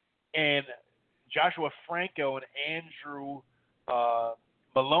and Joshua Franco and Andrew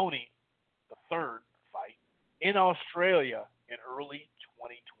Maloney, the third fight, in Australia in early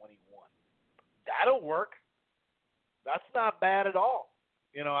 2021. That'll work. That's not bad at all.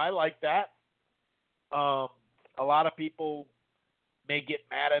 I like that. A lot of people may get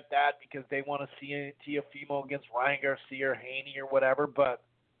mad at that because they want to see Teofimo against Ryan Garcia or Haney or whatever, but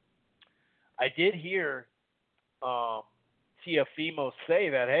I did hear Teofimo say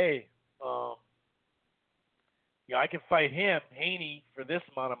that, hey, I can fight him, Haney, for this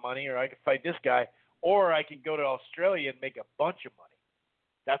amount of money, or I can fight this guy, or I can go to Australia and make a bunch of money.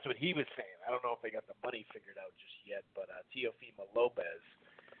 That's what he was saying. I don't know if they got the money figured out just yet, but Teofimo Lopez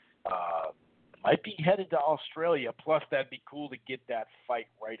might be headed to Australia. Plus, that'd be cool to get that fight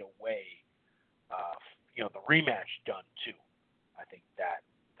right away. The rematch done too. I think that's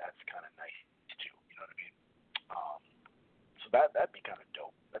kind of nice too. You know what I mean? So that'd be kind of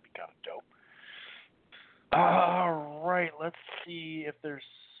dope. All right, let's see if we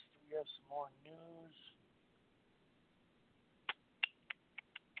have some more news.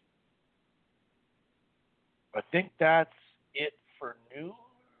 I think that's it for news.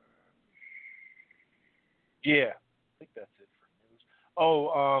 Yeah, I think that's it for news.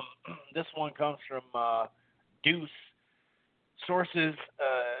 Oh, this one comes from Deuce. Sources.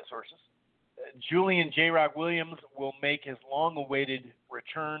 Julian J-Rock Williams will make his long-awaited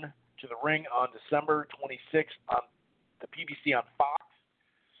return to the ring on December 26th on the PBC on Fox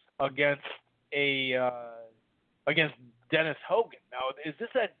against Dennis Hogan. Now, is this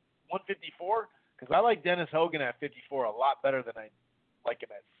at 154? Because I like Dennis Hogan at 54 a lot better than I like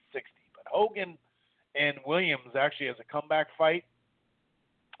him at 60. But Hogan and Williams actually as a comeback fight,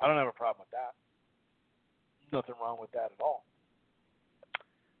 I don't have a problem with that. Nothing wrong with that at all.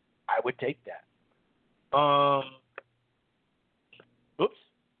 I would take that. Oops.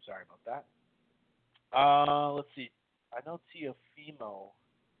 Sorry about that. Let's see. I know Teofimo,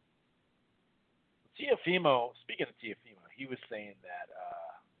 speaking of Teofimo, he was saying that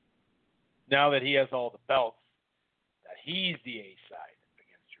now that he has all the belts, that he's the A side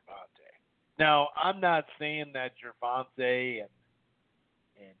against Gervonta. Now, I'm not saying that Gervonta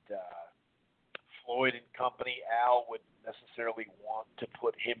and Floyd and company, Al, would necessarily want to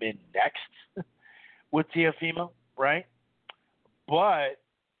put him in next with Teofimo, right? But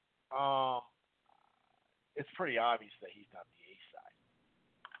it's pretty obvious that he's not the A side.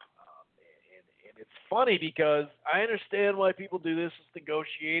 And it's funny because I understand why people do this is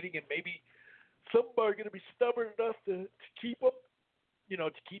negotiating, and maybe some are going to be stubborn enough to keep him,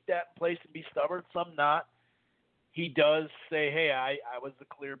 to keep that in place and be stubborn. Some not. He does say, hey, I was the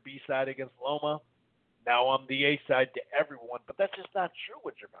clear B side against Loma. Now I'm the A side to everyone. But that's just not true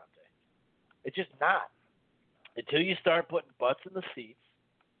with Gervonta. It's just not. Until you start putting butts in the seats,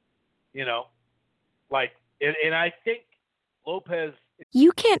 and I think Lopez.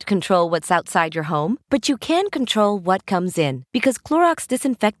 You can't control what's outside your home, but you can control what comes in. Because Clorox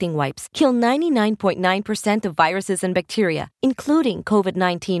disinfecting wipes kill 99.9% of viruses and bacteria, including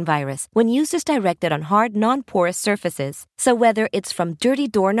COVID-19 virus, when used as directed on hard, non-porous surfaces. So whether it's from dirty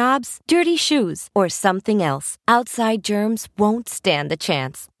doorknobs, dirty shoes, or something else, outside germs won't stand a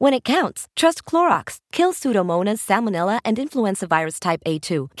chance. When it counts, trust Clorox. Kill Pseudomonas, Salmonella, and influenza virus type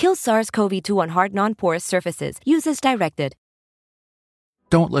A2. Kill SARS-CoV-2 on hard, non-porous surfaces. Use as directed.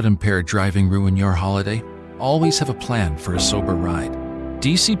 Don't let impaired driving ruin your holiday. Always have a plan for a sober ride.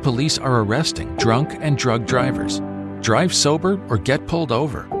 DC police are arresting drunk and drug drivers. Drive sober or get pulled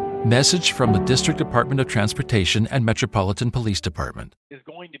over. Message from the District Department of Transportation and Metropolitan Police Department. Is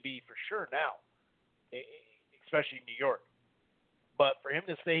going to be for sure now, especially in New York. But for him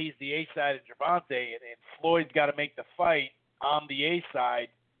to say he's the A side of Gervonta and Floyd's got to make the fight on the A side,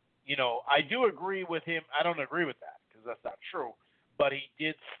 I do agree with him. I don't agree with that because that's not true. But he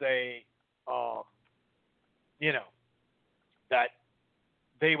did say, that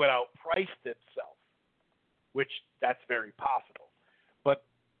they would outprice themselves, which that's very possible. But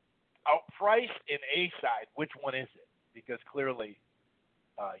outprice in A side, which one is it? Because clearly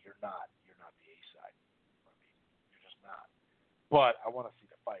you're not the A side. I mean, you're just not. But I want to see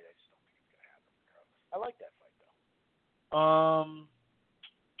the fight. I just don't think it's going to happen regardless. I like that fight, though.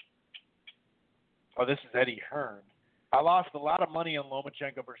 This is Eddie Hearn. I lost a lot of money on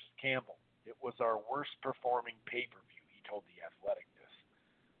Lomachenko versus Campbell. It was our worst performing pay-per-view, he told The Athletic this.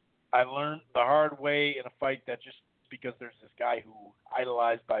 I learned the hard way in a fight that just because there's this guy who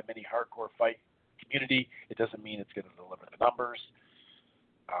idolized by many hardcore fight community. It doesn't mean it's going to deliver the numbers.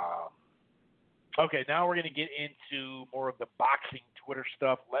 Okay, now we're going to get into more of the boxing Twitter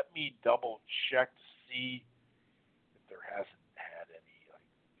stuff. Let me double check to see if there hasn't had any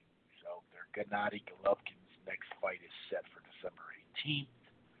news out there. Gennady Golovkin's next fight is set for December 18th.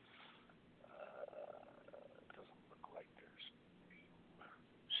 Doesn't look like there's new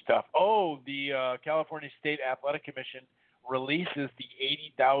stuff. Oh, the California State Athletic Commission releases the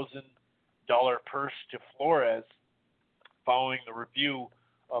 $80,000 purse to Flores following the review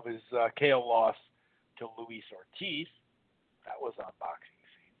of his KO loss to Luis Ortiz. That was on Boxing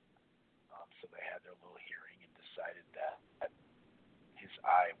Scene. So they had their little hearing and decided that his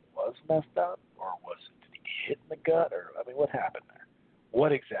eye was messed up, or was it, did he get hit in the gut, or, I mean, what happened there?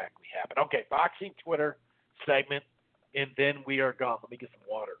 What exactly happened? Okay, Boxing Twitter segment, and then we are gone. Let me get some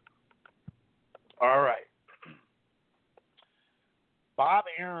water. All right. Bob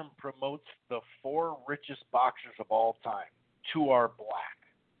Arum promotes the 4 richest boxers of all time. 2 are black.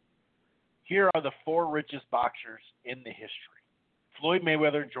 Here are the 4 richest boxers in the history: Floyd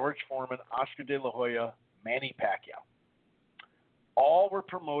Mayweather, George Foreman, Oscar De La Hoya, Manny Pacquiao. All were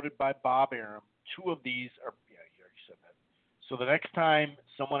promoted by Bob Arum. 2 of these are, yeah, you already said that. So the next time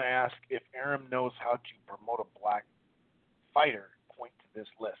someone asks if Arum knows how to promote a black fighter, point to this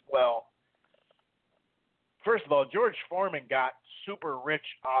list. Well, first of all, George Foreman got super rich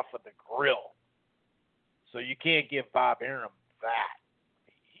off of the grill. So you can't give Bob Arum that.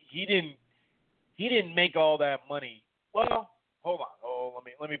 He didn't make all that money. Well, hold on. Oh,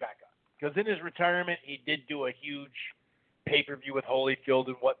 let me back up. Because in his retirement, he did do a huge pay-per-view with Holyfield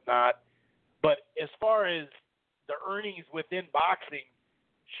and whatnot. But as far as the earnings within boxing,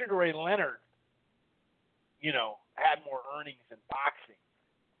 Sugar Ray Leonard, had more earnings in boxing,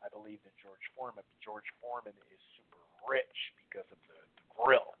 I believe, than George Foreman. But George Foreman is super rich because of the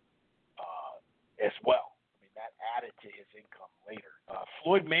grill as well. I mean, that added to his income later.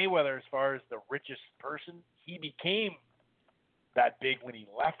 Floyd Mayweather, as far as the richest person, he became that big when he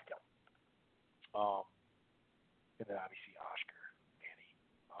left him. And then obviously Oscar, Manny.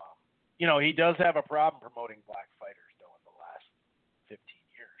 He does have a problem promoting black fighters, though, in the last 15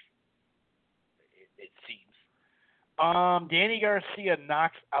 years, it seems. Danny Garcia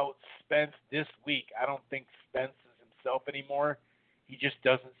knocks out Spence this week. I don't think Spence is himself anymore. He just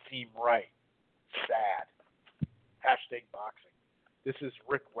doesn't seem right. Sad. Hashtag boxing. This is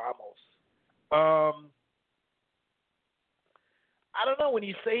Rick Ramos. I don't know. When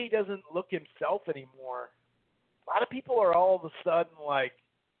you say he doesn't look himself anymore, a lot of people are all of a sudden like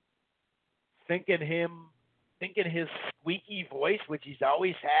thinking his squeaky voice, which he's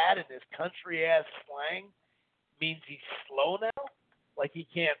always had, and his country-ass slang means he's slow now. Like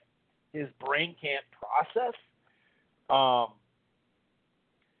his brain can't process.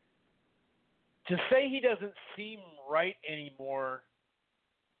 To say he doesn't seem right anymore,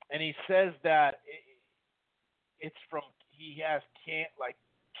 and he says that it's from he has camp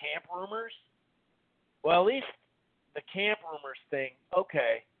rumors. Well, at least the camp rumors thing,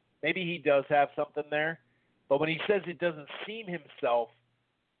 okay, maybe he does have something there. But when he says it doesn't seem himself,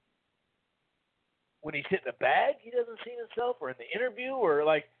 when he's hitting the bag, he doesn't seem himself, or in the interview, or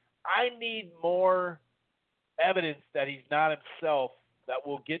I need more evidence that he's not himself that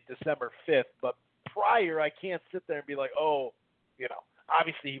we'll get December 5th. But prior, I can't sit there and be like,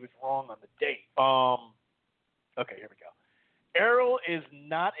 obviously he was wrong on the date. Okay, here we go. Errol is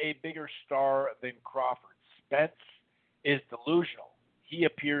not a bigger star than Crawford. Spence is delusional. He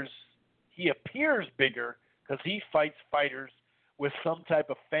appears bigger because he fights fighters with some type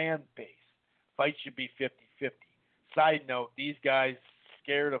of fan base. Fights should be 50-50. Side note, these guys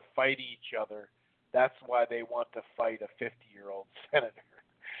scared of fighting each other. That's why they want to fight a 50-year-old senator.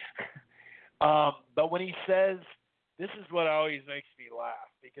 But when he says, this is what always makes me laugh,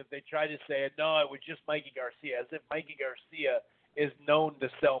 because they try to say, no, it was just Mikey Garcia, as if Mikey Garcia is known to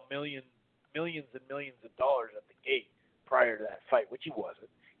sell millions and millions of dollars at the gate prior to that fight, which he wasn't.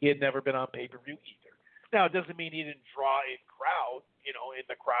 He had never been on pay-per-view either. Now, it doesn't mean he didn't draw in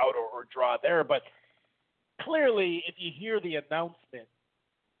the crowd or draw there, but clearly, if you hear the announcement,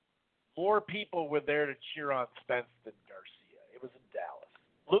 more people were there to cheer on Spence than Garcia. It was in Dallas.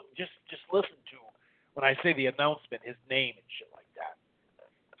 Look, just listen to when I say the announcement, his name and shit like that.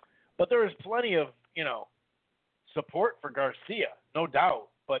 But there is plenty of, support for Garcia, no doubt.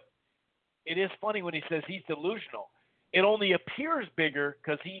 But it is funny when he says he's delusional. It only appears bigger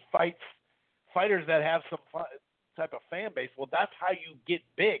because he fights fighters that have some type of fan base. Well, that's how you get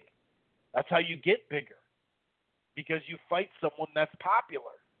big. That's how you get bigger, because you fight someone that's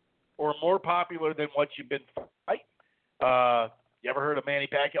popular or more popular than what you've been fighting. You ever heard of Manny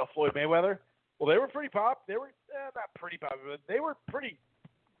Pacquiao, Floyd Mayweather? Well, they were pretty They were not pretty popular. But they were pretty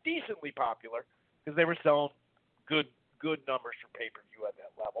decently popular because they were selling good numbers for pay-per-view at that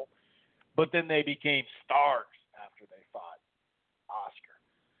level. But then they became stars after they fought Oscar.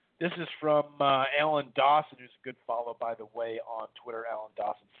 This is from Alan Dawson, who's a good follow, by the way, on Twitter, Alan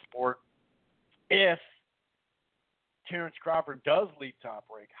Dawson Sport. If Terrence Crawford does leave Top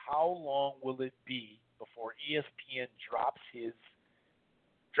Rank, how long will it be before ESPN drops him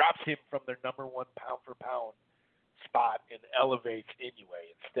from their number one pound-for-pound spot and elevates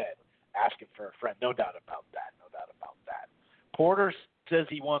Inoue instead? Asking for a friend. No doubt about that. Porter says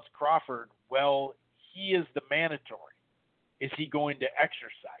he wants Crawford. Well, he is the mandatory. Is he going to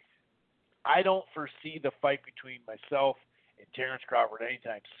exercise? I don't foresee the fight between myself and Terrence Crawford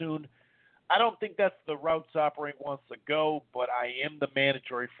anytime soon. I don't think that's the route Top Rank wants to go, but I am the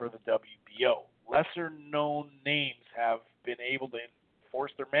mandatory for the WBO. Lesser-known names have been able to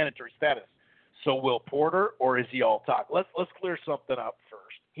enforce their mandatory status. So will Porter, or is he all talk? Let's clear something up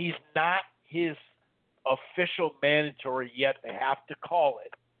first. He's not his official mandatory yet. They have to call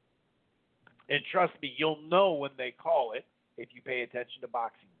it. And trust me, you'll know when they call it if you pay attention to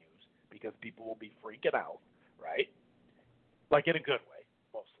boxing news, because people will be freaking out, right? Like in a good way,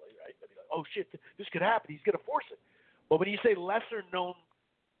 mostly, right? They'll be like, oh, shit, this could happen. He's going to force it. But when you say lesser-known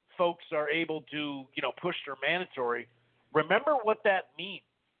folks are able to, push their mandatory, remember what that means.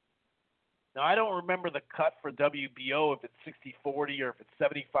 Now, I don't remember the cut for WBO, if it's 60-40 or if it's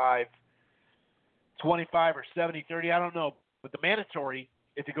 75-25 or 70-30. I don't know. But the mandatory,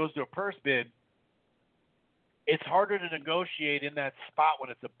 if it goes to a purse bid, it's harder to negotiate in that spot when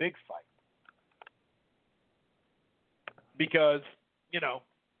it's a big fight. Because,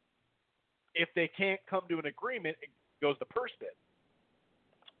 if they can't come to an agreement, it goes to purse bid.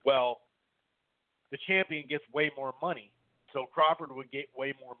 Well, the champion gets way more money. So Crawford would get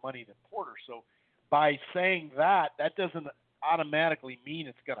way more money than Porter. So by saying that doesn't automatically mean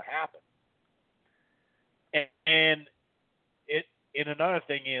it's going to happen. And another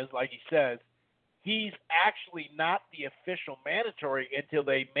thing is, like he says, he's actually not the official mandatory until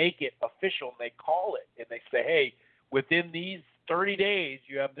they make it official and they call it. And they say, hey, within these 30 days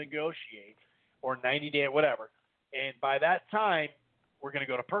you have to negotiate, or 90 days, whatever. And by that time, we're going to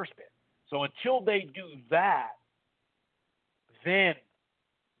go to purse bid. So until they do that, then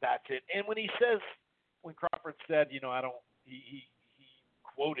that's it. And when Crawford said, he quoted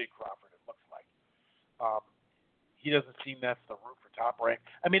Crawford, it looks like. He doesn't seem that's the route for Top Rank.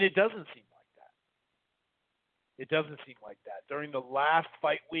 I mean, it doesn't seem like that. It doesn't seem like that. During the last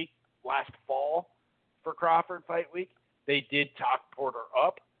fight week, last fall for Crawford fight week, they did talk Porter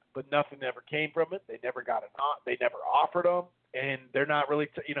up, but nothing ever came from it. They never they never offered him, and they're not really,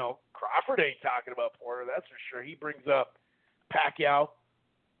 Crawford ain't talking about Porter, that's for sure. He brings up Pacquiao,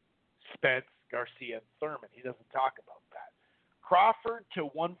 Spence, Garcia, and Thurman. He doesn't talk about that. Crawford to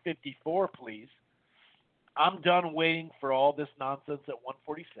 154, please. I'm done waiting for all this nonsense at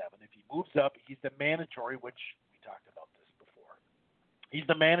 147. If he moves up, he's the mandatory, which we talked about this before. He's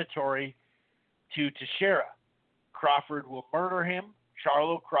the mandatory to Teixeira. Crawford will murder him.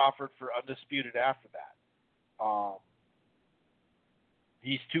 Charlo Crawford for undisputed after that.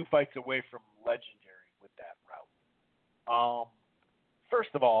 He's 2 fights away from legendary with that route.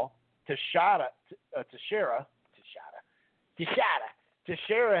 First of all, Teixeira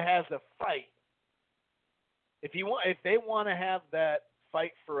has a fight. If they want to have that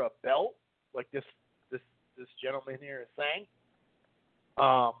fight for a belt, like this gentleman here is saying,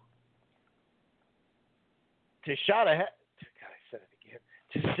 Teixeira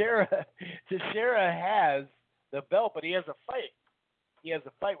has the belt, but he has a fight. He has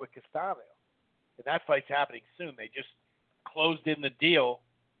a fight with Castano, and that fight's happening soon. They just closed in the deal,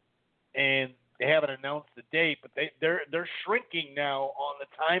 and they haven't announced the date, but they're shrinking now on the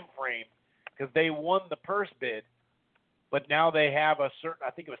time frame because they won the purse bid, but now they have a certain,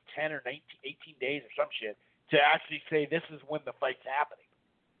 I think it was 10 or 18 days or some shit, to actually say this is when the fight's happening.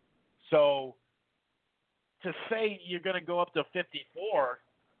 So to say you're going to go up to 54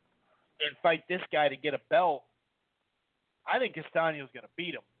 and fight this guy to get a belt, I think Castaño's going to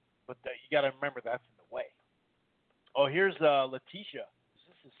beat him, but you got to remember that's in the way. Oh, here's Letitia. Is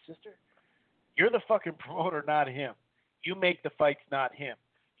this his sister? You're the fucking promoter, not him. You make the fights, not him.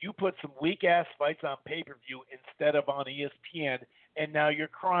 You put some weak-ass fights on pay-per-view instead of on ESPN, and now you're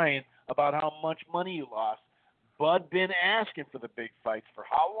crying about how much money you lost. Bud been asking for the big fights for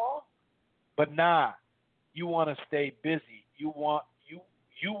how long? But nah, you want to stay busy. You was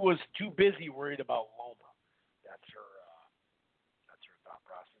too busy worried about Loma. That's her thought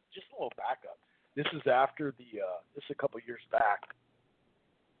process. Just a little backup. This is after this is a couple years back,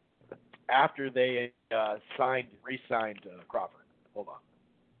 after they re-signed Crawford. Hold on.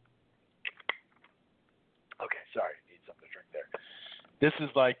 Okay, sorry, need something to drink there. This is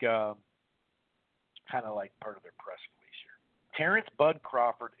like kind of like part of their press release here. Terrence Bud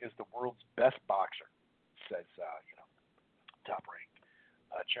Crawford is the world's best boxer, says top-ranked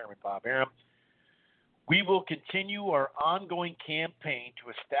Chairman Bob Arum. We will continue our ongoing campaign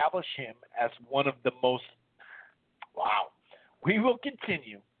to establish him as one of the most. We will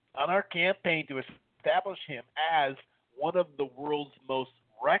continue on our campaign to establish him as one of the world's most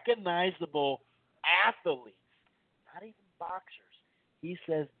recognizable athletes. Not even boxers. He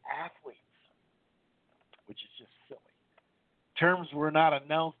says athletes, which is just silly. Terms were not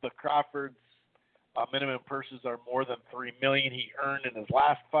announced, but Crawford's minimum purses are more than $3 million he earned in his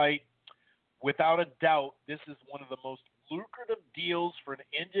last fight. Without a doubt, this is one of the most lucrative deals for an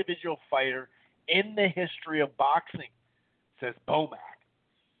individual fighter in the history of boxing, says Bomac.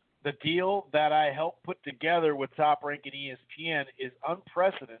 The deal that I helped put together with Top Rank and ESPN is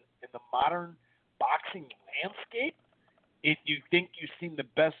unprecedented in the modern boxing landscape. If you think you've seen the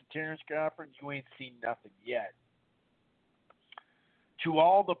best of Terrence Crawford, you ain't seen nothing yet. To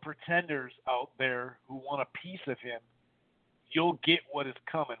all the pretenders out there who want a piece of him, you'll get what is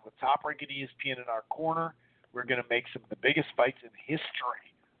coming. With Top Rank and ESPN in our corner, we're going to make some of the biggest fights in the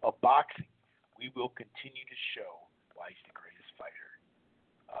history of boxing. We will continue to show why he's the greatest fighter.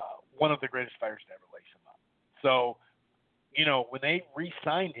 One of the greatest fighters to ever lace him up. So, when they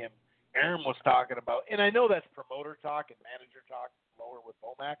re-signed him, Aaron was talking about, and I know that's promoter talk and manager talk lower with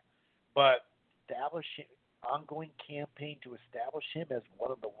Bomac, but ongoing campaign to establish him as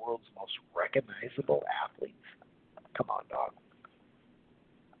one of the world's most recognizable athletes. Come on, dog.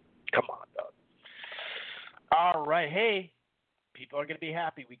 All right, hey, people are going to be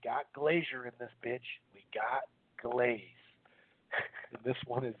happy. We got Glazier in this bitch. We got Glaze. This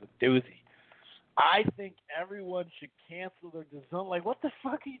one is a doozy. I think everyone should cancel their DAZN. Like, what the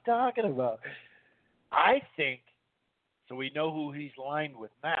fuck are you talking about? I think, so we know who he's lined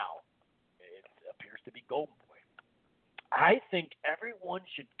with now. It appears to be Golden Boy. I think everyone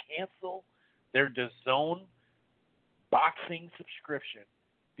should cancel their DAZN boxing subscription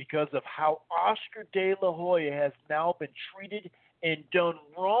because of how Oscar De La Hoya has now been treated and done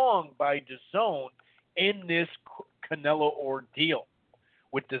wrong by DAZN in this Canelo ordeal.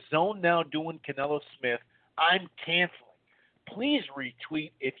 With DAZN now doing Canelo Smith, I'm canceling. Please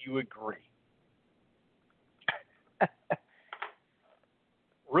retweet if you agree.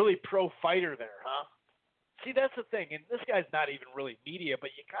 Really pro-fighter there, huh? See, that's the thing, and this guy's not even really media, but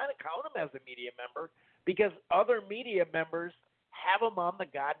you kind of count him as a media member because other media members have him on the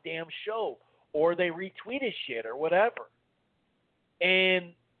goddamn show, or they retweet his shit or whatever.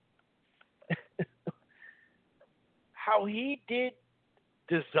 And how he did,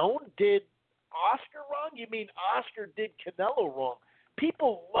 DAZN did Oscar wrong? You mean Oscar did Canelo wrong?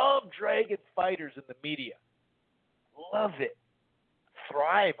 People love dragging fighters in the media. Love it.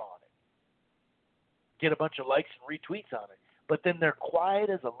 Thrive on it. Get a bunch of likes and retweets on it. But then they're quiet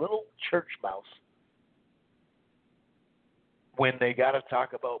as a little church mouse when they got to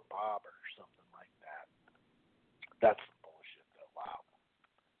talk about Bob or something like that. That's some bullshit, though.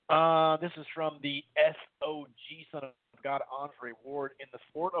 Wow. This is from the SOG, Son of God, Andre Ward. In the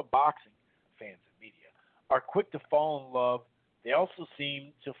sport of boxing, fans and media are quick to fall in love. They also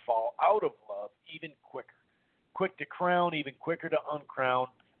seem to fall out of love even quicker. Quick to crown, even quicker to uncrown,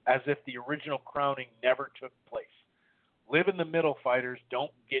 as if the original crowning never took place. Live in the middle, fighters.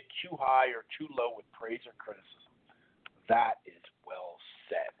 Don't get too high or too low with praise or criticism. That is well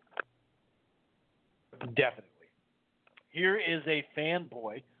said. Definitely. Here is a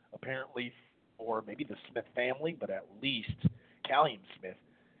fanboy, apparently, or maybe the Smith family, but at least Callium Smith.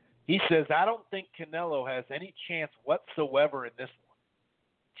 He says, I don't think Canelo has any chance whatsoever in this one.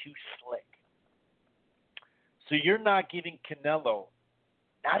 Too slick. So you're not giving Canelo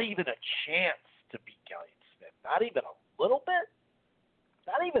not even a chance to beat Callium Smith. Not even a little bit?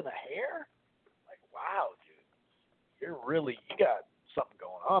 Not even a hair? Like, wow, dude. You got something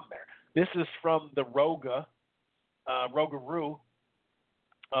going on there. This is from the Rogaroo,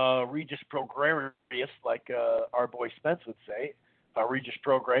 Regis Prograrius, like our boy Spence would say, Regis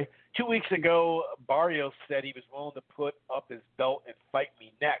Progray. 2 weeks ago, Barrios said he was willing to put up his belt and fight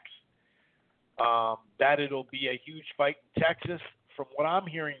me next. That it'll be a huge fight in Texas. From what I'm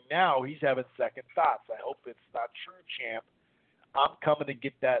hearing now, he's having second thoughts. I hope it's not true, champ. I'm coming to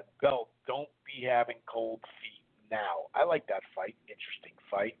get that belt. Don't be having cold feet now. I like that fight. Interesting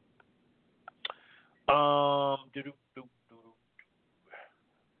fight.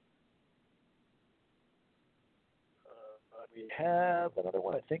 We have another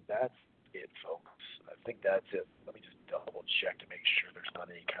one. I think that's it, folks. I think that's it. Let me just double check to make sure there's not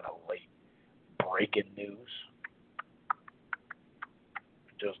any kind of late breaking news.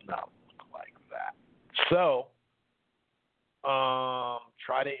 It does not look like that. So,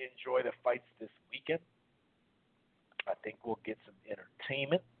 try to enjoy the fights this weekend. I think we'll get some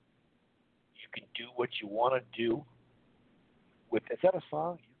entertainment. You can do what you want to do with. Is that a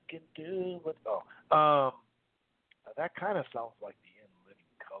song? You can do what? That kind of sounds like the In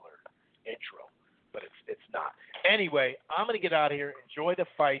Living Color intro, but it's not. Anyway, I'm gonna get out of here. Enjoy the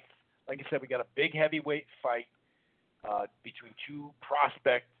fights. Like I said, we got a big heavyweight fight between two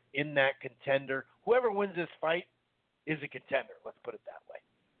prospects in that contender. Whoever wins this fight is a contender. Let's put it that way.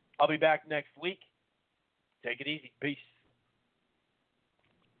 I'll be back next week. Take it easy. Peace.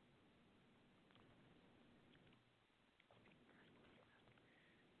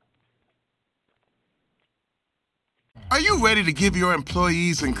 Are you ready to give your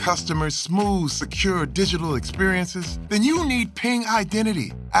employees and customers smooth, secure digital experiences? Then you need Ping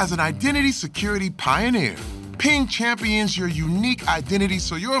Identity. As an identity security pioneer, Ping champions your unique identity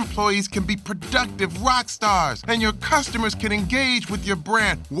so your employees can be productive rock stars and your customers can engage with your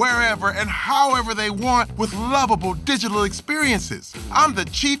brand wherever and however they want with lovable digital experiences. I'm the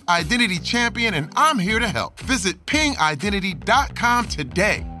Chief Identity Champion and I'm here to help. Visit pingidentity.com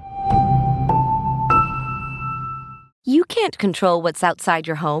today. You can't control what's outside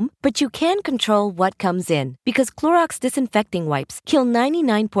your home, but you can control what comes in. Because Clorox disinfecting wipes kill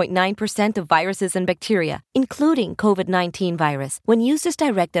 99.9% of viruses and bacteria, including COVID-19 virus, when used as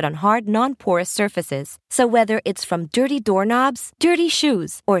directed on hard, non-porous surfaces. So whether it's from dirty doorknobs, dirty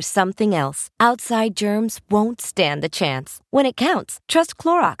shoes, or something else, outside germs won't stand a chance. When it counts, trust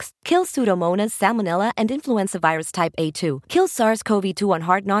Clorox. Kill Pseudomonas, Salmonella, and influenza virus type A2. Kill SARS-CoV-2 on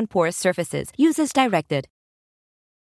hard, non-porous surfaces. Use as directed.